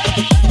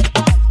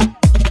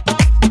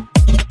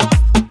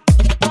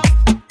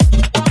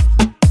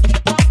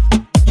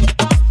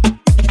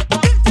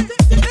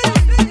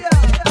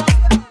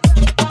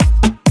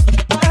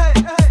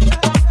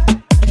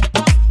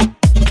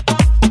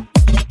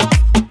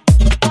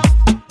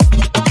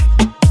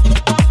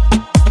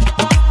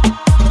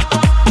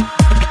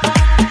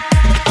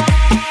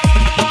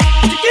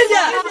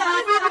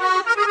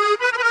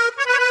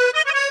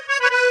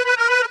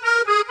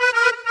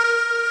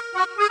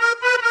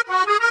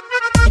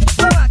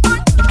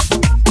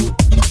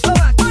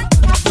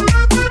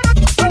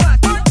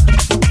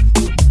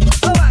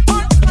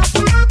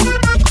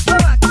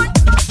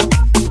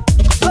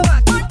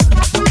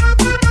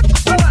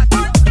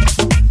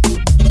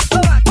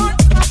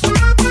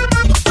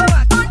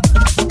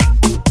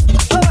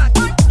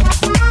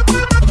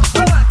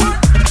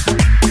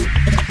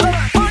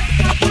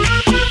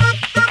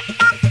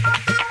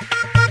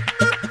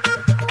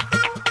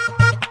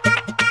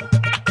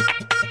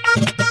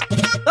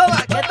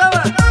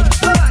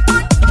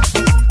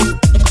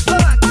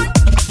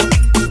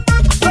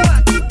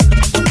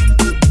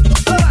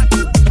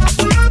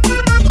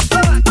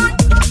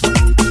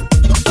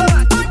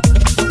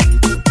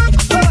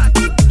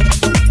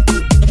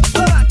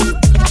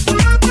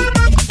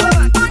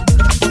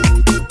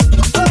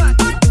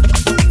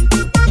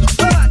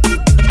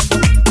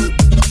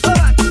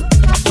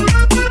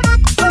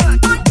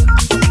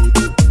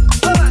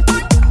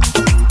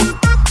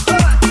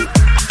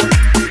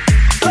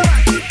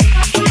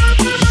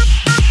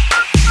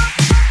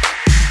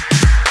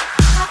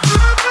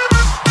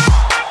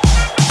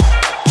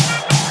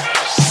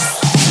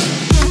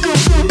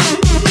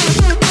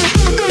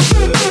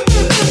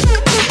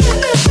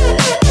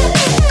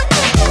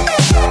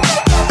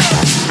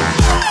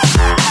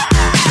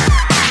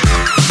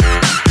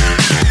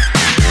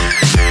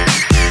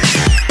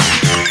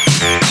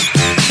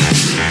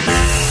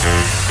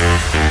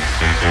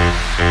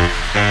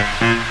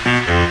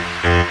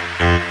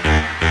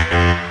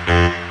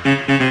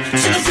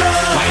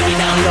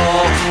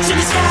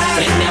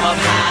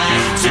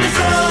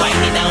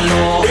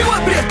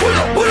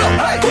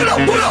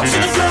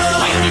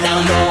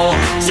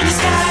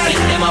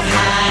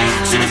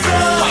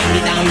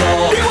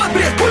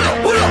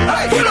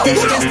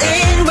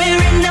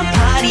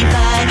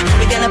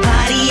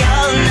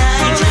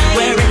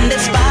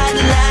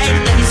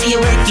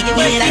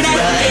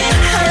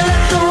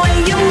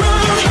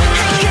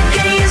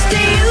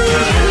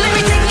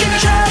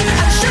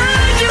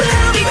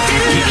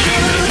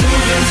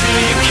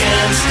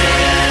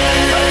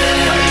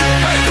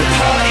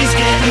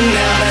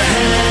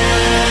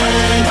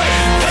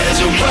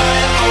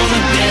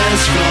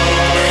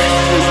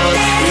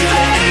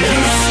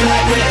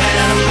we're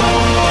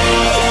animals.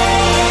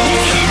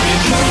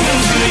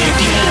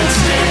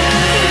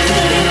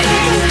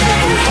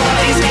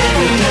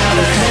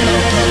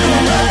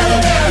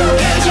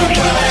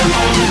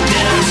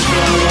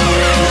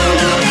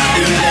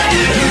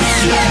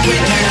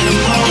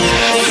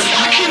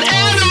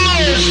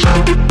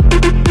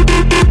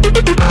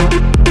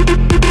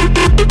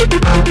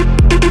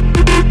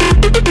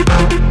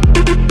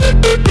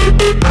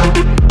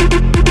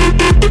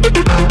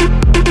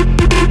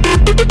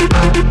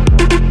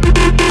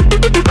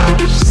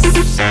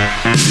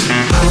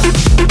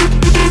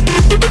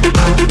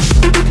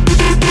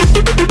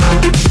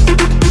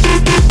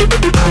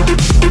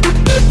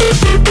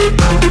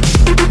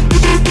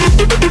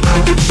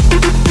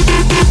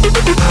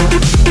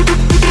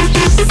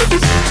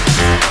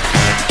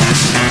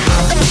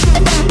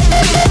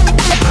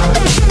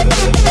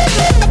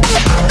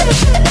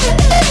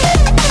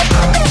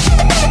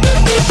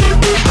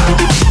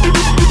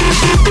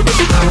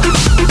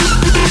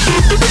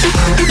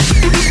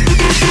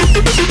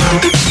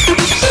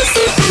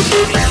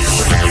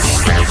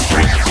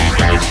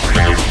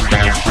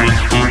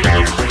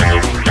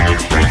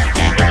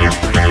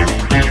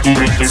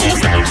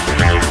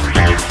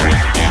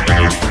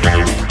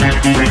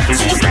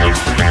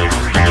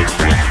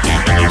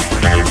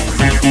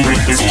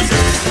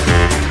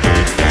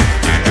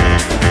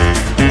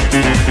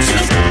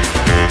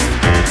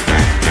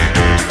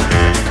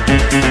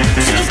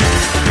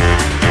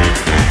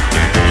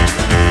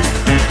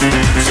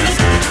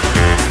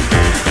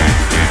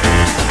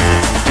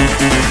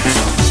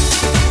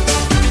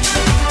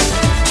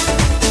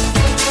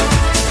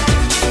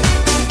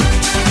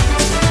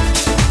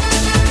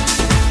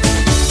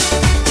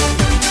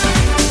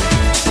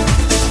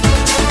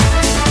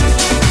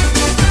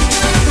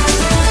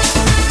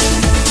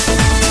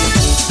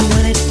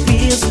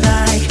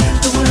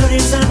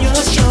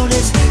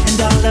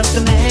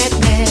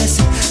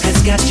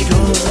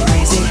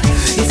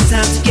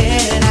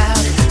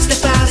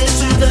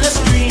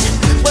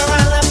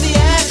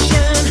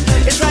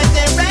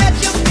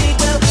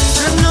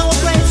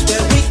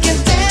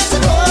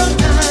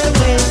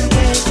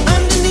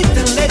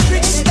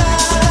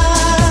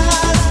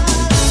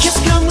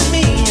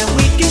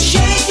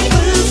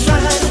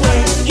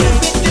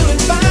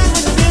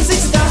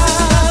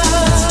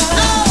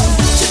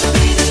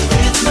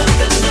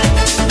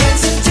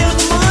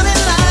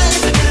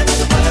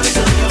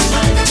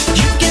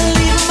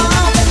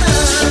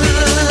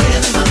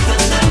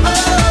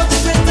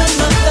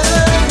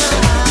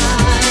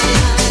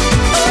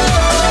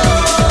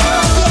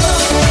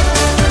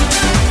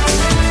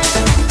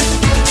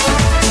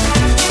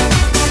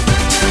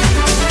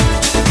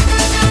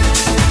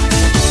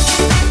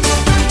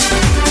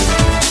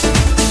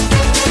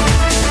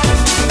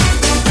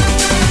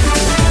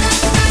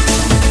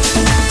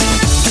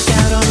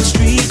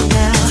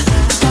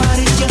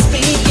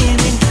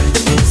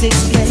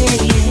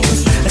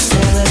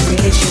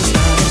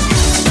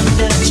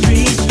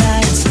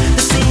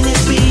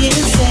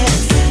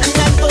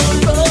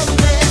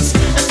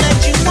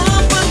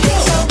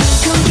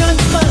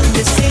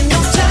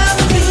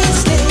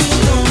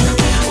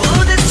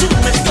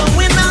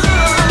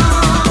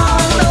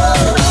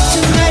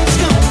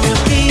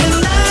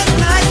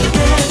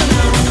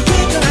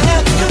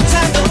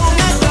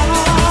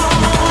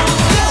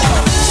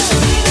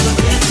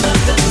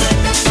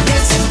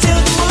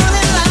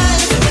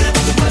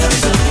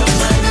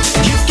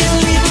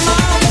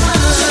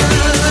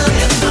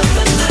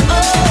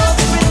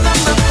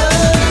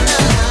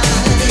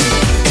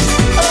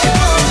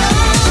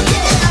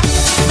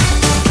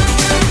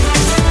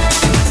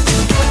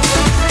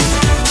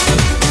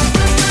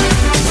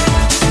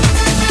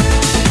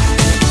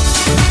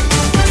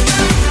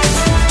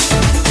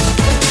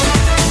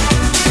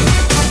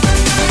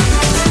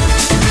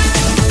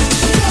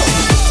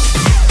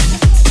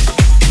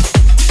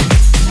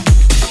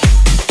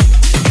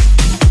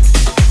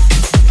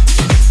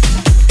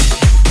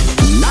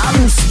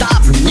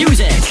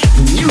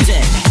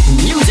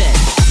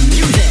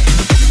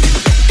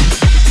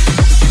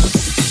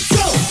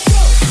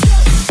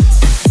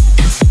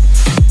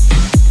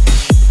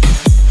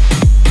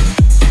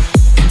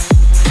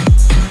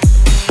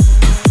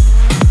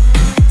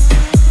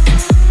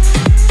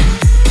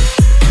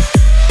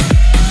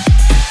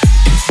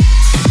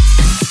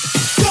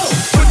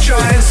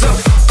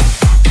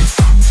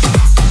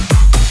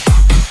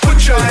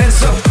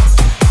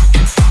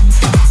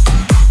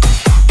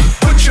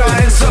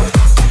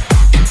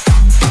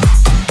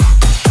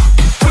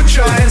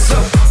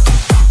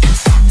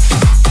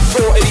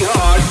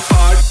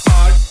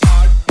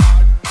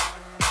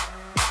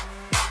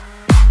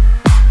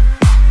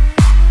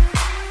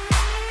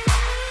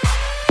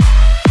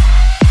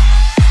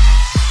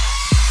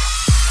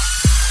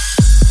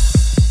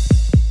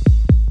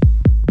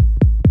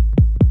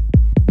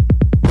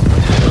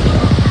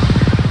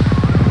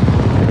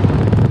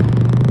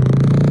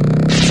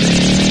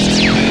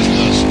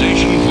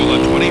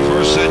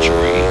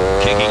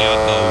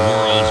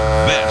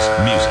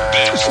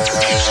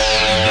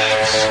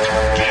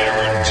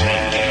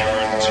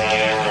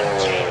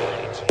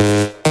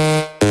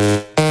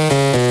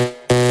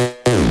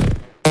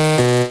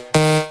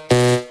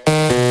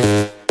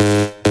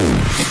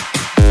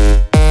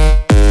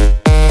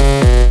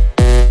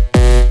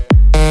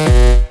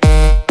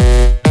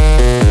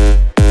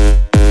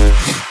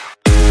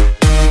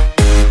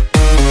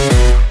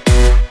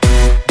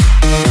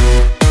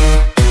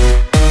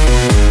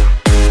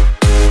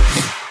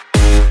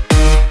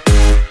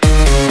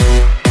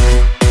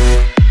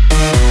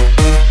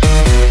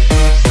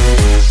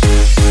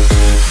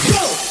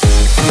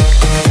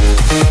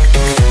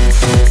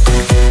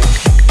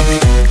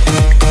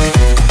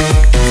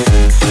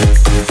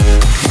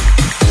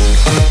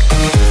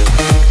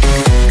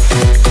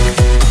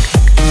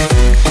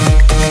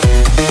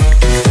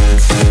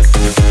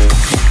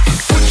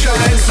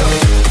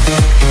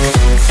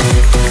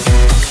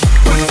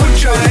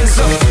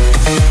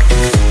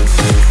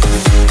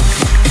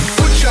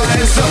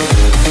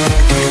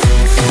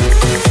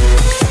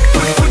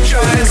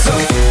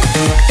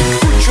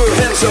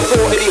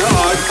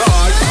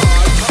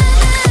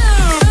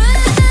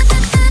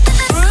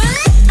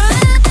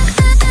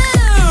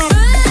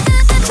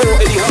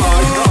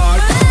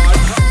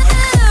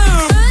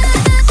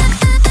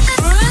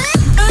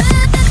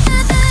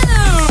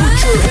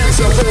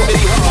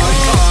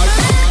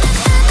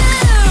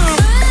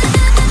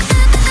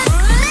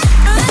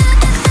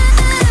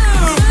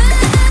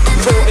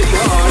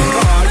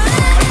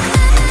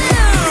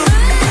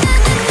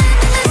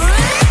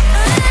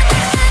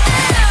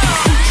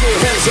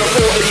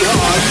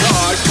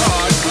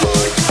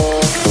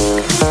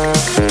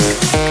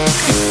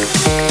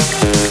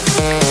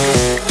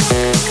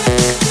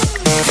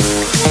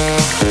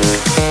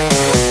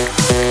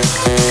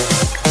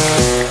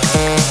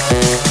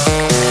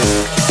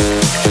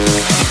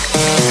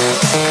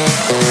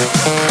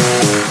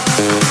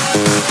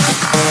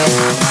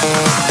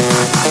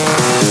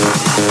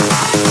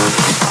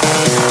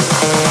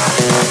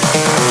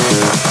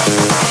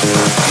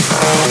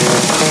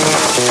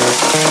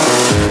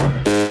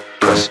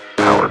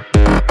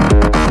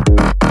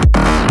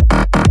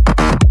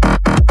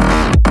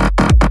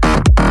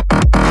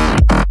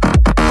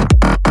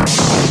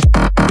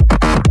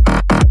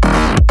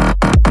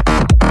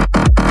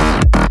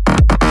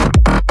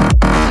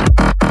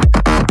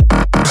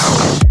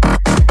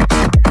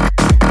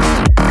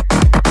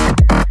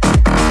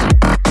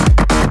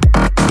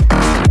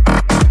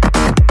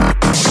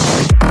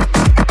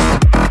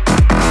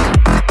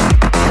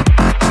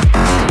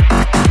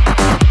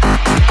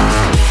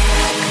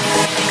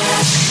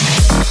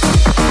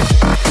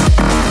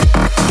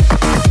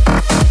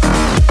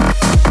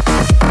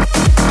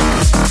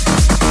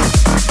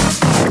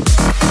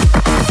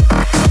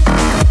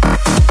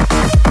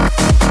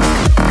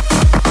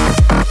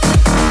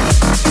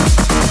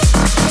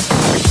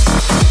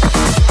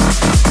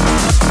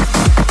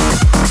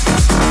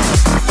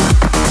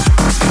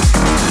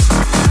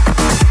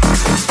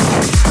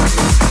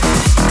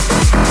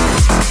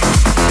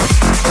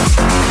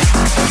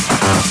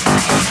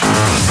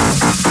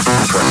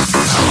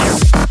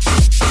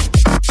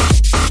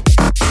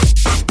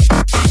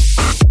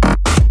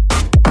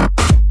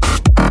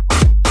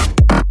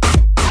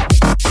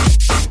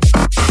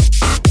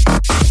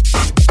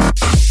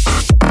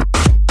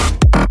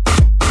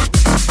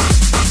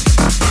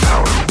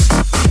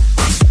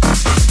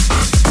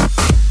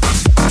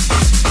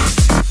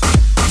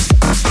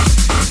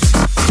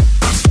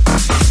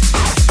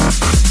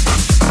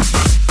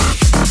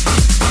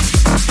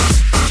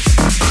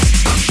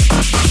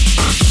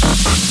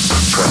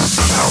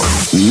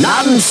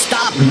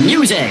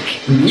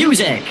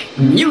 music,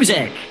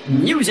 music,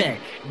 music,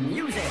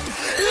 music.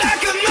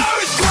 Like an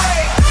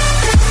earthquake.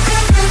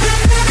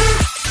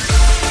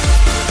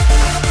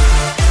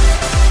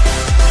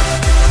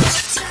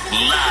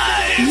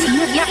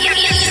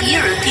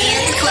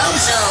 European Club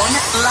Zone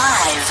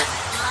live.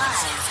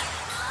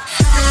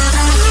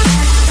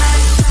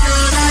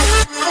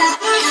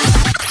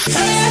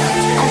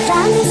 I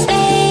found a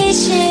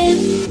spaceship.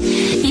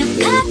 You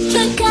got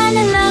the kind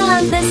of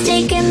love that's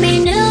taking me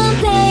new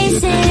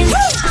places.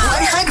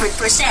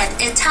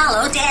 100%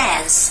 Italo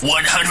dance.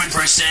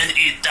 100%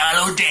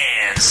 Italo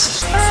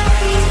dance.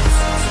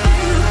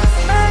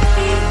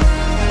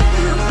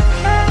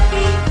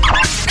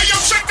 Hey, yo,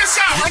 check this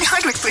out.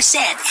 100%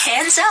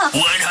 hands up.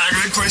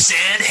 100%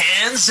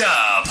 hands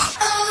up.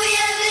 All we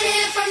ever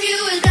hear from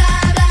you is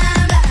blah,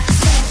 blah, blah.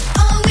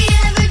 All we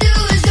ever do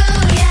is go,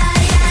 yeah,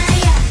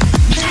 yeah,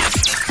 yeah.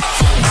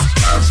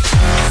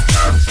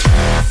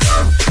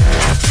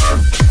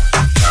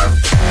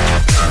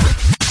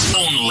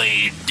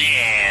 Only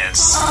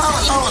dance.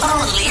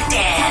 Only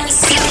dance.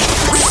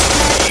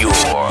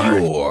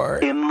 You're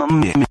in the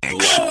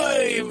mix.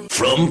 Live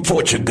from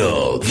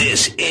Portugal,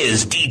 this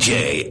is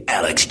DJ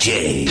Alex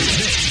J.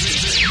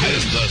 This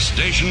is the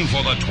station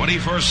for the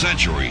 21st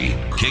century,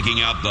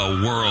 kicking out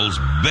the world's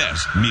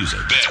best music.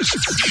 Best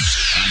music.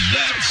 And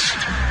that's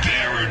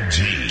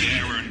guaranteed.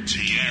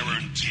 Guaranteed.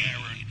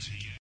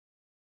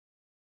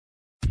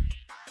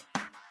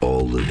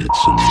 All the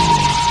hits and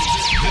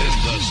This is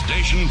the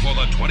station for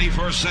the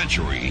 21st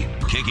century,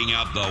 kicking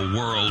out the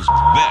world's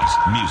best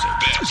music.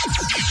 Best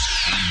music.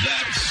 And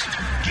that's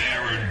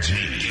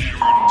guaranteed.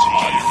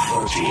 on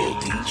Virtual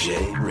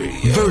DJ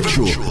Radio.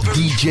 Virtual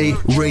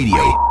DJ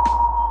Radio.